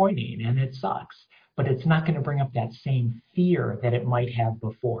disappointing and it sucks. But it's not going to bring up that same fear that it might have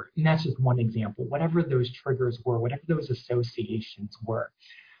before. And that's just one example. Whatever those triggers were, whatever those associations were.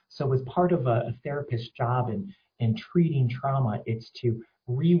 So as part of a therapist's job in treating trauma, it's to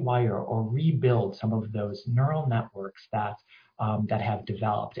rewire or rebuild some of those neural networks that have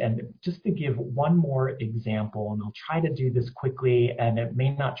developed. And just to give one more example, and I'll try to do this quickly, and it may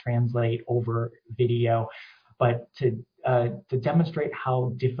not translate over video, but to demonstrate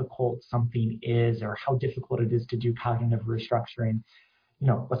how difficult something is or how difficult it is to do cognitive restructuring,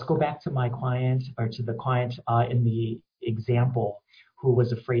 let's go back to my client, or to the client in the example who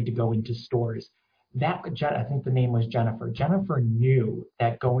was afraid to go into stores. I think the name was Jennifer. Jennifer knew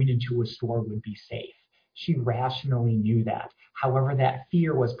that going into a store would be safe. She rationally knew that. However, that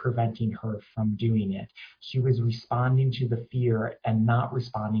fear was preventing her from doing it. She was responding to the fear and not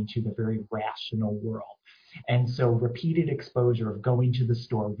responding to the very rational world. And so repeated exposure of going to the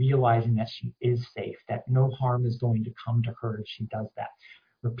store, realizing that she is safe, that no harm is going to come to her if she does that.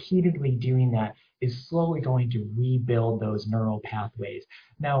 Repeatedly doing that is slowly going to rebuild those neural pathways.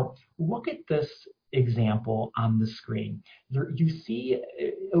 Now, look at this example on the screen. You see,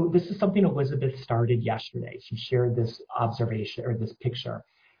 this is something Elizabeth started yesterday. She shared this observation or this picture.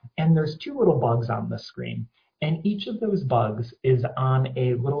 And there's 2 little bugs on the screen. And each of those bugs is on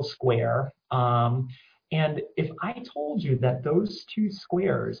a little square. And if I told you that those 2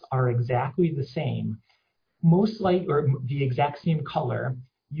 squares are exactly the same, most likely, or the exact same color,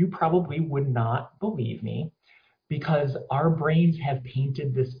 you probably would not believe me, because our brains have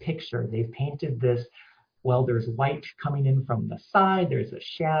painted this picture. They've painted this, well, there's light coming in from the side, there's a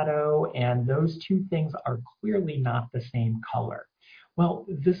shadow, and those 2 things are clearly not the same color. Well,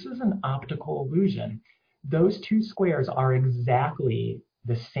 this is an optical illusion. Those 2 squares are exactly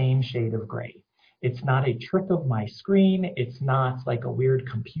the same shade of gray. It's not a trick of my screen. It's not like a weird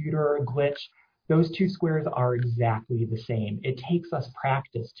computer glitch. those two squares are exactly the same. It takes us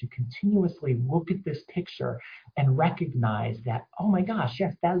practice to continuously look at this picture and recognize that, oh my gosh,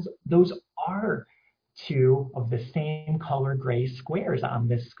 yes, those are two of the same color gray squares on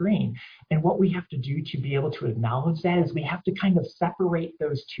this screen. And what we have to do to be able to acknowledge that is we have to kind of separate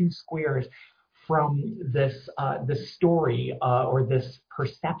those two squares from this story or this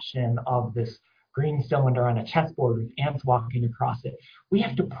perception of this green cylinder on a chessboard with ants walking across it. We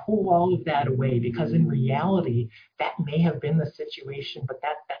have to pull all of that away, because in reality, that may have been the situation, but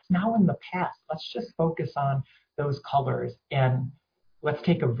that's now in the past. Let's just focus on those colors and let's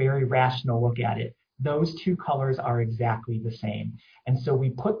take a very rational look at it. Those two colors are exactly the same. And so we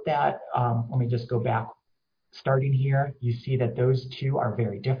put that, let me just go back. Starting here, you see that those two are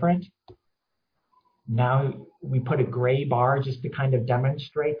very different. Now we put a gray bar just to kind of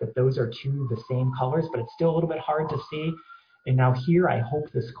demonstrate that those are two the same colors, but it's still a little bit hard to see. And now here, I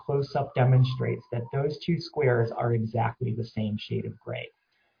hope this close-up demonstrates that those two squares are exactly the same shade of gray.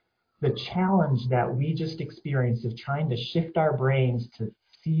 The challenge that we just experienced of trying to shift our brains to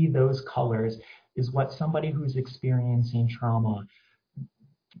see those colors is what somebody who's experiencing trauma,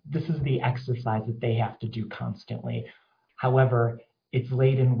 this is the exercise that they have to do constantly. However, it's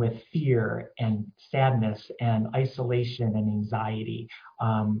laden with fear and sadness and isolation and anxiety.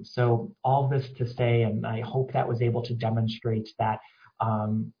 So all this to say, and I hope that was able to demonstrate that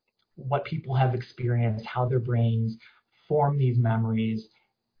what people have experienced, how their brains form these memories,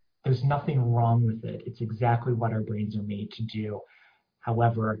 there's nothing wrong with it. It's exactly what our brains are made to do.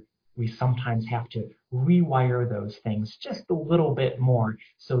 However, we sometimes have to rewire those things just a little bit more,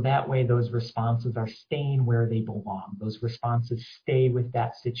 so that way those responses are staying where they belong. Those responses stay with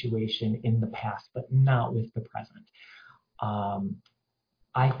that situation in the past, but not with the present.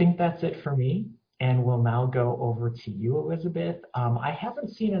 I think that's it for me, and we'll now go over to you, Elizabeth. I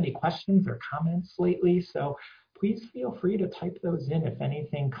haven't seen any questions or comments lately, so please feel free to type those in if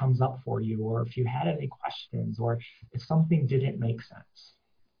anything comes up for you, or if you had any questions, or if something didn't make sense.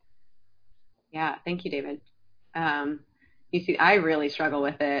 Yeah, thank you, David. You see, I really struggle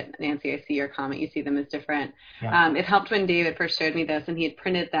with it. Nancy, I see your comment. You see them as different. Yeah. It helped when David first showed me this, and he had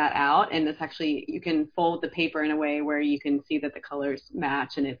printed that out. And it's actually, you can fold the paper in a way where you can see that the colors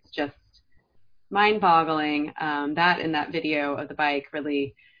match, and it's just mind-boggling. That in that video of the bike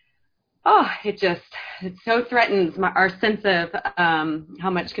really, it so threatens our sense of how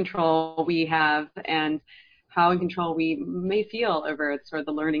much control we have and how in control we may feel over sort of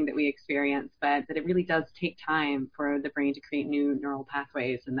the learning that we experience, but that it really does take time for the brain to create new neural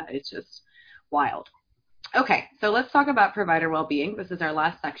pathways, and that is just wild. Okay, so let's talk about provider well-being. This is our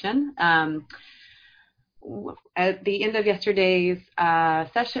last section. At the end of yesterday's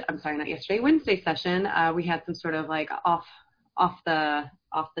Wednesday session, we had some sort of like off the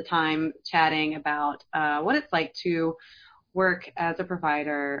time chatting about what it's like to work as a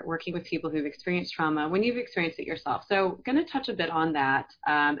provider, working with people who've experienced trauma when you've experienced it yourself. So I'm going to touch a bit on that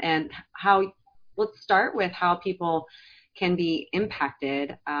and let's start with how people can be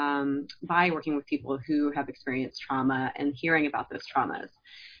impacted by working with people who have experienced trauma and hearing about those traumas.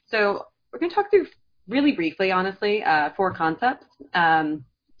 So we're going to talk through really briefly, honestly, 4 concepts: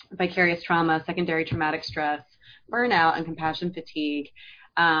 vicarious trauma, secondary traumatic stress, burnout, and compassion fatigue.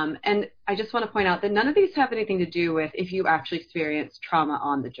 And I just want to point out that none of these have anything to do with if you actually experience trauma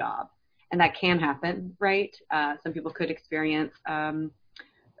on the job. And that can happen, right? Some people could experience an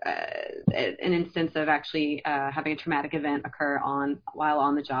instance of actually having a traumatic event occur while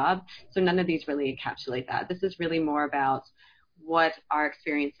on the job. So none of these really encapsulate that. This is really more about what our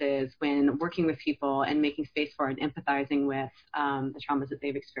experience is when working with people and making space for and empathizing with the traumas that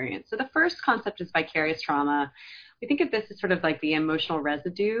they've experienced. So the first concept is vicarious trauma. We think of this as sort of like the emotional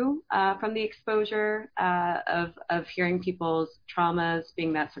residue from the exposure of hearing people's traumas,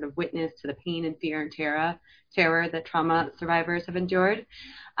 being that sort of witness to the pain and fear and terror that trauma survivors have endured.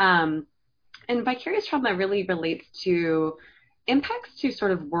 And vicarious trauma really relates to impacts to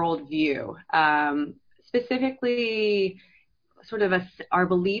sort of worldview, specifically sort of our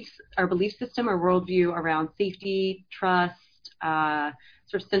belief system or worldview around safety, trust,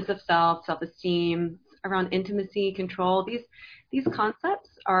 sort of sense of self-esteem, around intimacy, control. These concepts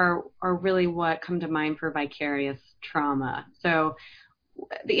are really what come to mind for vicarious trauma. So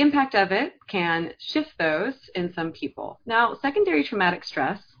the impact of it can shift those in some people. Now, secondary traumatic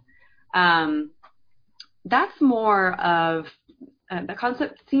stress, that's more of, the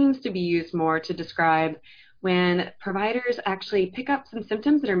concept seems to be used more to describe when providers actually pick up some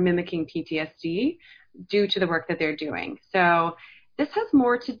symptoms that are mimicking PTSD due to the work that they're doing. So this has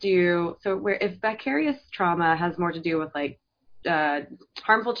more to do, where if vicarious trauma has more to do with like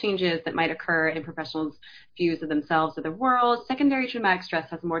harmful changes that might occur in professionals' views of themselves or the world. Secondary traumatic stress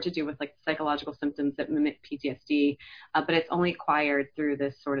has more to do with like psychological symptoms that mimic PTSD, but it's only acquired through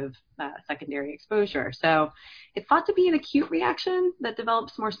this sort of secondary exposure. So it's thought to be an acute reaction that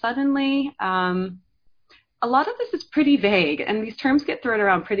develops more suddenly. A lot of this is pretty vague, and these terms get thrown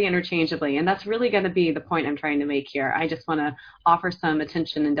around pretty interchangeably, and that's really going to be the point I'm trying to make here. I just want to offer some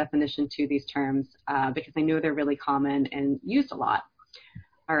attention and definition to these terms because I know they're really common and used a lot.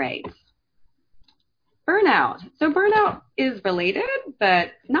 All right. Burnout. So burnout is related,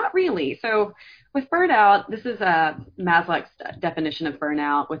 but not really. So with burnout, this is Maslach's definition of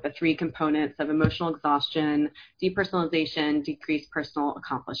burnout with the 3 components of emotional exhaustion, depersonalization, decreased personal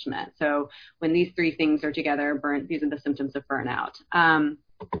accomplishment. So when these 3 things are together, these are the symptoms of burnout.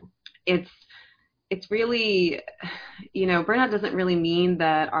 It's really, burnout doesn't really mean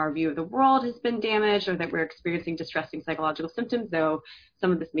that our view of the world has been damaged or that we're experiencing distressing psychological symptoms, though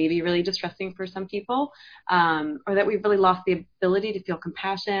some of this may be really distressing for some people, or that we've really lost the ability to feel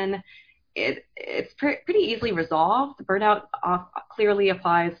compassion. It's pretty easily resolved. The burnout clearly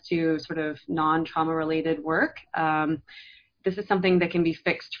applies to sort of non-trauma related work. This is something that can be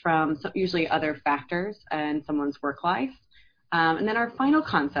fixed from usually other factors in someone's work life. And then our final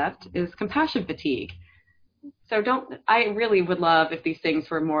concept is compassion fatigue. So I really would love if these things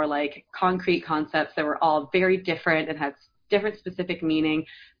were more like concrete concepts that were all very different and had different specific meaning,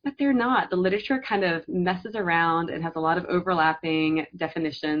 but they're not. The literature kind of messes around and has a lot of overlapping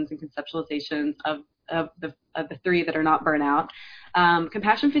definitions and conceptualizations of the 3 that are not burnout.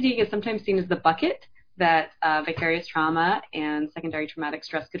 Compassion fatigue is sometimes seen as the bucket that vicarious trauma and secondary traumatic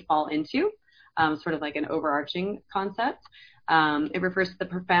stress could fall into, sort of like an overarching concept. It refers to the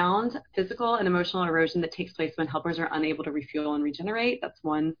profound physical and emotional erosion that takes place when helpers are unable to refuel and regenerate. That's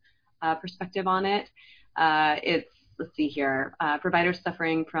one perspective on it. Let's see here. Providers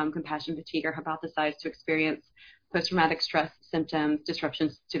suffering from compassion fatigue are hypothesized to experience post-traumatic stress symptoms,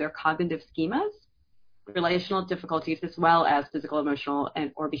 disruptions to their cognitive schemas, relational difficulties, as well as physical, emotional,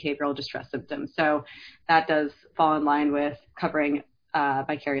 or behavioral distress symptoms. So that does fall in line with covering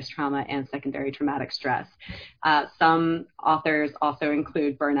vicarious trauma and secondary traumatic stress. Some authors also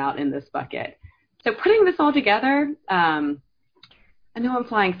include burnout in this bucket. So putting this all together, I know I'm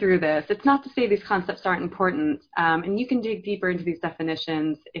flying through this. It's not to say these concepts aren't important, and you can dig deeper into these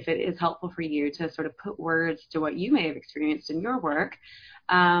definitions if it is helpful for you to sort of put words to what you may have experienced in your work.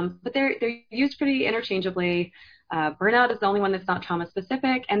 But they're used pretty interchangeably. Burnout is the only one that's not trauma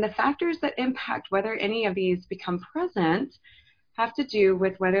specific, and the factors that impact whether any of these become present have to do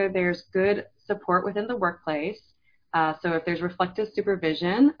with whether there's good support within the workplace. So if there's reflective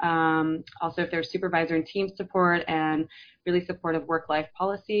supervision, also if there's supervisor and team support and really supportive work-life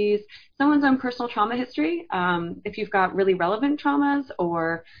policies, someone's own personal trauma history, if you've got really relevant traumas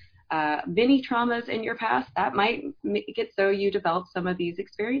or many traumas in your past, that might make it so you develop some of these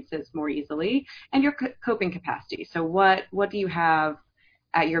experiences more easily, and your coping capacity. So what do you have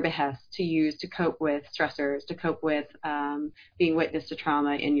at your behest to use to cope with stressors, to cope with being witness to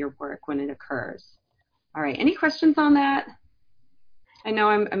trauma in your work when it occurs? All right, any questions on that? I know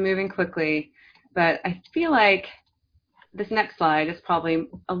I'm moving quickly, but I feel like this next slide is probably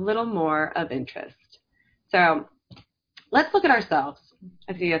a little more of interest. So let's look at ourselves.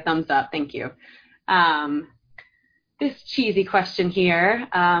 I see a thumbs up, thank you. This cheesy question here,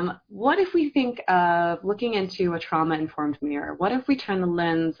 what if we think of looking into a trauma-informed mirror? What if we turn the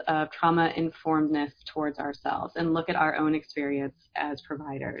lens of trauma-informedness towards ourselves and look at our own experience as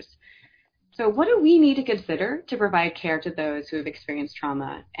providers? So what do we need to consider to provide care to those who have experienced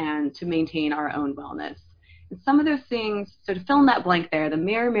trauma and to maintain our own wellness? And some of those things, so to fill in that blank there, the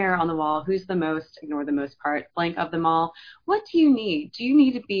mirror on the wall, who's the most, ignore the most part, blank of them all, what do you need? Do you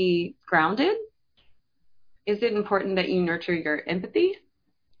need to be grounded? Is it important that you nurture your empathy?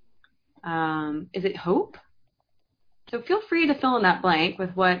 Is it hope? So feel free to fill in that blank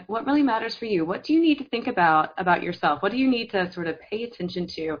with what really matters for you. What do you need to think about yourself? What do you need to sort of pay attention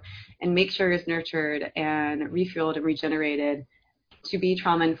to and make sure is nurtured and refueled and regenerated to be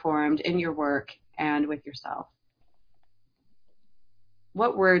trauma-informed in your work and with yourself?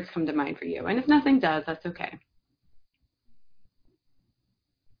 What words come to mind for you? And if nothing does, that's okay.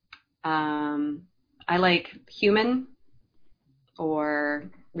 I like human or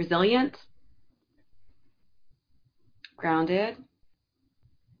resilient, grounded.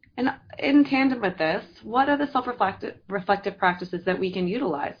 And in tandem with this, what are the self-reflective practices that we can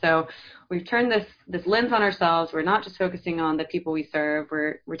utilize? So we've turned this lens on ourselves. We're not just focusing on the people we serve.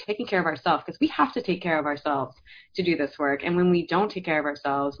 We're taking care of ourselves because we have to take care of ourselves to do this work. And when we don't take care of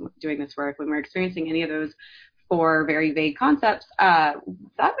ourselves doing this work, when we're experiencing any of those for very vague concepts, that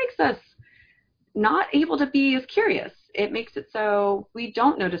makes us not able to be as curious. It makes it so we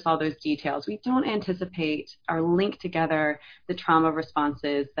don't notice all those details. We don't anticipate or link together the trauma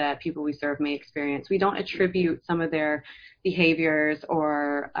responses that people we serve may experience. We don't attribute some of their behaviors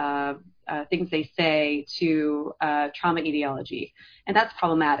or things they say to trauma etiology, and that's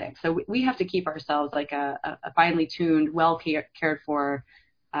problematic. So we have to keep ourselves like a finely tuned, well cared for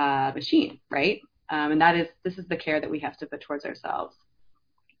machine, right? And this is the care that we have to put towards ourselves.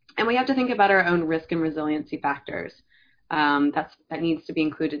 And we have to think about our own risk and resiliency factors. That needs to be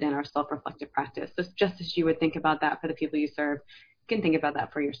included in our self-reflective practice. So just as you would think about that for the people you serve, you can think about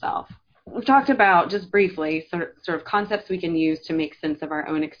that for yourself. We've talked about, just briefly, sort of concepts we can use to make sense of our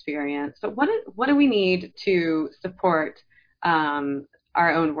own experience. But what do we need to support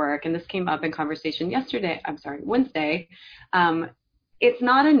our own work? And this came up in conversation Wednesday. It's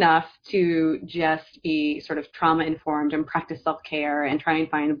not enough to just be sort of trauma-informed and practice self-care and try and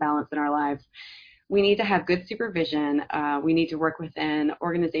find a balance in our lives. We need to have good supervision. We need to work within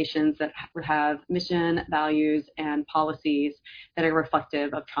organizations that have mission, values, and policies that are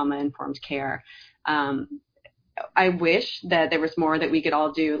reflective of trauma-informed care. I wish that there was more that we could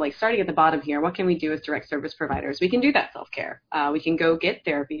all do, like starting at the bottom here. What can we do as direct service providers? We can do that self-care. We can go get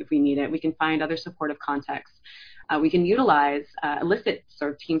therapy if we need it. We can find other supportive contexts. We can utilize illicit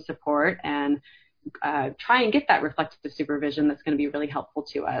sort of team support and try and get that reflective supervision that's going to be really helpful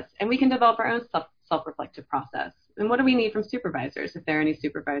to us. And we can develop our own self-reflective process. And what do we need from supervisors? If there are any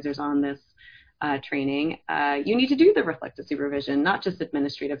supervisors on this training, you need to do the reflective supervision, not just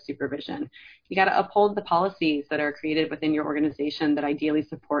administrative supervision. You got to uphold the policies that are created within your organization that ideally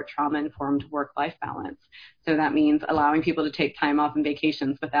support trauma-informed work-life balance. So that means allowing people to take time off and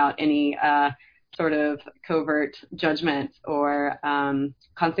vacations without any sort of covert judgment or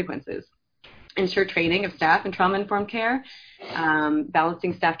consequences. Ensure training of staff in trauma-informed care,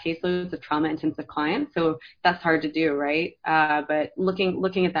 balancing staff caseloads of trauma-intensive clients. So that's hard to do, right? But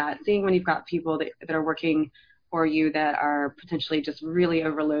looking at that, seeing when you've got people that are working for you that are potentially just really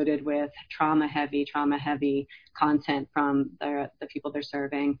overloaded with trauma-heavy content from the people they're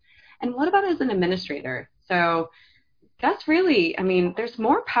serving. And what about as an administrator? So that's really, there's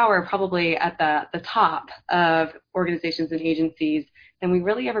more power probably at the top of organizations and agencies than we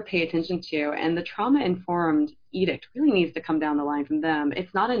really ever pay attention to. And the trauma-informed edict really needs to come down the line from them.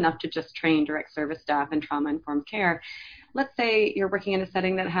 It's not enough to just train direct service staff in trauma-informed care. Let's say you're working in a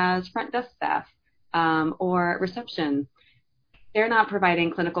setting that has front desk staff or reception. They're not providing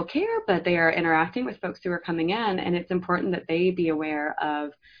clinical care, but they are interacting with folks who are coming in, and it's important that they be aware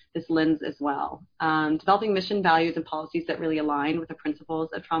of this lens as well. Developing mission, values, and policies that really align with the principles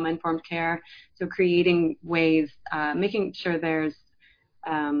of trauma-informed care. So creating ways, making sure there's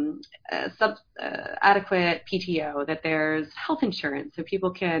adequate PTO, that there's health insurance so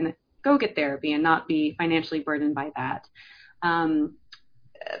people can go get therapy and not be financially burdened by that.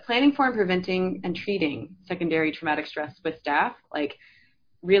 Planning for and preventing and treating secondary traumatic stress with staff, like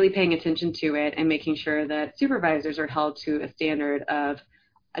really paying attention to it and making sure that supervisors are held to a standard of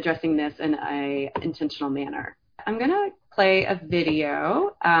addressing this in an intentional manner. I'm going to play a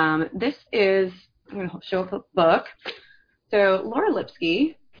video. I'm going to show up a book. So Laura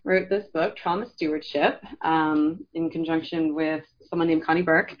Lipsky wrote this book, Trauma Stewardship, in conjunction with someone named Connie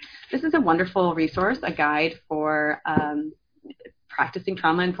Burke. This is a wonderful resource, a guide for practicing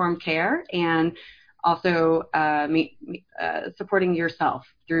trauma-informed care and also supporting yourself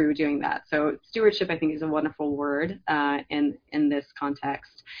through doing that. So stewardship, I think, is a wonderful word in this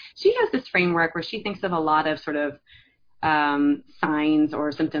context. She has this framework where she thinks of a lot of sort of signs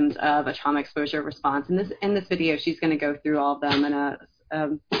or symptoms of a trauma exposure response. In this video, she's going to go through all of them in a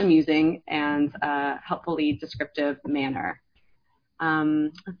amusing and helpfully descriptive manner.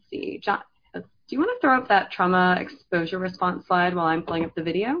 Let's see, John, do you want to throw up that trauma exposure response slide while I'm pulling up the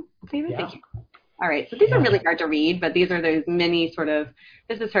video, David? Yeah. Thank you. All right, so these are really hard to read, but these are those many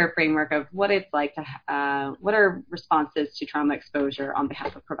this is her framework of what it's like to, what are responses to trauma exposure on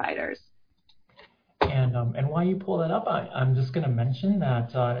behalf of providers. And while you pull that up, I'm just going to mention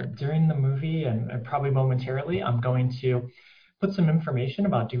that during the movie and probably momentarily, I'm going to put some information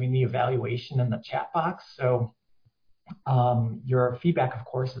about doing the evaluation in the chat box. So your feedback, of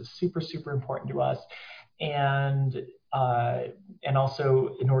course, is super, super important to us. And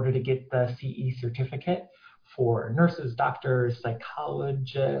also in order to get the CE certificate for nurses, doctors,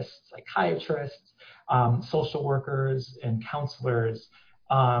 psychologists, psychiatrists, social workers, and counselors,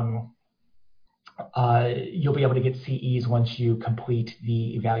 you'll be able to get CEs once you complete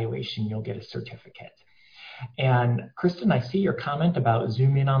the evaluation. You'll get a certificate. And Kristen, I see your comment about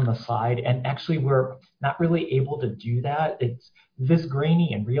zoom in on the slide, and actually we're not really able to do that. It's this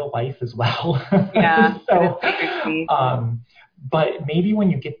grainy in real life as well. Yeah. So, but maybe when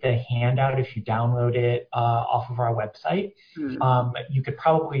you get the handout, if you download it off of our website, you could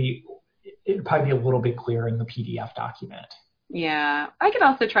it'd probably be a little bit clearer in the PDF document. Yeah, I could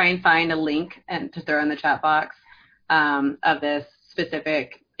also try and find a link and to throw in the chat box of this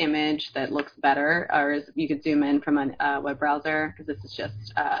specific image that looks better, or you could zoom in from a web browser, because this is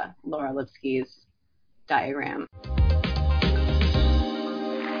just Laura Lipsky's diagram.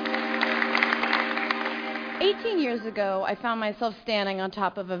 18 years ago, I found myself standing on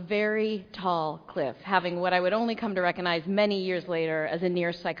top of a very tall cliff, having what I would only come to recognize many years later as a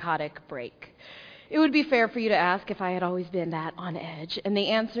near psychotic break. It would be fair for you to ask if I had always been that on edge, and the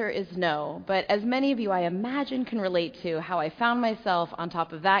answer is no. But as many of you, I imagine, can relate to, how I found myself on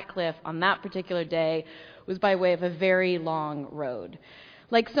top of that cliff on that particular day was by way of a very long road.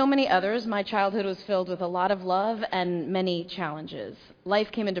 Like so many others, my childhood was filled with a lot of love and many challenges. Life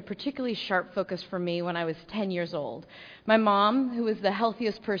came into particularly sharp focus for me when I was 10 years old. My mom, who was the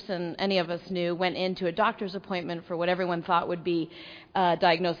healthiest person any of us knew, went into a doctor's appointment for what everyone thought would be a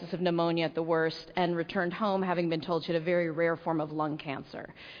diagnosis of pneumonia at the worst, and returned home having been told she had a very rare form of lung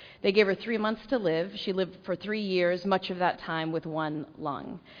cancer. They gave her 3 months to live. She lived for 3 years, much of that time with one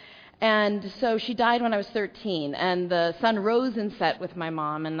lung. And so she died when I was 13, and the sun rose and set with my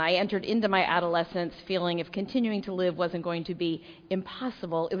mom, and I entered into my adolescence feeling if continuing to live wasn't going to be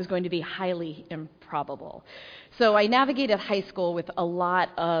impossible, it was going to be highly improbable. So I navigated high school with a lot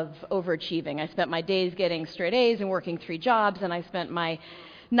of overachieving. I spent my days getting straight A's and working 3 jobs, and I spent my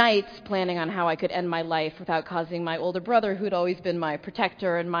nights planning on how I could end my life without causing my older brother, who'd always been my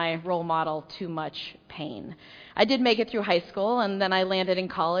protector and my role model, too much pain. I did make it through high school, and then I landed in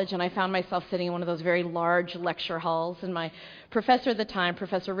college, and I found myself sitting in one of those very large lecture halls, and my professor at the time,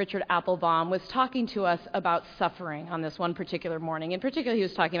 Professor Richard Applebaum, was talking to us about suffering on this one particular morning. In particular, he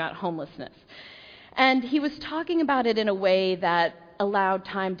was talking about homelessness. And he was talking about it in a way that allowed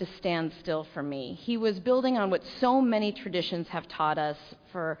time to stand still for me. He was building on what so many traditions have taught us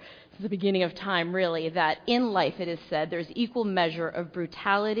for the beginning of time, really, that in life, it is said, there's equal measure of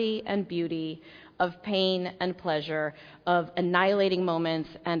brutality and beauty, of pain and pleasure, of annihilating moments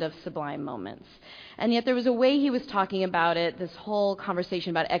and of sublime moments. And yet there was a way he was talking about it, this whole conversation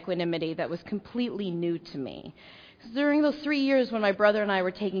about equanimity, that was completely new to me. During those 3 years when my brother and I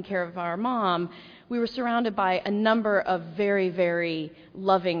were taking care of our mom, we were surrounded by a number of very, very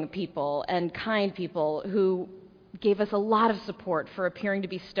loving people and kind people who gave us a lot of support for appearing to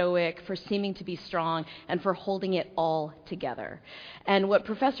be stoic, for seeming to be strong, and for holding it all together. And what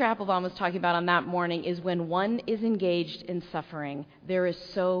Professor Applebaum was talking about on that morning is when one is engaged in suffering, there is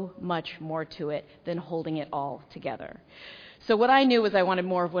so much more to it than holding it all together. So what I knew was I wanted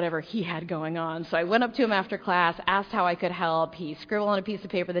more of whatever he had going on. So I went up to him after class, asked how I could help. He scribbled on a piece of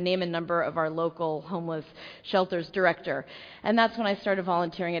paper the name and number of our local homeless shelter's director. And that's when I started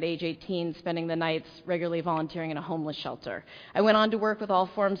volunteering at age 18, spending the nights regularly volunteering in a homeless shelter. I went on to work with all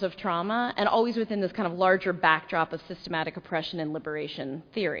forms of trauma, and always within this kind of larger backdrop of systematic oppression and liberation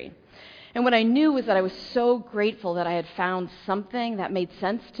theory. And what I knew was that I was so grateful that I had found something that made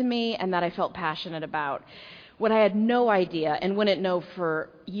sense to me and that I felt passionate about. What I had no idea, and wouldn't know for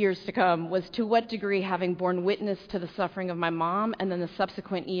years to come, was to what degree, having borne witness to the suffering of my mom and then the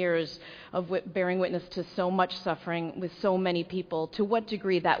subsequent years of bearing witness to so much suffering with so many people, to what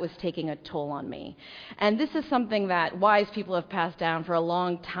degree that was taking a toll on me. And this is something that wise people have passed down for a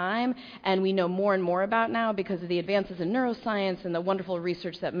long time, and we know more and more about now because of the advances in neuroscience and the wonderful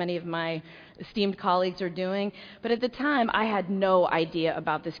research that many of my esteemed colleagues are doing. But at the time, I had no idea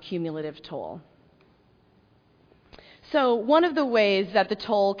about this cumulative toll. So one of the ways that the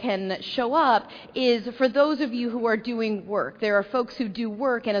toll can show up is for those of you who are doing work. There are folks who do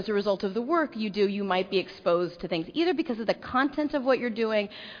work, and as a result of the work you do, you might be exposed to things, either because of the content of what you're doing,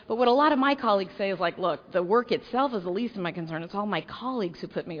 but what a lot of my colleagues say is like, look, the work itself is the least of my concern. It's all my colleagues who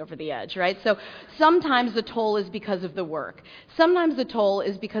put me over the edge, right? So sometimes the toll is because of the work. Sometimes the toll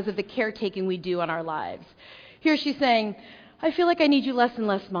is because of the caretaking we do on our lives. Here she's saying, I feel like I need you less and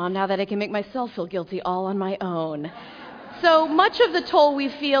less, Mom, now that I can make myself feel guilty all on my own. So much of the toll we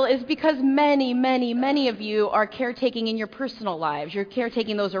feel is because many, many, many of you are caretaking in your personal lives. You're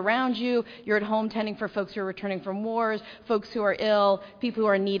caretaking those around you. You're at home tending for folks who are returning from wars, folks who are ill, people who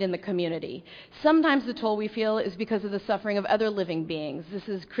are in need in the community. Sometimes the toll we feel is because of the suffering of other living beings. This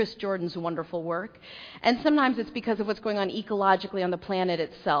is Chris Jordan's wonderful work. And sometimes it's because of what's going on ecologically on the planet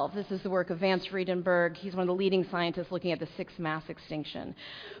itself. This is the work of Vance Friedenberg. He's one of the leading scientists looking at the sixth mass extinction.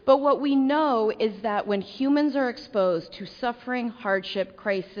 But what we know is that when humans are exposed to suffering, hardship,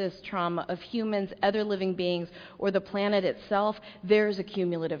 crisis, trauma of humans, other living beings, or the planet itself, there's a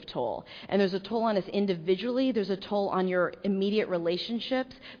cumulative toll. And there's a toll on us individually. There's a toll on your immediate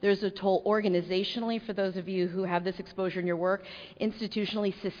relationships. There's a toll organizationally for those of you who have this exposure in your work.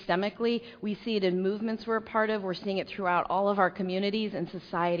 Institutionally, systemically, we see it in movements we're a part of. We're seeing it throughout all of our communities and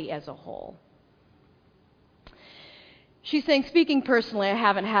society as a whole. She's saying, speaking personally, I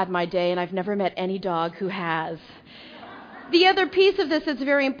haven't had my day, and I've never met any dog who has. The other piece of this that's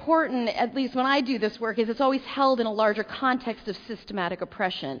very important, at least when I do this work, is it's always held in a larger context of systematic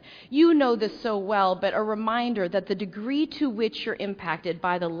oppression. You know this so well, but a reminder that the degree to which you're impacted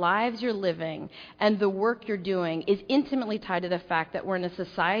by the lives you're living and the work you're doing is intimately tied to the fact that we're in a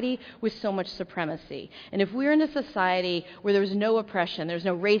society with so much supremacy. And if we're in a society where there's no oppression, there's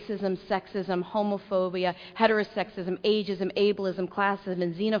no racism, sexism, homophobia, heterosexism, ageism, ableism, classism,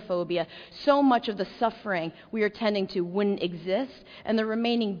 and xenophobia, so much of the suffering we are tending to wouldn't exist, and the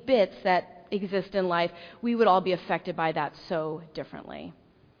remaining bits that exist in life, we would all be affected by that so differently.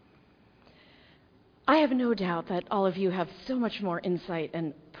 I have no doubt that all of you have so much more insight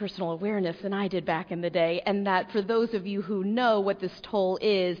and personal awareness than I did back in the day, and that for those of you who know what this toll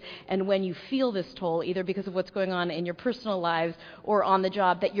is, and when you feel this toll, either because of what's going on in your personal lives or on the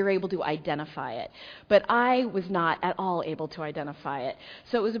job, that you're able to identify it. But I was not at all able to identify it.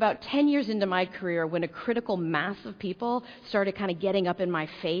 So it was about 10 years into my career when a critical mass of people started kind of getting up in my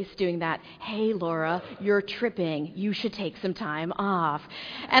face, doing that, hey, Laura, you're tripping, you should take some time off.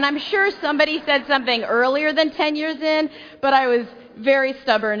 And I'm sure somebody said something earlier than 10 years in, but I was very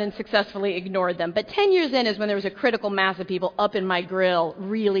stubborn and successfully ignored them. But 10 years in is when there was a critical mass of people up in my grill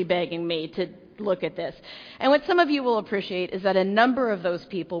really begging me to look at this. And what some of you will appreciate is that a number of those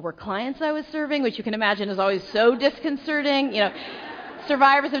people were clients I was serving, which you can imagine is always so disconcerting. You know,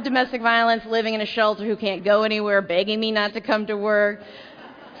 survivors of domestic violence living in a shelter who can't go anywhere, begging me not to come to work.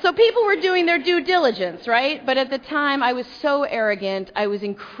 So people were doing their due diligence, right? But at the time, I was so arrogant, I was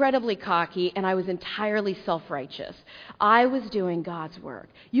incredibly cocky, and I was entirely self-righteous. I was doing God's work.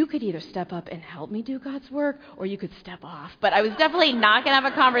 You could either step up and help me do God's work, or you could step off. But I was definitely not going to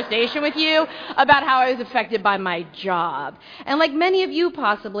have a conversation with you about how I was affected by my job. And like many of you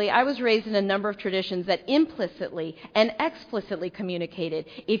possibly, I was raised in a number of traditions that implicitly and explicitly communicated,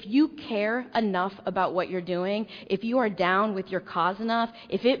 if you care enough about what you're doing, if you are down with your cause enough,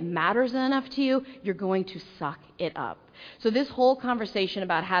 if it matters enough to you, you're going to suck it up. So this whole conversation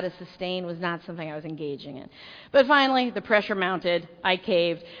about how to sustain was not something I was engaging in. But finally, the pressure mounted. I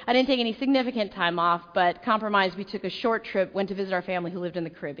caved. I didn't take any significant time off, but compromised. We took a short trip, went to visit our family who lived in the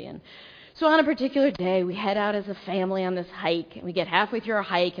Caribbean. So on a particular day, we head out as a family on this hike, and we get halfway through our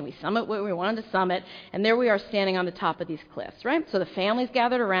hike, and we summit what we wanted to summit, and there we are standing on the top of these cliffs, right? So the family's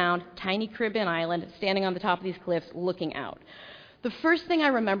gathered around, tiny Caribbean island, standing on the top of these cliffs, looking out. The first thing I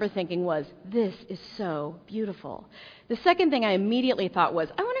remember thinking was, this is so beautiful. The second thing I immediately thought was,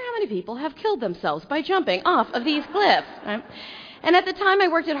 I wonder how many people have killed themselves by jumping off of these cliffs. Right? And at the time, I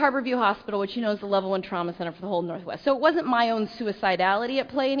worked at Harborview Hospital, which you know is the level 1 trauma center for the whole Northwest. So it wasn't my own suicidality at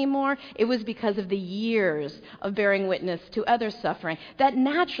play anymore. It was because of the years of bearing witness to others' suffering that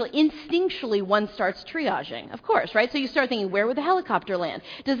naturally, instinctually, one starts triaging, of course, right? So you start thinking, where would the helicopter land?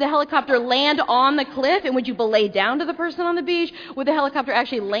 Does the helicopter land on the cliff, and would you belay down to the person on the beach? Would the helicopter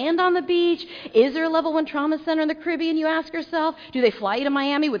actually land on the beach? Is there a level 1 trauma center in the Caribbean, you ask yourself? Do they fly you to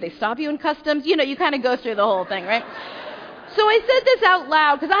Miami? Would they stop you in customs? You know, you kind of go through the whole thing, right? So I said this out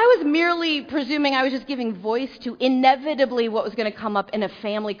loud because I was merely presuming I was just giving voice to inevitably what was going to come up in a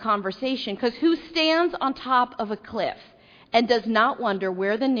family conversation, because who stands on top of a cliff and does not wonder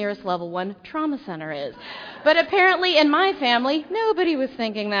where the nearest level 1 trauma center is? But apparently in my family, nobody was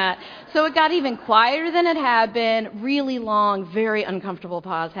thinking that. So it got even quieter than it had been. Really long, very uncomfortable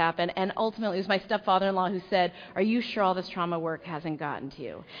pause happened. And ultimately it was my stepfather-in-law who said, are you sure all this trauma work hasn't gotten to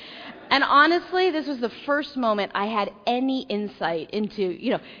you? And honestly, this was the first moment I had any insight into,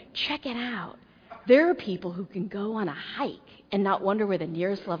 check it out. There are people who can go on a hike and not wonder where the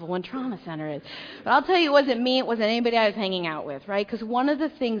nearest level 1 trauma center is. But I'll tell you, it wasn't me, it wasn't anybody I was hanging out with, right? Because one of the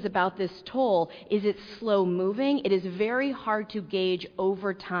things about this toll is it's slow moving. It is very hard to gauge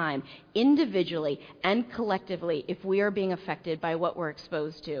over time, individually and collectively, if we are being affected by what we're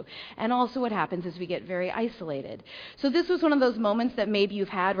exposed to. And also what happens is we get very isolated. So this was one of those moments that maybe you've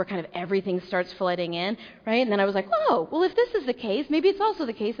had where kind of everything starts flooding in, right? And then I was like, oh, well, if this is the case, maybe it's also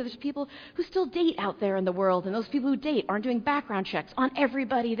the case that there's people who still date out there in the world, and those people who date aren't doing background checks on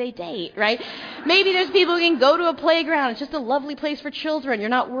everybody they date, right? Maybe there's people who can go to a playground. It's just a lovely place for children. You're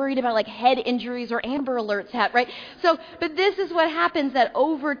not worried about like head injuries or Amber Alerts, right? So, but this is what happens, that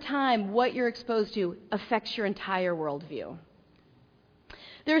over time, what you're exposed to affects your entire worldview.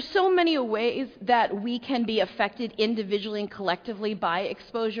 There are so many ways that we can be affected individually and collectively by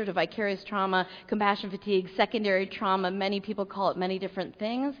exposure to vicarious trauma, compassion fatigue, secondary trauma. Many people call it many different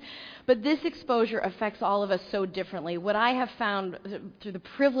things. But this exposure affects all of us so differently. What I have found through the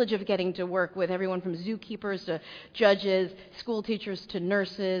privilege of getting to work with everyone from zookeepers to judges, school teachers to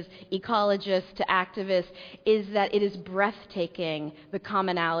nurses, ecologists to activists, is that it is breathtaking, the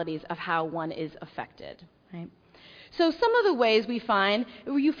commonalities of how one is affected, right? So some of the ways we find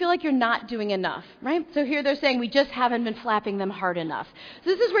where you feel like you're not doing enough, right? So here they're saying we just haven't been flapping them hard enough. So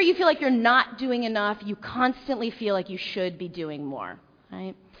this is where you feel like you're not doing enough. You constantly feel like you should be doing more,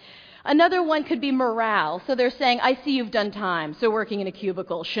 right? Another one could be morale. So they're saying, I see you've done time, so working in a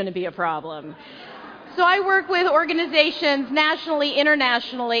cubicle shouldn't be a problem. So I work with organizations nationally,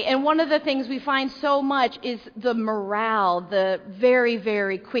 internationally, and one of the things we find so much is the morale, the very,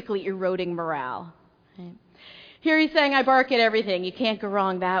 very quickly eroding morale. Right? Here he's saying, I bark at everything. You can't go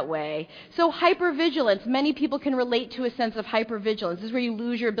wrong that way. So hypervigilance. Many people can relate to a sense of hypervigilance. This is where you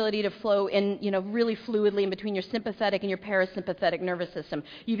lose your ability to flow in, really fluidly in between your sympathetic and your parasympathetic nervous system.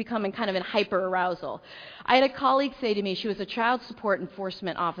 You become in kind of in hyperarousal. I had a colleague say to me, she was a child support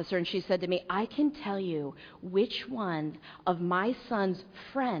enforcement officer, and she said to me, I can tell you which one of my son's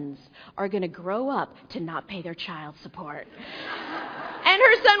friends are going to grow up to not pay their child support. And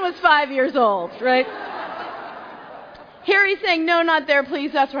her son was 5 years old, right? Here he's saying, no, not there,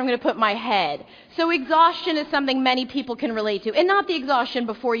 please, that's where I'm going to put my head. So exhaustion is something many people can relate to. And not the exhaustion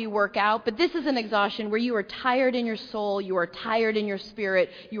before you work out, but this is an exhaustion where you are tired in your soul, you are tired in your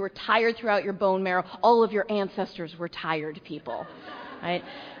spirit, you are tired throughout your bone marrow. All of your ancestors were tired people, right?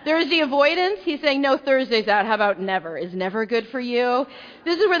 There is the avoidance. He's saying, no, Thursday's out. How about never? Is never good for you?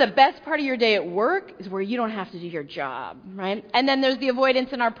 This is where the best part of your day at work is where you don't have to do your job, right? And then there's the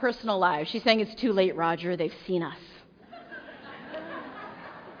avoidance in our personal lives. She's saying, it's too late, Roger. They've seen us.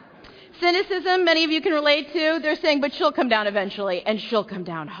 Cynicism, many of you can relate to. They're saying, but she'll come down eventually, and she'll come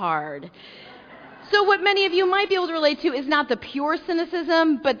down hard. So what many of you might be able to relate to is not the pure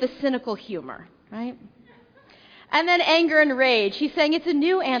cynicism, but the cynical humor, right? And then anger and rage. He's saying it's a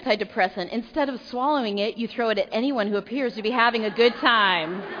new antidepressant. Instead of swallowing it, you throw it at anyone who appears to be having a good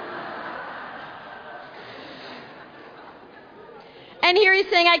time. And here he's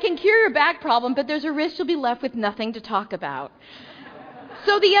saying, I can cure your back problem, but there's a risk you'll be left with nothing to talk about.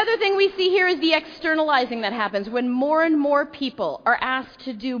 So the other thing we see here is the externalizing that happens. When more and more people are asked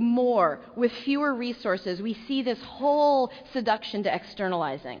to do more with fewer resources, we see this whole seduction to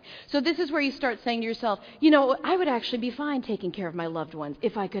externalizing. So this is where you start saying to yourself, I would actually be fine taking care of my loved ones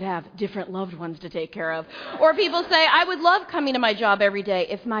if I could have different loved ones to take care of. Or people say, I would love coming to my job every day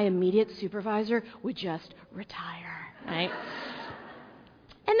if my immediate supervisor would just retire, right?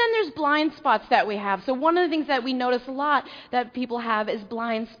 And then there's blind spots that we have. So one of the things that we notice a lot that people have is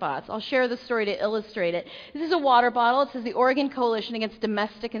blind spots. I'll share the story to illustrate it. This is a water bottle. It says the Oregon Coalition Against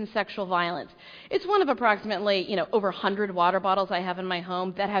Domestic and Sexual Violence. It's one of approximately, over 100 water bottles I have in my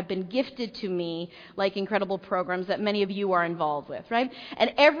home that have been gifted to me like incredible programs that many of you are involved with, right?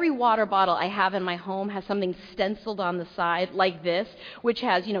 And every water bottle I have in my home has something stenciled on the side like this, which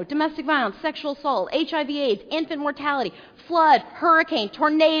has, domestic violence, sexual assault, HIV/AIDS, infant mortality, flood, hurricane,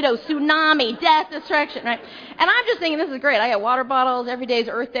 tornado, tsunami, death, destruction, right? And I'm just thinking, this is great. I got water bottles. Every day is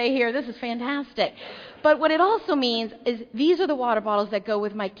Earth Day here. This is fantastic. But what it also means is these are the water bottles that go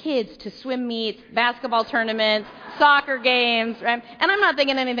with my kids to swim meets, basketball tournaments, soccer games, right? And I'm not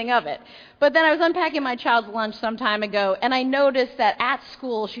thinking anything of it. But then I was unpacking my child's lunch some time ago, and I noticed that at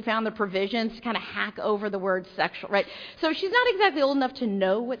school she found the provisions to kind of hack over the word sexual, right? So she's not exactly old enough to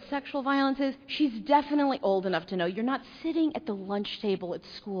know what sexual violence is. She's definitely old enough to know you're not sitting at the lunch table at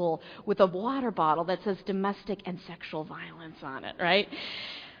school with a water bottle that says domestic and sexual violence on it, right?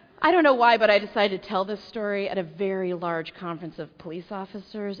 I don't know why, but I decided to tell this story at a very large conference of police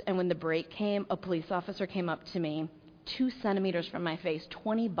officers, and when the break came, a police officer came up to me 2 centimeters from my face,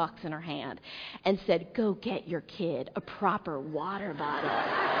 $20 in her hand, and said, "Go get your kid a proper water bottle."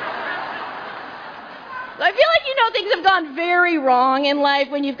 So I feel like things have gone very wrong in life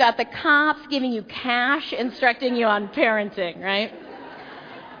when you've got the cops giving you cash, instructing you on parenting, right?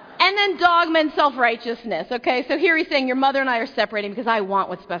 And then dogma and self-righteousness, okay? So here he's saying, your mother and I are separating because I want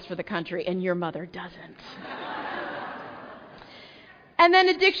what's best for the country, and your mother doesn't. And then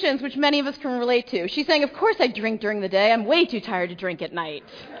addictions, which many of us can relate to. She's saying, of course I drink during the day. I'm way too tired to drink at night.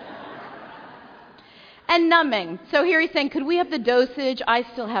 And numbing. So here he's saying, could we have the dosage? I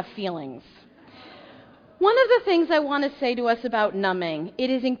still have feelings. One of the things I want to say to us about numbing,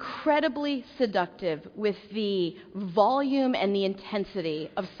 it is incredibly seductive with the volume and the intensity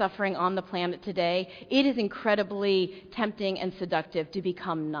of suffering on the planet today. It is incredibly tempting and seductive to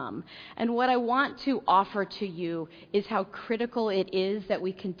become numb. And what I want to offer to you is how critical it is that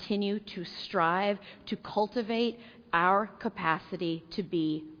we continue to strive to cultivate our capacity to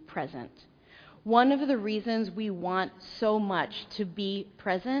be present. One of the reasons we want so much to be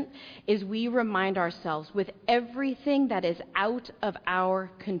present is we remind ourselves with everything that is out of our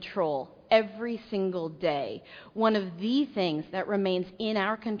control every single day, one of the things that remains in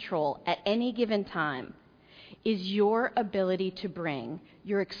our control at any given time is your ability to bring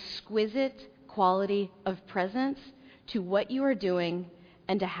your exquisite quality of presence to what you are doing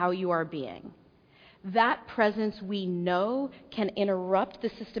and to how you are being. That presence, we know, can interrupt the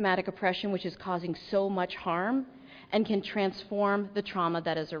systematic oppression which is causing so much harm and can transform the trauma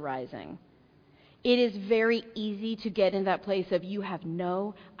that is arising. It is very easy to get in that place of you have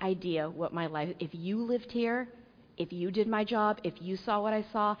no idea what my life, if you lived here, if you did my job, if you saw what I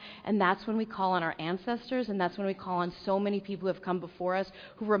saw, and that's when we call on our ancestors, and that's when we call on so many people who have come before us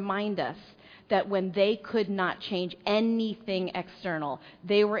who remind us that when they could not change anything external,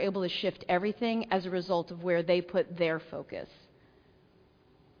 they were able to shift everything as a result of where they put their focus.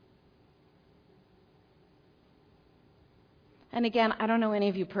 And again, I don't know any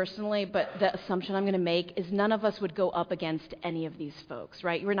of you personally, but the assumption I'm going to make is none of us would go up against any of these folks,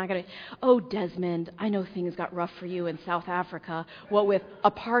 right? We're not going to, oh, Desmond, I know things got rough for you in South Africa, what with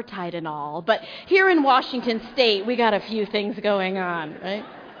apartheid and all, but here in Washington State, we got a few things going on, right?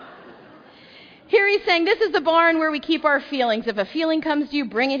 Here he's saying, this is the barn where we keep our feelings. If a feeling comes to you,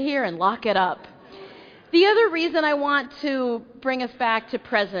 bring it here and lock it up. The other reason I want to bring us back to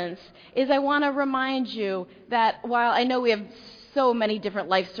presence is I want to remind you that while I know we have so many different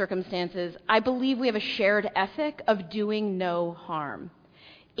life circumstances, I believe we have a shared ethic of doing no harm.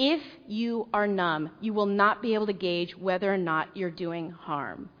 If you are numb, you will not be able to gauge whether or not you're doing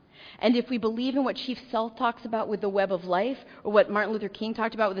harm. And if we believe in what Chief Sealth talks about with the web of life, or what Martin Luther King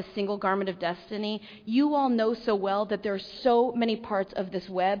talked about with the single garment of destiny, you all know so well that there are so many parts of this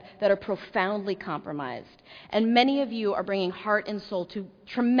web that are profoundly compromised. And many of you are bringing heart and soul to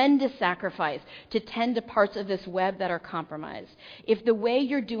tremendous sacrifice to tend to parts of this web that are compromised. If the way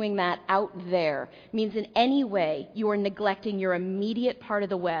you're doing that out there means in any way you are neglecting your immediate part of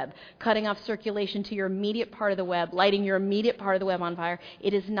the web, cutting off circulation to your immediate part of the web, lighting your immediate part of the web on fire,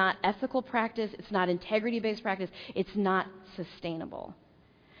 it is not ethical practice, it's not integrity-based practice, it's not sustainable.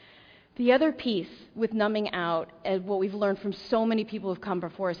 The other piece with numbing out, and what we've learned from so many people who've come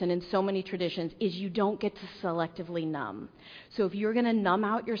before us and in so many traditions, is you don't get to selectively numb. So if you're going to numb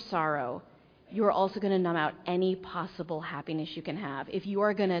out your sorrow, you're also going to numb out any possible happiness you can have. If you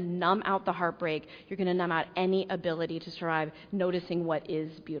are going to numb out the heartbreak, you're going to numb out any ability to survive noticing what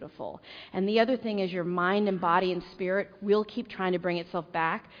is beautiful. And the other thing is your mind and body and spirit will keep trying to bring itself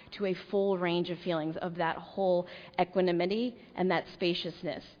back to a full range of feelings of that whole equanimity and that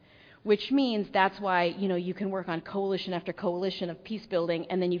spaciousness. Which means that's why, you can work on coalition after coalition of peace building,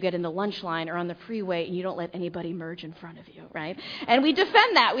 and then you get in the lunch line or on the freeway and you don't let anybody merge in front of you, right? And we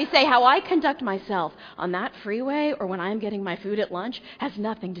defend that. We say how I conduct myself on that freeway or when I'm getting my food at lunch has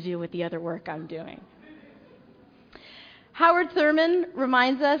nothing to do with the other work I'm doing. Howard Thurman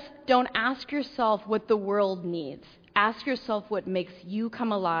reminds us, don't ask yourself what the world needs. Ask yourself what makes you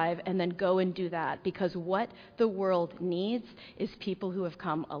come alive and then go and do that, because what the world needs is people who have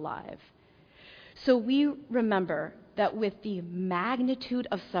come alive. So we remember that with the magnitude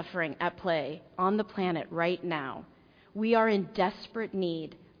of suffering at play on the planet right now, we are in desperate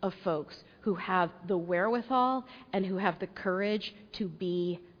need of folks who have the wherewithal and who have the courage to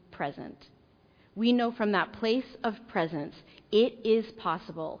be present. We know from that place of presence, it is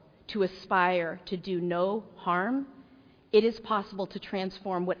possible to aspire to do no harm. It is possible to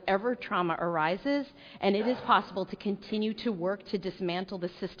transform whatever trauma arises, and it is possible to continue to work to dismantle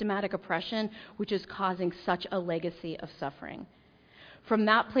the systematic oppression which is causing such a legacy of suffering. From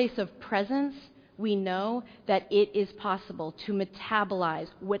that place of presence, We know that it is possible to metabolize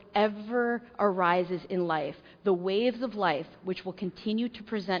whatever arises in life, the waves of life, which will continue to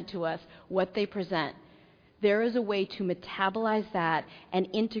present to us what they present. There is a way to metabolize that and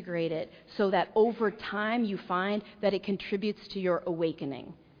integrate it so that over time you find that it contributes to your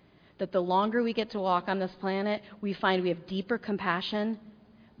awakening. That the longer we get to walk on this planet, we find we have deeper compassion,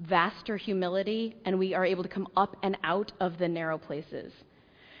 vaster humility, and we are able to come up and out of the narrow places.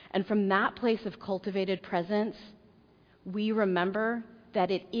 And from that place of cultivated presence, we remember that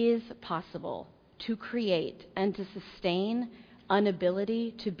it is possible to create and to sustain an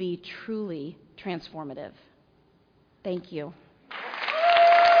ability to be truly transformative. Thank you.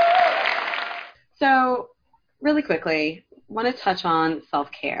 So, really quickly, want to touch on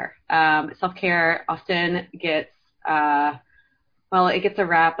self-care. Self-care often gets, it gets a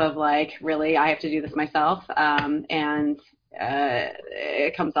rap of like, really, I have to do this myself, and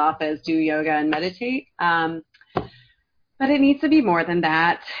it comes off as do yoga and meditate. But it needs to be more than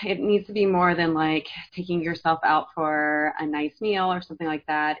that. It needs to be more than like taking yourself out for a nice meal or something like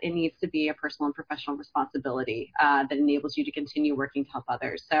that. It needs to be a personal and professional responsibility that enables you to continue working to help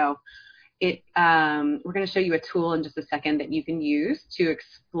others. So we're going to show you a tool in just a second that you can use to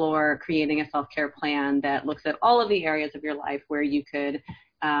explore creating a self-care plan that looks at all of the areas of your life where you could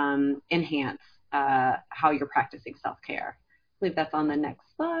enhance how you're practicing self-care. I believe that's on the next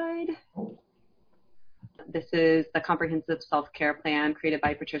slide. This is the Comprehensive Self-Care Plan created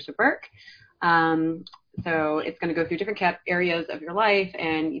by Patricia Burke. So it's going to go through different areas of your life,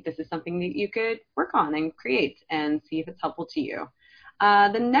 and this is something that you could work on and create and see if it's helpful to you.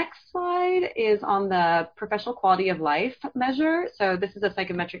 The next slide is on the professional quality of life measure. So this is a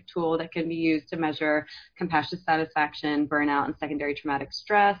psychometric tool that can be used to measure compassion satisfaction, burnout, and secondary traumatic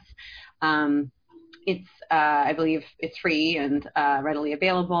stress. I believe it's free and readily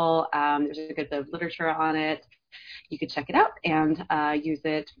available. There's a good bit of literature on it. You could check it out and use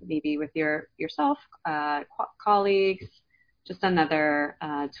it maybe with yourself, colleagues, just another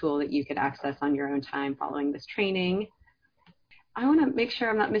tool that you could access on your own time following this training. I want to make sure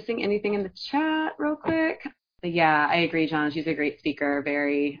I'm not missing anything in the chat real quick. But yeah, I agree, John. She's a great speaker,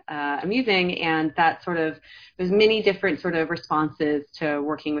 very amusing, and that there's many different sort of responses to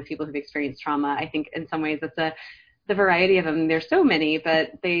working with people who've experienced trauma. I think in some ways that's the variety of them. There's so many,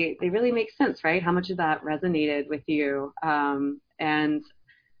 but they really make sense, right? How much of that resonated with you, and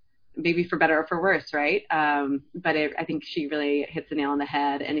maybe for better or for worse, right? But I think she really hits the nail on the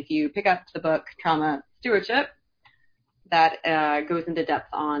head. And if you pick up the book Trauma Stewardship, that goes into depth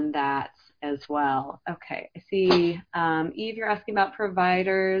on that as well. Okay, I see, Eve, you're asking about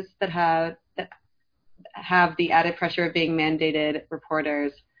providers that have the added pressure of being mandated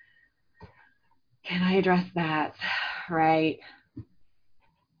reporters. Can I address that? Right.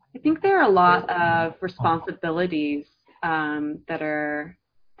 I think there are a lot of responsibilities that are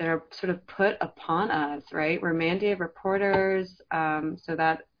sort of put upon us, right? We're mandated reporters, so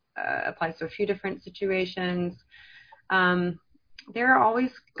that applies to a few different situations. There are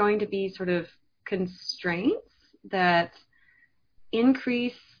always going to be sort of constraints that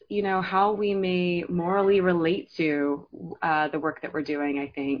increase, how we may morally relate to the work that we're doing,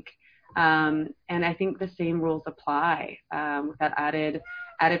 I think. And I think the same rules apply. With that added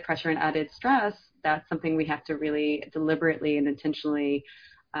pressure and added stress, that's something we have to really deliberately and intentionally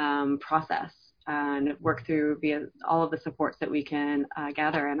process and work through via all of the supports that we can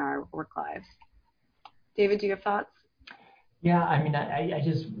gather in our work lives. David, do you have thoughts? Yeah, I mean,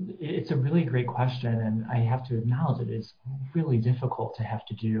 it's a really great question, and I have to acknowledge it is really difficult to have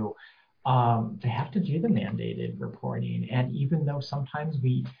to do the mandated reporting. And even though sometimes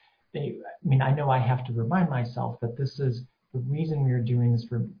I know I have to remind myself that this is the reason we are doing this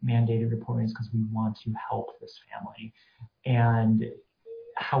for mandated reporting is because we want to help this family. And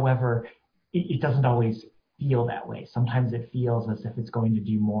however, it doesn't always feel that way. Sometimes it feels as if it's going to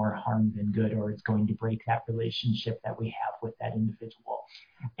do more harm than good, or it's going to break that relationship that we have with that individual.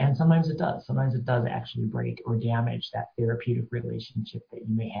 And sometimes it does. Sometimes it does actually break or damage that therapeutic relationship that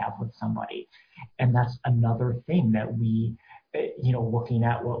you may have with somebody. And that's another thing that we, looking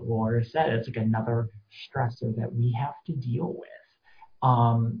at what Laura said, it's like another stressor that we have to deal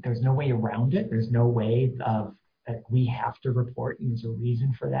with. There's no way around it. There's no way of that we have to report, and there's a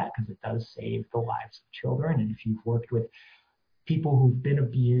reason for that because it does save the lives of children. And if you've worked with people who've been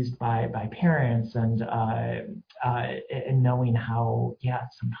abused by parents and knowing how,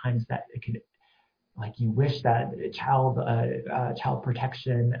 sometimes that it could, like, you wish that child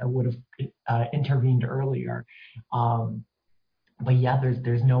protection would have intervened earlier. But yeah,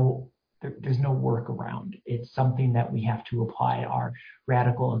 there's no there's no workaround. It's something that we have to apply our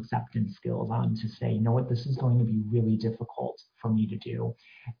radical acceptance skills on to say, you know what, this is going to be really difficult for me to do.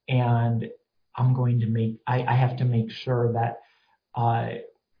 And I'm going to I have to make sure that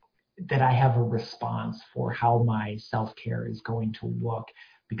that I have a response for how my self-care is going to look,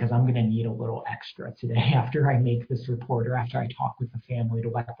 because I'm going to need a little extra today after I make this report or after I talk with the family to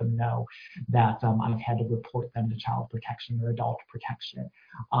let them know that I've had to report them to child protection or adult protection.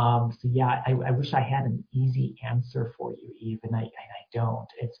 So yeah, I wish I had an easy answer for you, Eve, and I don't.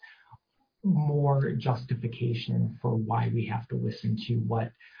 It's more justification for why we have to listen to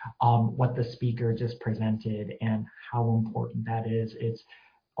what the speaker just presented and how important that is. It's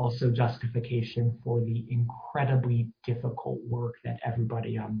also justification for the incredibly difficult work that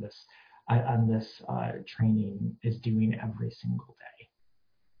everybody on this training is doing every single day.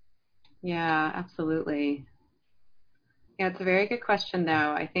 Yeah, absolutely. Yeah, it's a very good question,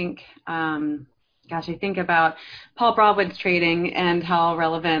 though. I think, I think about Paul Broadwood's training and how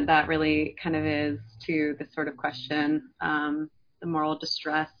relevant that really kind of is to this sort of question, the moral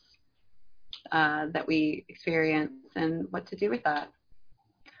distress that we experience and what to do with that.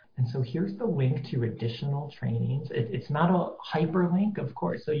 And so here's the link to additional trainings. It's not a hyperlink, of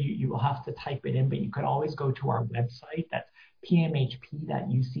course, so you will have to type it in, but you could always go to our website. That's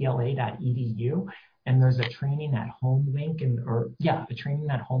pmhp.ucla.edu. And there's a training at home link, a training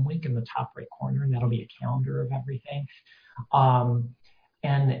at home link in the top right corner, and that'll be a calendar of everything.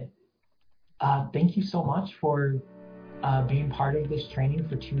 Thank you so much for being part of this training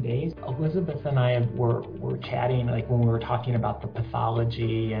for 2 days. Elizabeth and I were chatting, like when we were talking about the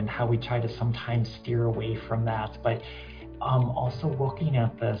pathology and how we try to sometimes steer away from that, but also looking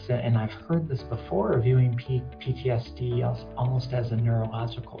at this, and I've heard this before, viewing PTSD almost as a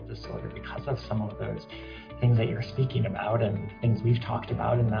neurological disorder because of some of those things that you're speaking about and things we've talked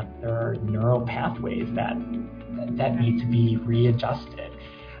about, and that there are neural pathways that need to be readjusted.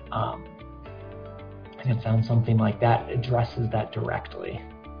 And it sounds something like that addresses that directly.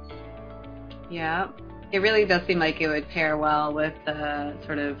 Yeah, it really does seem like it would pair well with the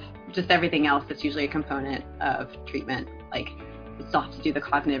sort of just everything else that's usually a component of treatment. Like, you still have to do the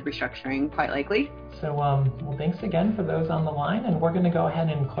cognitive restructuring, quite likely. So, well, thanks again for those on the line, and we're going to go ahead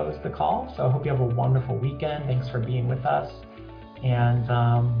and close the call. So I hope you have a wonderful weekend. Thanks for being with us. And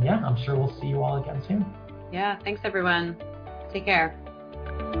I'm sure we'll see you all again soon. Yeah, thanks everyone. Take care.